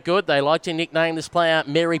Bonnie Too Good, they like to nickname this player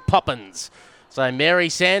Mary Poppins. So Mary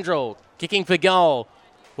Sandrell kicking for goal.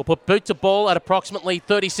 Will put boot to ball at approximately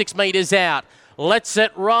 36 metres out. Lets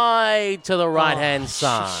it ride to the right-hand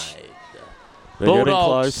side.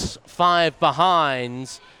 Bulldogs 5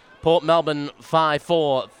 behinds. Port Melbourne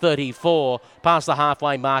 5-4, 34. Past the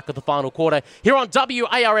halfway mark of the final quarter. Here on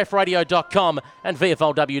WARFradio.com and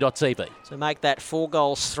VFLW.tv. So make that 4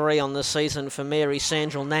 goals, 3 on the season for Mary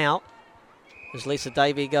Sandrell now, as Lisa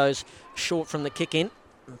Davey goes short from the kick-in.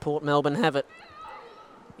 And Port Melbourne have it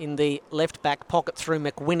in the left-back pocket through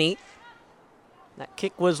McWhinney. That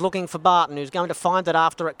kick was looking for Barton, who's going to find it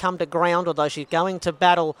after it come to ground, although she's going to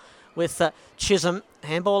battle with Chisholm.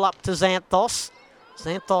 Handball up to Xanthos.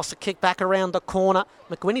 Xanthos a kick back around the corner.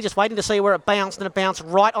 McWhinney just waiting to see where it bounced, and it bounced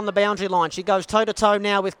right on the boundary line. She goes toe-to-toe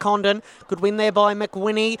now with Condon. Good win there by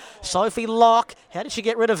McWhinney. Sophie Locke, how did she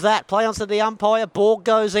get rid of that? Play onto the umpire. Ball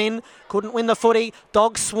goes in. Couldn't win the footy.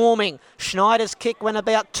 Dogs swarming. Schneider's kick went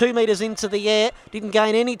about 2 metres into the air. Didn't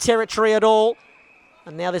gain any territory at all.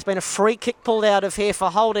 And now there's been a free kick pulled out of here for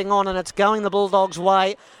holding on, and it's going the Bulldogs'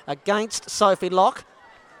 way against Sophie Locke.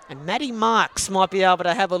 And Maddie Marks might be able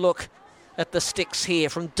to have a look at the sticks here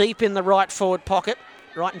from deep in the right forward pocket,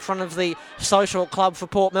 right in front of the social club for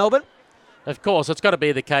Port Melbourne. Of course, it's got to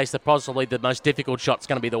be the case that possibly the most difficult shot's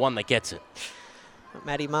going to be the one that gets it. But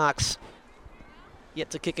Maddie Marks yet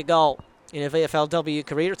to kick a goal in her VFLW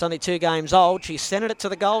career. It's only 2 games old. She centred it to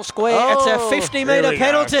the goal square. It's a 50-metre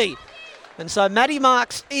penalty. And so Maddie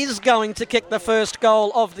Marks is going to kick the first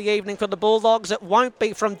goal of the evening for the Bulldogs. It won't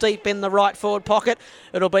be from deep in the right forward pocket.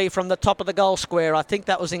 It'll be from the top of the goal square. I think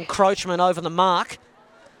that was encroachment over the mark.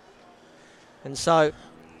 And so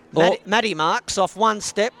Maddie Marks off one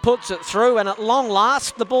step, puts it through, and at long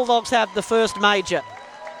last the Bulldogs have the first major.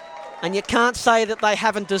 And you can't say that they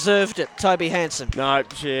haven't deserved it, Toby Hansen. No,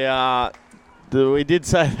 Pete did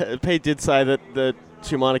say that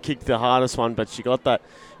she might have kicked the hardest one, but she got that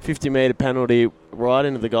 50-metre penalty right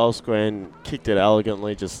into the goal square and kicked it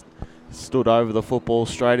elegantly, just stood over the football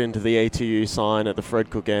straight into the ETU sign at the Fred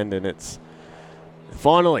Cook end, and it's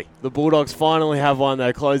finally, the Bulldogs finally have one.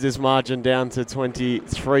 They close this margin down to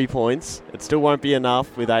 23 points. It still won't be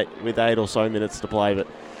enough with eight or so minutes to play, but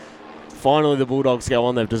finally the Bulldogs go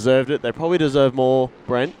on. They've deserved it. They probably deserve more,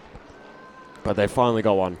 Brent, but they finally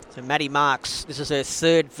got one. So Maddie Marks, this is her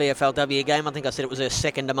 3rd VFLW game. I think I said it was her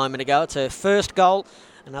 2nd a moment ago. It's her first goal.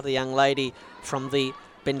 Another young lady from the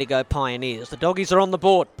Bendigo Pioneers. The Doggies are on the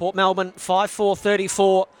board. Port Melbourne 5-4,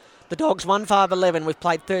 34. The Dogs 1-5-11. We've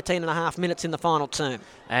played 13 and a half minutes in the final term.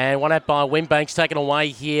 And one out by Wimbanks, taken away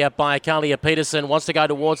here by Kalia Peterson. Wants to go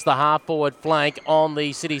towards the half-forward flank on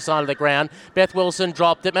the city side of the ground. Beth Wilson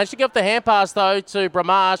dropped it. Managed to give the hand pass, though, to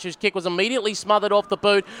Bramage, whose kick was immediately smothered off the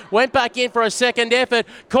boot. Went back in for a second effort.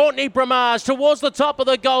 Courtney Bramage towards the top of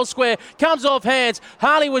the goal square. Comes off hands.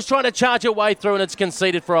 Harley was trying to charge her way through, and it's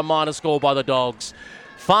conceded for a minor score by the Dogs.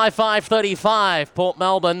 5-5-35, Port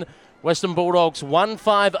Melbourne. Western Bulldogs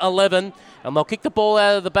 1-5-11, and they'll kick the ball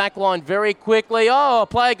out of the back line very quickly. Oh, a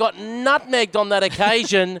player got nutmegged on that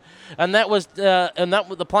occasion, and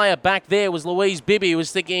the player back there was Louise Bibby, who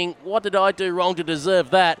was thinking, what did I do wrong to deserve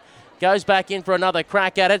that? Goes back in for another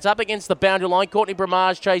crack at it. It's up against the boundary line. Courtney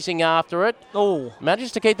Bramage chasing after it. Oh,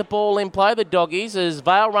 manages to keep the ball in play, the Doggies, as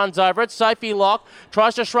Vale runs over it. Sophie Locke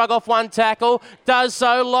tries to shrug off one tackle. Does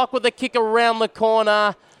so. Locke with the kick around the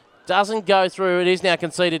corner. Doesn't go through. It is now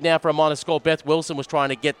conceded now for a minor score. Beth Wilson was trying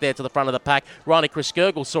to get there to the front of the pack. Riley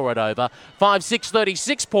Chris-Gergel saw it over.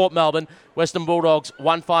 5-6-36 Port Melbourne. Western Bulldogs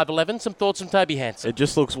 1-5-11. Some thoughts from Toby Hansen. It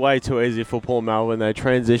just looks way too easy for Port Melbourne. They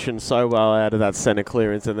transitioned so well out of that centre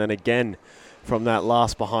clearance, and then again from that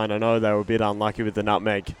last behind. I know they were a bit unlucky with the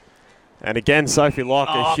nutmeg. And again, Sophie Locke,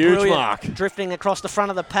 a huge brilliant. mark. Drifting across the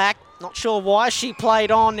front of the pack. Not sure why she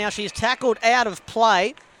played on. Now she's tackled out of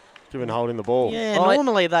play. given holding the ball. Yeah,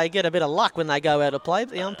 normally they get a bit of luck when they go out of play,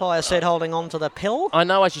 but the umpire said holding on to the pill. I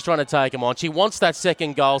know why she's trying to take him on. She wants that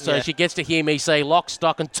second goal, so she gets to hear me say lock,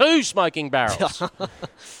 stock, and 2 smoking barrels.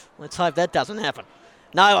 Let's hope that doesn't happen.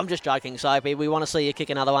 No, I'm just joking, Sophie. We want to see you kick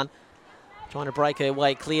another one. Trying to break her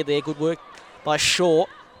way clear there. Good work by Shaw.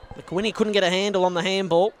 McWhinney couldn't get a handle on the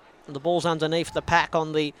handball. The ball's underneath the pack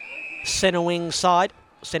on the centre wing side.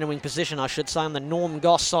 Centre wing position, I should say, on the Norm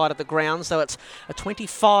Goss side of the ground. So it's a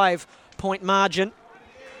 25-point margin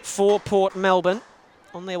for Port Melbourne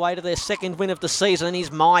on their way to their second win of the season.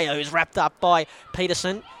 Here's Mayo, who's wrapped up by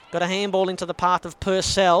Peterson. Got a handball into the path of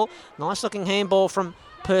Purcell. Nice looking handball from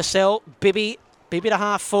Purcell. Bibby to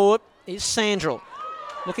half forward. Here's Sandrell.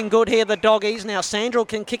 Looking good here, the Doggies. Now Sandrell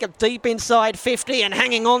can kick it deep inside 50 and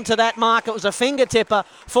hanging on to that mark. It was a finger tipper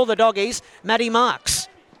for the Doggies. Maddie marks.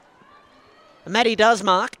 Maddie does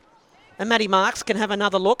mark. And Maddie marks can have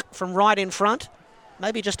another look from right in front.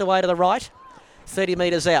 Maybe just away to the right. 30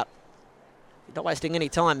 metres out. Not wasting any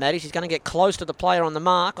time, Maddie. She's going to get close to the player on the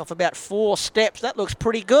mark off about 4 steps. That looks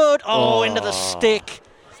pretty good. Oh, into the stick.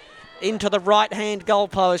 Into the right-hand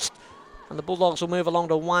goalpost. And the Bulldogs will move along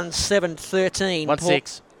to 1-7-13.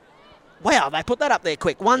 1-6. Wow, they put that up there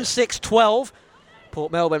quick. 1-6-12.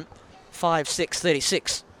 Port Melbourne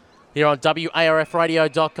 5-6-36. Here on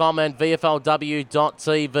WARFradio.com and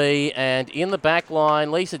VFLW.tv. And in the back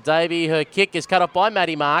line, Lisa Davey, her kick is cut off by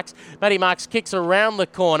Maddie Marks. Maddie Marks kicks around the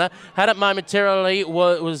corner. Had it momentarily,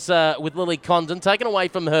 was with Lily Condon. Taken away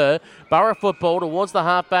from her. Borough football towards the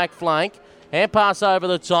half-back flank. Hand pass over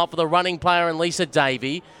the top for the running player and Lisa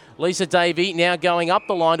Davey. Lisa Davey now going up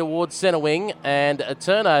the line towards centre wing, and a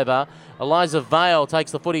turnover. Eliza Vale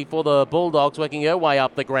takes the footy for the Bulldogs, working her way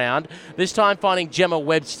up the ground. This time finding Gemma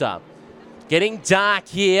Webster. Getting dark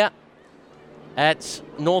here at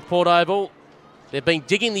North Port Oval. They've been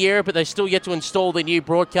digging the area, but they're still yet to install their new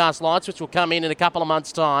broadcast lights, which will come in a couple of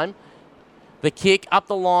months' time. The kick up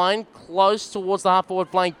the line, close towards the half-forward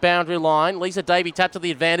flank boundary line. Lisa Davey tapped to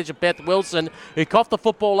the advantage of Beth Wilson, who coughed the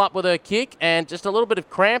football up with her kick, and just a little bit of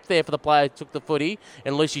cramp there for the player who took the footy,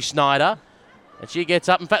 and Lucy Schneider. And she gets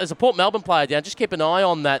up. In fact, there's a Port Melbourne player down. Just keep an eye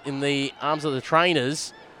on that in the arms of the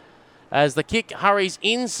trainers as the kick hurries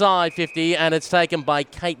inside 50, and it's taken by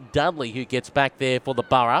Kate Dudley, who gets back there for the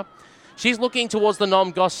Borough. She's looking towards the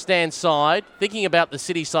Nom Goss stand side, thinking about the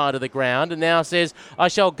city side of the ground, and now says, I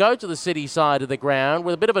shall go to the city side of the ground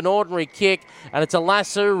with a bit of an ordinary kick, and it's a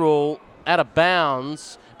lasso rule out of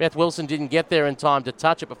bounds. Beth Wilson didn't get there in time to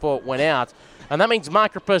touch it before it went out. And that means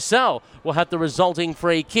Micah Purcell will have the resulting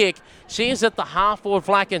free kick. She is at the half-forward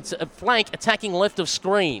flank attacking left of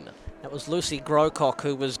screen. That was Lucy Grocock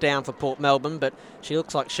who was down for Port Melbourne, but she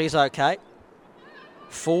looks like she's okay.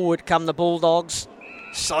 Forward come the Bulldogs.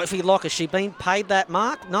 Sophie Locke, has she been paid that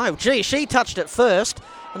mark? No, she touched it first,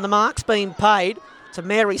 and the mark's been paid to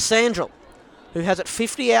Mary Sandrell, who has it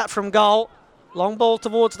 50 out from goal. Long ball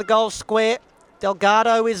towards the goal square.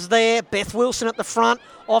 Delgado is there. Beth Wilson at the front,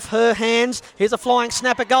 off her hands. Here's a flying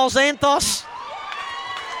snapper goal. Xanthos.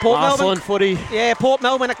 Port Melbourne footy. Yeah, Port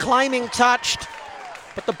Melbourne are claiming touched,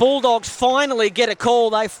 but the Bulldogs finally get a call.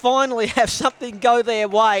 They finally have something go their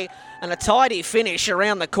way. And a tidy finish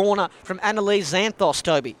around the corner from Annalise Xanthos,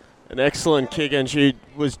 Toby. An excellent kick, and she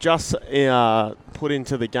was just put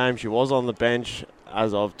into the game. She was on the bench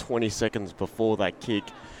as of 20 seconds before that kick.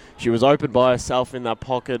 She was open by herself in that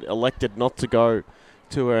pocket, elected not to go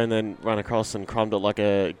to her, and then run across and crumbed it like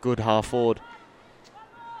a good half forward.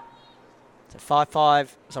 It's a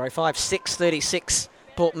 5-6-36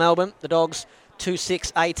 Port Melbourne. The Dogs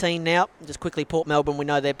 2-6-18 now. Just quickly, Port Melbourne, we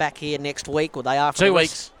know they're back here next week, or they are. 2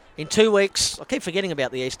 weeks. In 2 weeks. I keep forgetting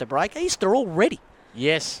about the Easter break. Easter already.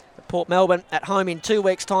 Yes. Port Melbourne at home in 2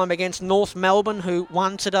 weeks' time against North Melbourne, who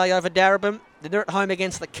won today over Darebin. Then they're at home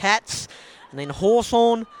against the Cats, and then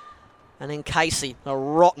Hawthorn, and then Casey. A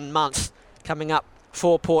rotten month coming up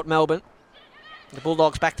for Port Melbourne. The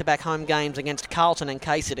Bulldogs back-to-back home games against Carlton and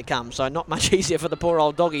Casey to come, so not much easier for the poor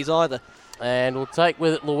old doggies either. And we'll take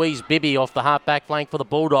with it Louise Bibby off the half-back flank for the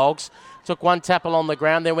Bulldogs. Took one tackle on the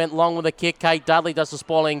ground, then went long with a kick. Kate Dudley does the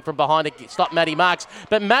spoiling from behind to stop Maddie Marks.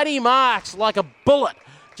 But Maddie Marks, like a bullet,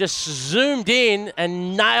 just zoomed in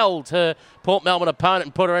and nailed her Port Melbourne opponent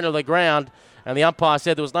and put her into the ground. And the umpire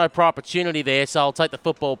said there was no prior opportunity there, so I'll take the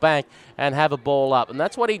football back and have a ball up. And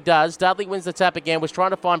that's what he does. Dudley wins the tap again, was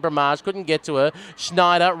trying to find Bramage, couldn't get to her.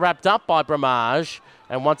 Schneider wrapped up by Bramage.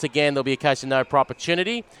 And once again, there'll be a case of no prior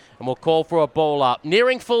opportunity. And we'll call for a ball up.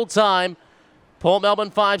 Nearing full time. Port Melbourne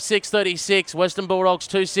 5-6-36, Western Bulldogs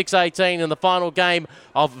 2-6-18 in the final game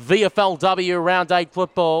of VFLW Round 8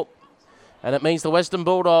 football. And it means the Western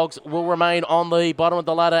Bulldogs will remain on the bottom of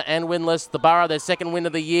the ladder and winless. The Borough, their second win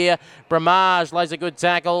of the year. Bramage lays a good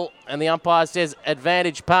tackle, and the umpire says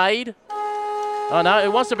advantage paid. Oh no,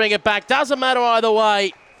 it wants to bring it back. Doesn't matter either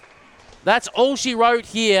way. That's all she wrote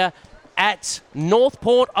here at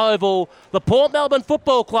Northport Oval. The Port Melbourne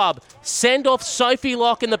Football Club send off Sophie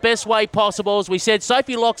Locke in the best way possible. As we said,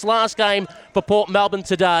 Sophie Locke's last game for Port Melbourne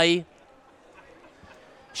today.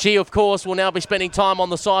 She, of course, will now be spending time on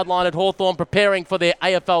the sideline at Hawthorn preparing for their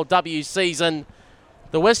AFLW season.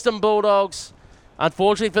 The Western Bulldogs,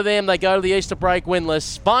 unfortunately for them, they go to the Easter break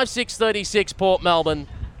winless. 5-6-36 Port Melbourne.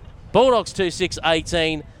 Bulldogs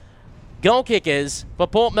 2-6-18. Goal kickers for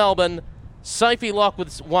Port Melbourne, Sophie Locke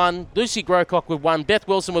with 1, Lucy Grocock with 1, Beth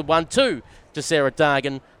Wilson with 1, 2 to Sarah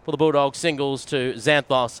Dargan. For the Bulldogs, singles to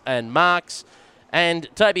Xanthos and Marks. And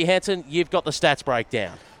Toby Hanson, you've got the stats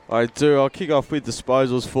breakdown. I do. I'll kick off with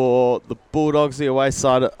disposals for the Bulldogs. The away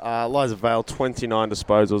side, Liza Vale, 29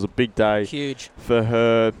 disposals. A big day. Huge. For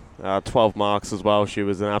her. 12 marks as well. She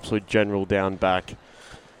was an absolute general down back.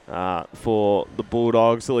 For the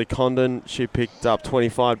Bulldogs, Lily Condon, she picked up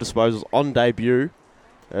 25 disposals on debut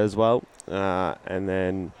as well. And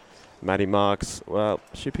then Maddie Marks, well,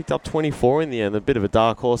 she picked up 24 in the end. A bit of a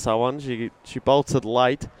dark horse, that one. She bolted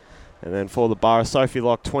late. And then for the Borough, Sophie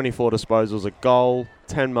Locke, 24 disposals, a goal,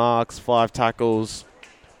 10 marks, 5 tackles.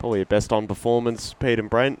 Probably her best on performance, Pete and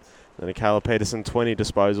Brent. And then Kayla Peterson, 20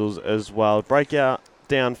 disposals as well. Breakout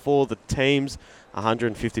down for the teams.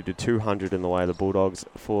 150 to 200 in the way of the Bulldogs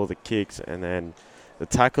for the kicks. And then the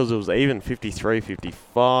tackles, it was even 53,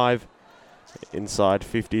 55. Inside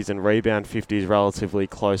 50s and rebound 50s relatively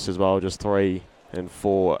close as well. Just 3 and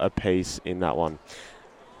 4 apiece in that one.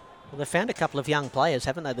 Well, they've found a couple of young players,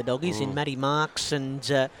 haven't they, the Doggies, in Maddie Marks and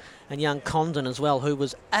young Condon as well, who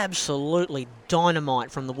was absolutely dynamite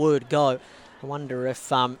from the word go. I wonder if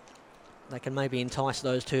they can maybe entice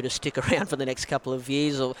those two to stick around for the next couple of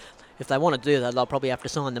years, or if they want to do that, they'll probably have to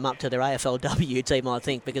sign them up to their AFLW team, I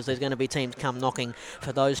think, because there's going to be teams come knocking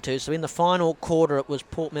for those two. So in the final quarter, it was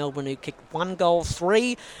Port Melbourne who kicked 1 goal,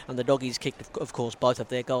 3, and the Doggies kicked, of course, both of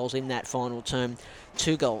their goals in that final term,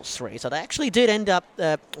 2 goals, 3. So they actually did end up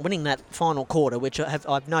winning that final quarter, which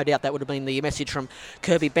I've no doubt that would have been the message from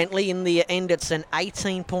Kirby Bentley. In the end, it's an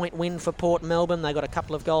 18-point win for Port Melbourne. They got a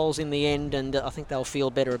couple of goals in the end, and I think they'll feel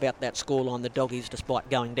better about that scoreline, the Doggies, despite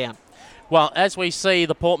going down. Well, as we see,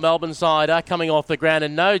 the Port Melbourne side are coming off the ground,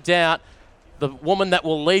 and no doubt the woman that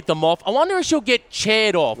will lead them off, I wonder if she'll get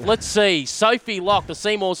chaired off. Let's see. Sophie Locke, the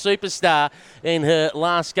Seymour superstar, in her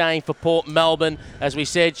last game for Port Melbourne. As we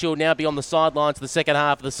said, she'll now be on the sidelines for the second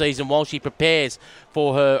half of the season while she prepares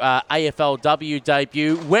for her AFLW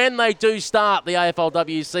debut. When they do start the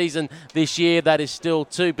AFLW season this year, that is still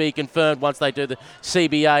to be confirmed once they do the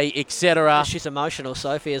CBA, etc. She's emotional,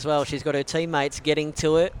 Sophie, as well. She's got her teammates getting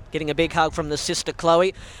to her, getting a big hug from the sister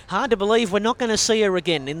Chloe. Hard to believe we're not going to see her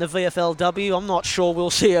again in the VFLW. I'm not sure we'll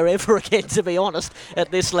see her ever again, to be honest,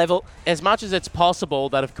 at this level. As much as it's possible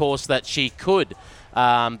that, of course, that she could be,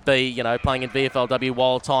 playing in VFLW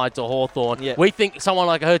while tied to Hawthorn. Yeah. We think someone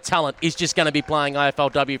like her talent is just going to be playing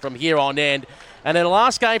AFLW from here on end. And in the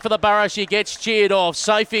last game for the Borough, she gets cheered off.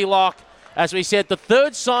 Sophie Locke, as we said, the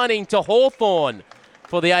third signing to Hawthorn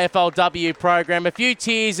for the AFLW program. A few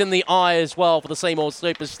tears in the eye as well for the Seymour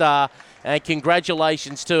superstar. And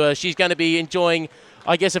congratulations to her. She's going to be enjoying,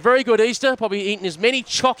 I guess, a very good Easter, probably eating as many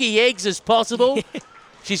chalky eggs as possible.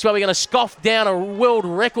 She's probably going to scoff down a world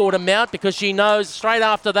record amount because she knows straight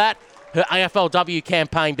after that her AFLW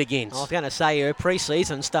campaign begins. I was going to say her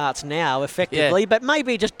pre-season starts now, effectively, but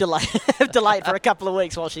maybe just delay it for a couple of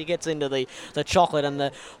weeks while she gets into the chocolate and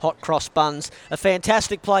the hot cross buns. A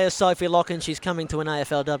fantastic player, Sophie Locke, and she's coming to an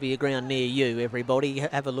AFLW ground near you, everybody.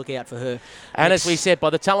 Have a look out for her. And as we said, by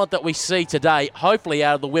the talent that we see today, hopefully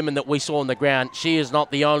out of the women that we saw on the ground, she is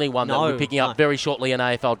not the only one that will be picking up very shortly an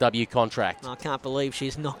AFLW contract. I can't believe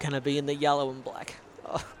she's not going to be in the yellow and black.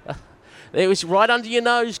 It was right under your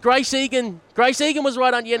nose. Grace Egan. Grace Egan was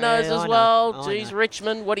right under your nose as well. Jeez,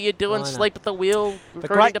 Richmond, what are you doing? Sleep at the wheel,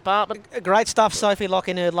 recruiting department. Great stuff, Sophie Locke,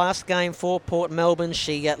 in her last game for Port Melbourne.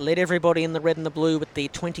 She led everybody in the red and the blue with the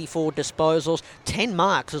 24 disposals. 10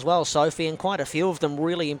 marks as well, Sophie, and quite a few of them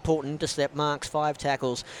really important intercept marks, 5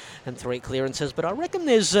 tackles and 3 clearances. But I reckon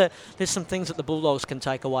there's some things that the Bulldogs can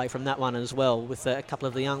take away from that one as well, with a couple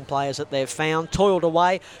of the young players that they've found, toiled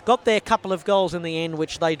away, got their couple of goals in the end,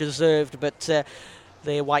 which they deserved, but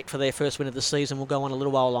their wait for their first win of the season will go on a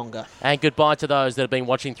little while longer. And goodbye to those that have been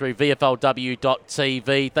watching through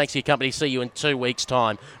VFLW.tv. Thanks for your company. See you in 2 weeks'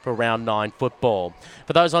 time for Round 9 football.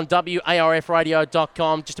 For those on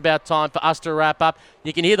WARFradio.com, just about time for us to wrap up.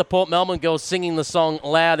 You can hear the Port Melbourne girls singing the song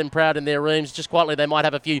loud and proud in their rooms. Just quietly, they might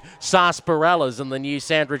have a few sarsaparillas in the new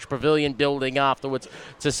Sandridge Pavilion building afterwards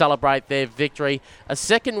to celebrate their victory. A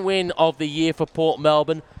second win of the year for Port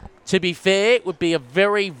Melbourne. To be fair, it would be a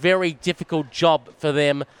very, very difficult job for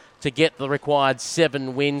them to get the required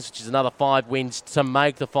 7 wins, which is another 5 wins to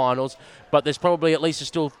make the finals. But there's probably at least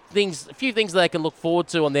still a few things they can look forward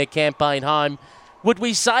to on their campaign home. Would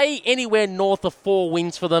we say anywhere north of 4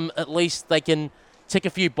 wins for them, at least they can tick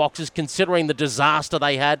a few boxes considering the disaster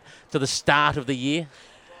they had to the start of the year?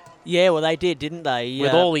 Yeah, well, they did, didn't they?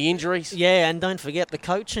 With all the injuries? Yeah, and don't forget the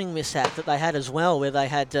coaching mishap that they had as well, where they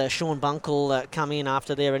had Sean Bunkle come in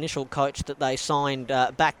after their initial coach that they signed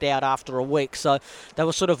backed out after a week. So they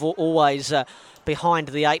were sort of always behind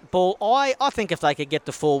the 8 ball. I think if they could get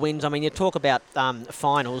to 4 wins, I mean, you talk about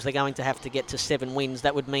finals, they're going to have to get to 7 wins.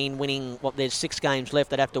 That would mean winning, there's 6 games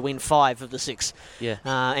left. They'd have to win 5 of the 6. Yeah.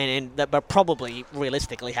 But probably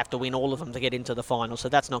realistically have to win all of them to get into the final. So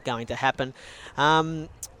that's not going to happen.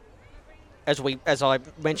 As I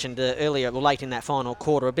mentioned earlier, late in that final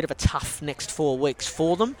quarter, a bit of a tough next 4 weeks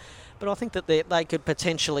for them. But I think that they could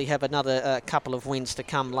potentially have another couple of wins to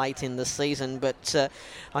come late in the season. But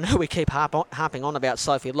I know we keep harping on about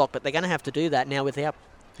Sophie Locke, but they're going to have to do that now without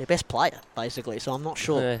their best player, basically. So I'm not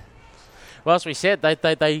sure. Yeah. Well, as we said,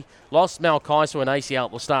 they lost Mel Kais to an ACL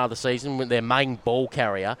at the start of the season with their main ball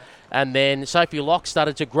carrier. And then Sophie Locke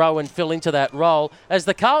started to grow and fill into that role as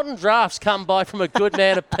the Carlton drafts come by from a good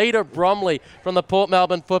man of Peter Bromley from the Port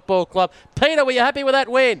Melbourne Football Club. Peter, were you happy with that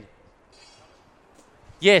win?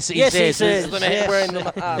 Yes, he says. He says. The man wearing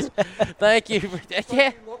the mask. Thank you.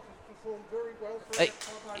 Yeah.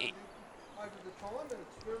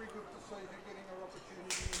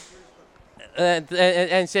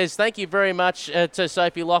 And says thank you very much to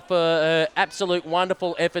Sophie Locke for absolute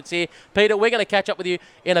wonderful efforts here. Peter, we're going to catch up with you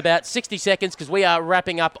in about 60 seconds because we are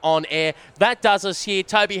wrapping up on air. That does us here.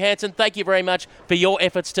 Toby Hanson, thank you very much for your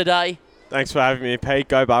efforts today. Thanks for having me, Pete.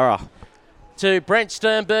 Go Borough. To Brent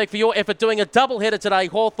Sternberg for your effort doing a doubleheader today,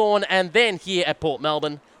 Hawthorn and then here at Port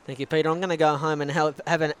Melbourne. Thank you, Peter. I'm going to go home and have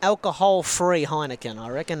an alcohol-free Heineken, I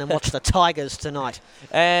reckon, and watch the Tigers tonight.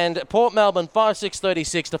 And Port Melbourne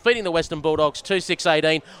 5-6-36, defeating the Western Bulldogs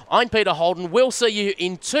 2-6-18. I'm Peter Holden. We'll see you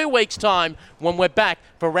in 2 weeks' time when we're back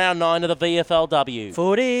for Round 9 of the VFLW.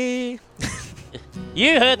 Footy!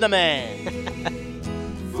 You heard the man.